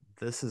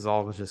 this is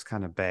all just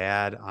kind of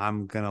bad.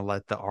 I'm going to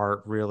let the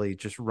art really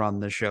just run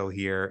the show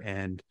here.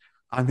 And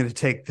I'm going to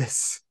take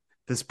this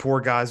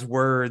poor guy's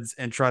words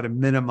and try to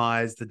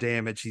minimize the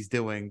damage he's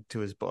doing to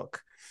his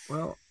book.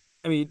 Well,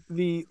 I mean,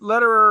 the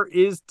letterer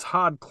is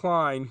Todd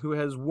Klein, who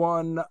has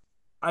won.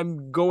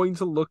 I'm going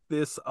to look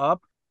this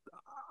up.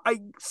 I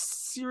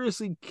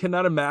seriously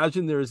cannot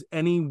imagine there's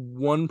any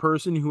one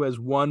person who has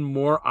won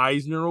more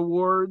Eisner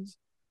Awards.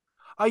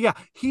 Yeah,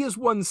 he has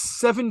won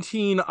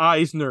 17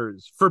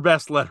 Eisners for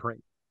best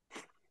lettering.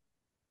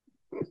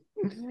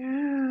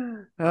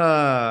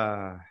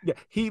 Yeah,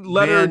 he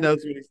lettered. Man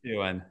knows what he's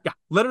doing. Yeah,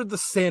 lettered the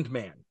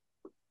Sandman.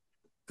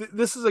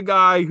 This is a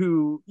guy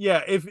who,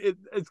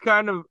 it's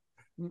kind of,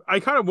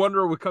 I kind of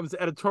wonder when it comes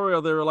to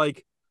editorial, they're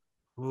like,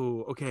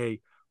 oh,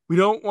 okay,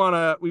 we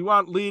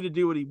want Lee to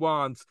do what he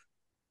wants.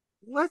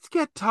 Let's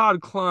get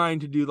Todd Klein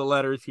to do the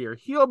letters here.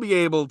 He'll be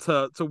able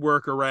to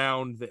work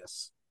around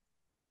this.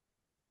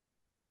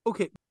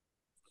 Okay,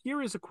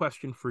 here is a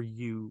question for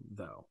you,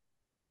 though.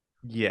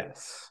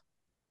 Yes.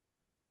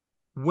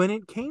 When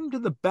it came to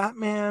the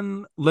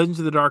Batman Legends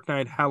of the Dark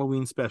Knight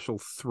Halloween Special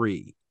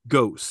 3,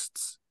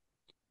 Ghosts,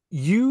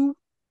 you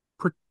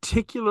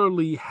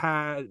particularly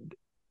had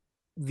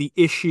the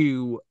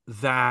issue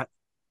that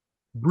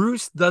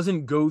Bruce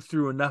doesn't go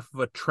through enough of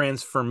a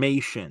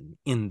transformation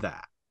in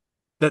that.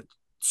 That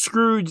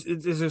Scrooge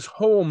is this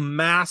whole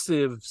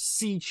massive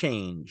sea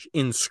change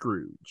in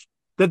Scrooge.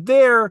 That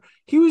there,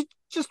 he was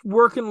just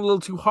working a little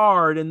too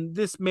hard, and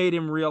this made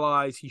him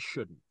realize he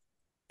shouldn't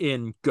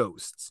in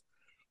Ghosts.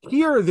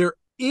 Here, there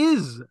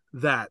is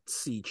that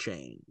sea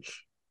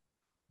change,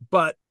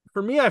 but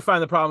For me, I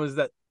find the problem is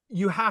that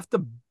you have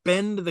to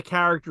bend the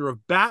character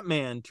of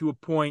Batman to a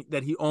point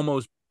that he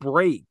almost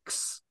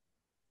breaks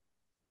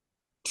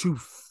to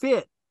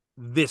fit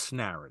this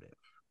narrative.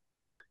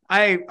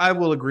 I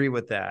will agree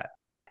with that.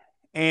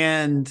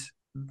 And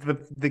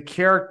the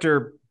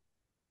character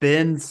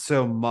bends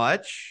so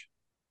much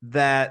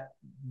that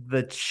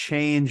the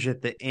change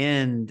at the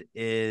end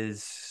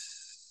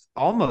is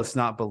almost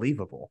not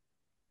believable.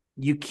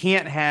 You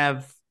can't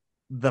have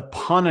the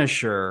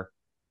Punisher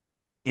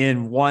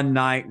in one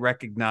night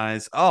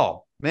recognize,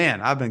 oh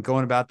man, I've been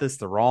going about this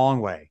the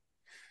wrong way.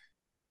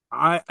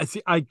 I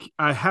see.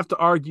 I have to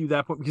argue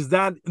that point because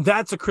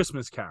that's a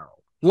Christmas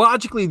Carol.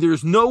 Logically,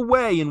 there's no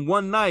way in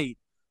one night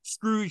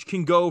Scrooge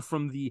can go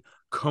from the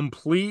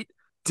complete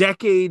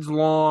decades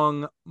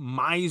long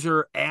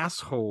miser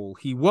asshole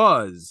he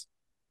was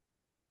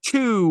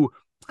to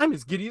I'm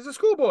as giddy as a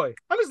schoolboy.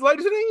 I'm as light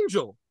as an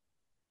angel.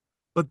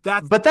 But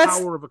that's the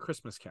power of a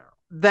Christmas Carol.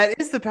 That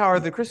is the power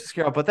of the Christmas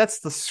Carol, but that's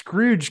the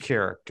Scrooge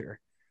character,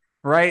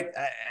 right?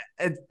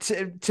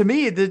 To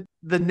me, the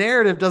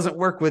narrative doesn't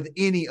work with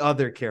any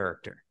other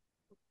character.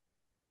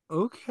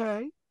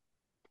 Okay.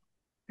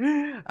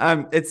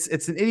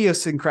 It's an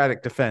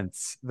idiosyncratic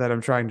defense that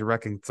I'm trying to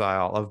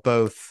reconcile of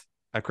both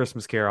A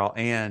Christmas Carol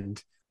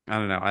and, I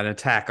don't know, an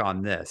attack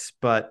on this.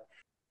 But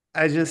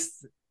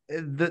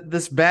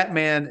this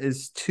Batman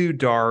is too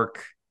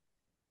dark,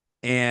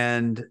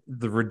 and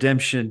the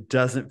redemption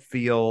doesn't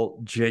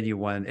feel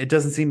genuine. It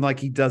doesn't seem like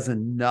he does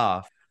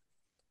enough.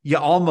 You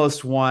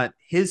almost want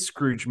his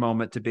Scrooge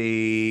moment to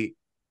be,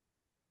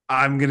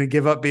 I'm going to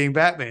give up being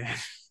Batman.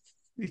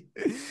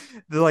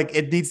 Like,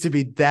 it needs to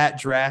be that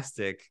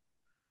drastic,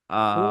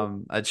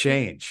 a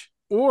change.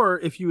 Or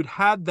if you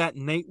had that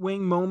Nightwing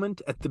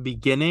moment at the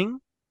beginning,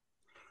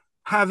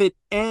 have it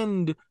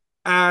end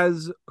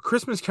as A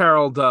Christmas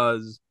Carol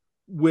does,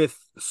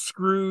 with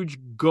Scrooge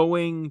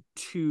going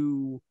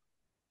to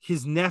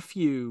his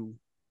nephew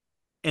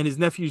and his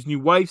nephew's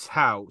new wife's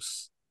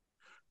house,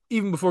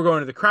 even before going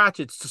to the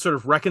Cratchits, to sort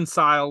of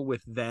reconcile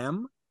with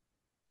them.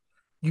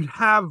 You'd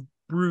have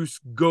Bruce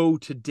go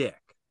to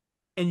Dick,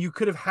 and you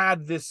could have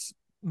had this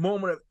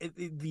moment of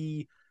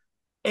the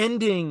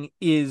ending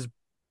is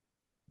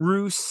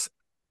Bruce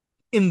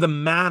in the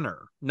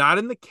manor, not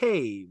in the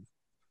cave,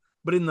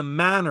 but in the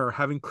manor,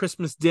 having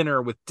Christmas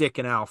dinner with Dick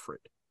and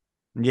Alfred.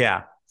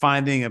 Yeah,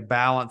 finding a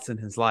balance in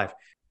his life.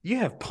 You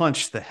have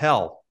punched the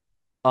hell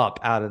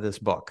up out of this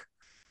book.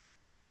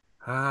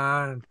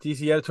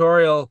 DC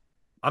editorial,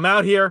 I'm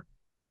out here.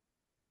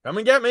 Come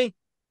and get me.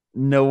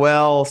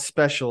 Noel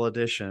special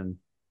edition.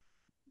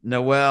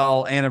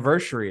 Noel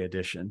anniversary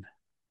edition.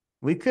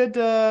 We could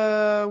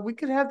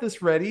have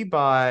this ready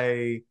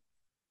by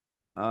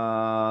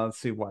let's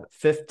see, what,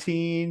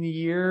 15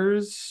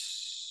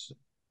 years?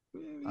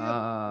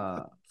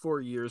 4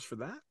 years for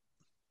that.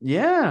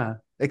 Yeah.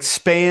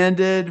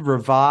 Expanded,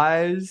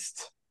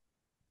 revised.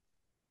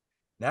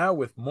 Now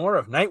with more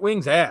of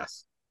Nightwing's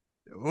ass.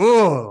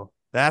 Oh,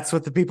 that's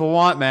what the people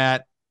want,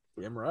 Matt.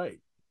 Damn right.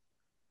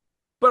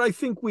 But I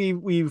think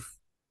we've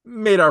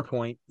made our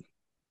point.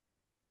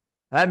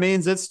 That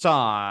means it's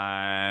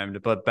time to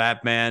put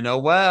Batman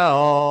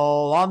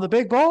Noel on the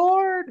big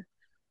board.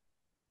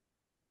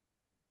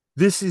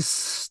 This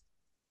is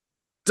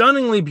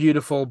stunningly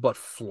beautiful, but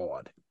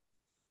flawed.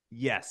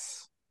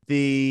 Yes.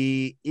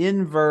 The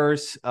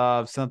inverse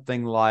of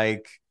something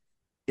like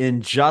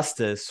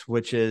Injustice,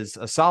 which is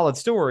a solid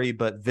story,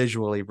 but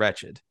visually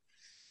wretched.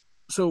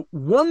 So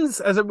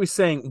as I was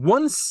saying,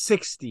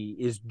 160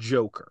 is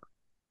Joker,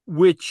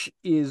 which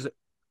is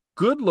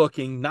good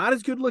looking, not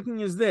as good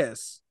looking as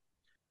this,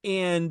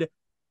 and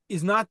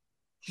is not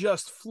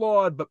just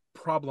flawed, but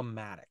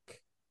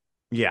problematic.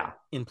 Yeah.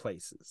 In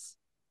places.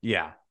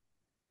 Yeah.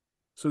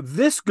 So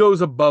this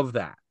goes above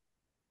that.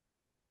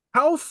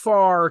 How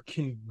far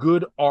can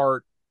good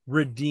art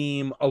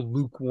redeem a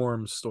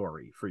lukewarm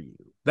story for you?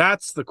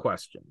 That's the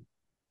question.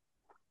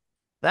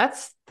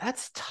 That's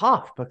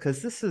tough,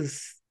 because this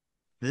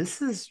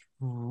is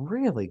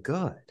really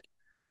good.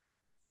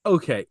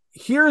 Okay,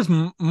 here's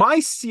my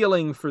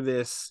ceiling for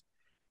this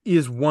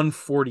is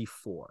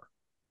 144.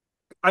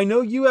 I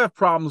know you have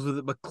problems with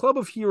it, but Club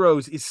of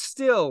Heroes is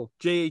still,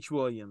 J.H.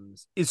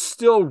 Williams is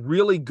still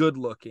really good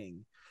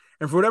looking.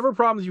 And for whatever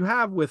problems you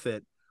have with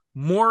it,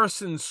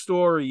 Morrison's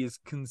story is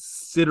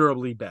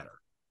considerably better.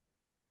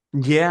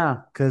 Yeah,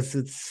 because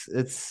it's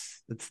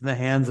in the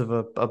hands of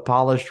a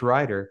polished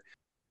writer.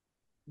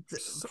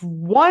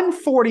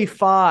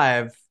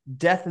 145,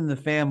 Death in the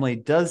Family,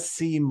 does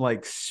seem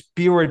like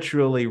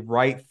spiritually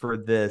right for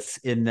this,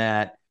 in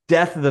that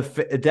Death in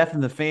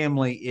the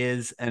Family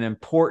is an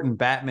important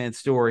Batman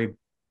story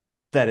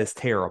that is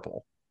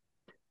terrible.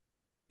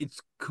 It's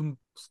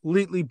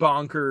completely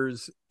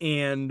bonkers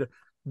and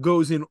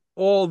goes in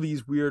all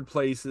these weird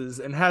places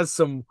and has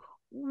some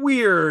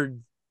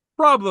weird,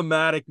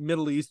 problematic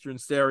Middle Eastern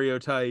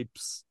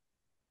stereotypes,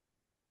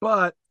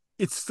 but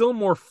it's still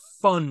more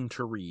fun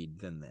to read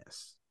than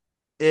this.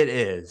 It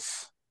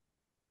is.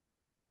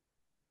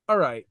 All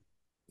right,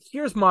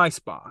 here's my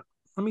spot.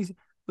 Let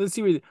let's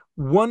see what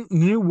one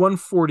new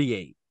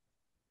 148.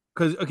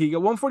 Because okay, you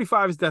got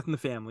 145 is Death in the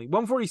Family.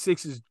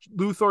 146 is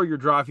Luthor, You're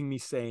Driving Me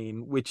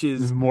Sane, which This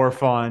is is more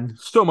fun.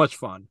 so much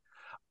fun.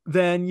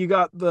 Then you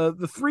got the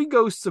Three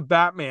Ghosts of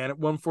Batman at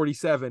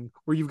 147,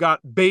 where you've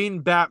got Bane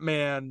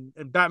Batman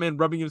and Batman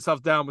rubbing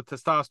himself down with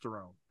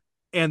testosterone,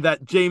 and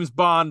that James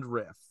Bond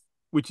riff,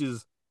 which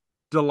is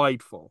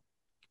delightful.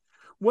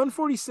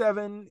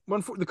 147,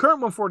 the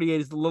current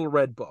 148 is the Little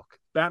Red Book,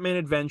 Batman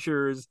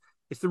Adventures.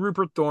 It's the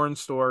Rupert Thorne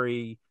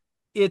story.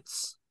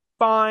 It's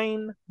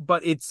fine,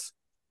 but it's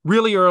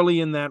really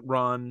early in that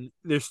run.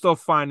 They're still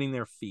finding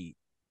their feet.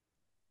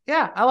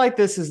 Yeah, I like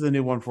this as the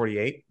new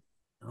 148.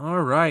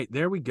 All right,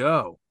 there we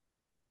go.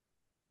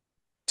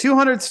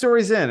 200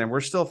 stories in, and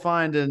we're still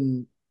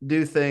finding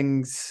new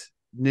things,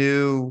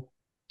 new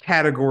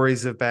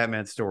categories of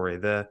Batman story.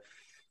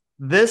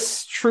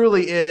 This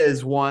truly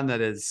is one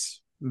that is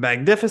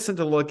magnificent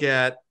to look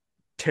at,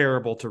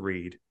 terrible to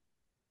read,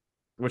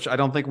 which I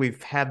don't think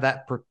we've had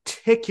that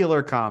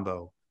particular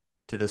combo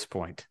to this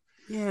point.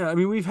 Yeah, I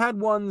mean, we've had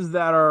ones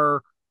that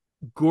are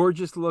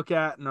gorgeous to look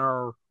at and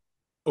are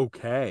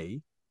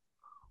okay.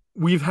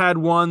 We've had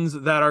ones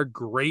that are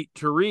great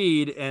to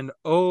read, and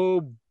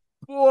oh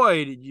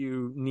boy, did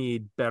you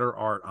need better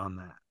art on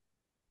that.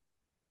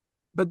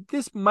 But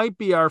this might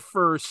be our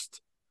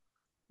first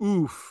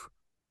oof.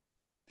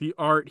 The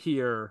art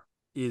here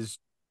is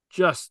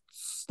just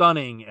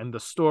stunning, and the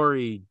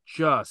story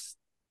just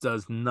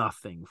does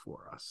nothing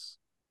for us.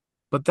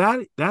 But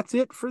that's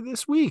it for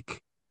this week.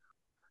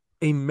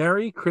 A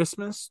Merry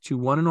Christmas to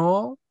one and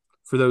all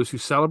for those who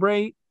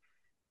celebrate.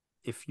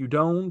 If you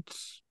don't,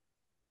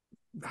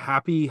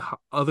 happy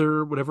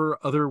whatever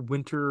other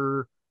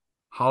winter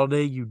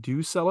holiday you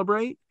do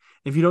celebrate.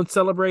 If you don't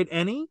celebrate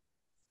any,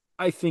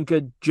 I think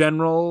a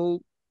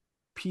general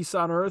peace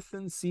on earth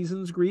and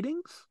season's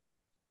greetings.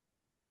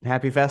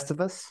 Happy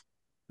Festivus.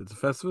 It's a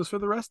Festivus for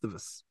the rest of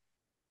us.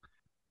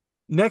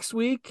 Next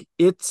week,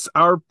 it's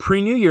our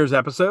pre-New Year's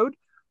episode.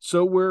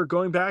 So we're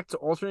going back to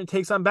alternate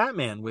takes on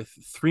Batman with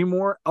 3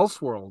 more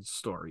Elseworlds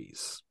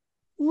stories.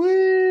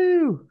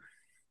 Woo!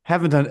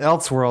 Haven't done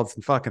Elseworlds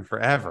in fucking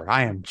forever.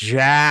 I am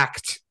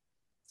jacked.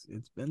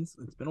 It's been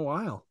a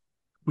while.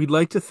 We'd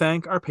like to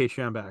thank our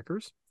Patreon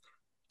backers: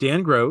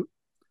 Dan Grote,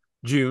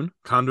 June,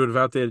 conduit of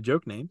outdated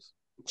joke names,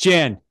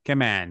 Jen,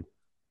 come on.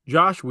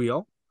 Josh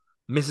Wheel,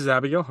 Mrs.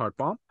 Abigail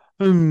Hartbaum,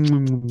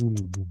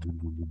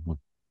 Asimov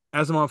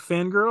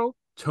Fangirl,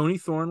 Tony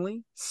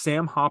Thornley,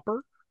 Sam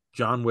Hopper,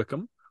 John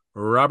Wickham,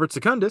 Robert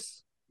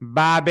Secundus,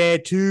 Bobby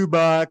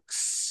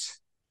 $2,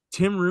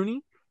 Tim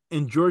Rooney,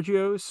 and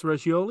Giorgio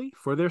Sreggioli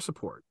for their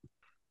support.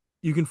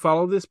 You can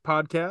follow this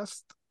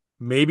podcast,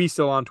 maybe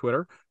still on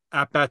Twitter,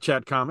 at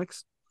Batchat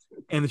Comics,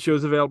 and the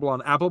show's available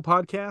on Apple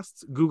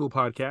Podcasts, Google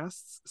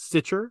Podcasts,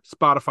 Stitcher,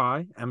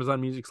 Spotify,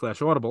 Amazon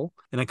Music/Audible,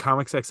 and at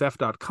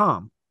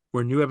comicsxf.com,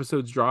 where new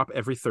episodes drop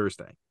every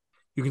Thursday.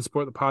 You can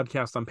support the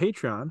podcast on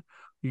Patreon.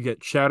 You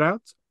get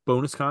shout-outs,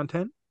 bonus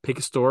content, pick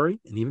a story,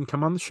 and even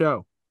come on the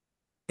show.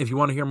 If you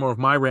want to hear more of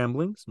my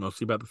ramblings,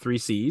 mostly about the 3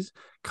 C's,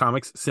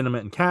 comics, cinema,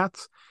 and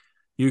cats,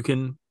 you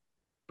can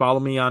follow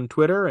me on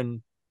Twitter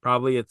and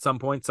probably at some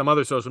point some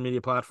other social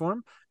media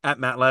platform at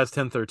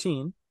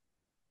MattLaz1013.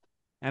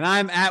 And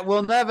I'm at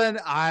Will Nevin.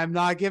 I'm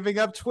not giving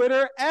up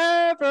Twitter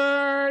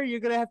ever.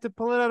 You're going to have to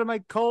pull it out of my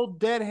cold,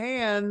 dead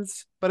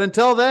hands. But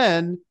until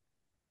then,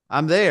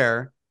 I'm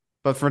there.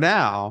 But for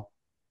now,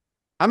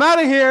 I'm out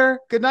of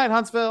here. Good night,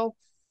 Huntsville.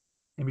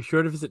 And be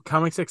sure to visit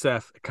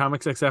ComicsXF at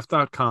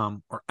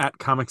comicsxf.com or at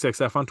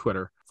ComicsXF on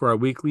Twitter for our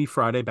weekly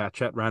Friday Bat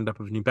Chat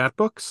roundup of new Bat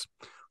books.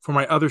 For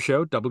my other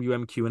show,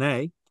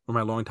 WMQ&A, where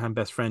my longtime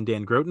best friend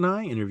Dan Grote and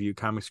I interview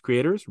comics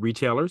creators,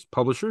 retailers,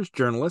 publishers,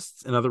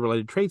 journalists, and other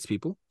related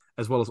tradespeople,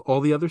 as well as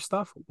all the other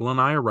stuff Will and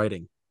I are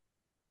writing.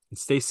 And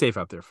stay safe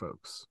out there,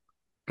 folks.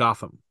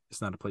 Gotham is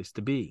not a place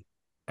to be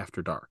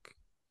after dark.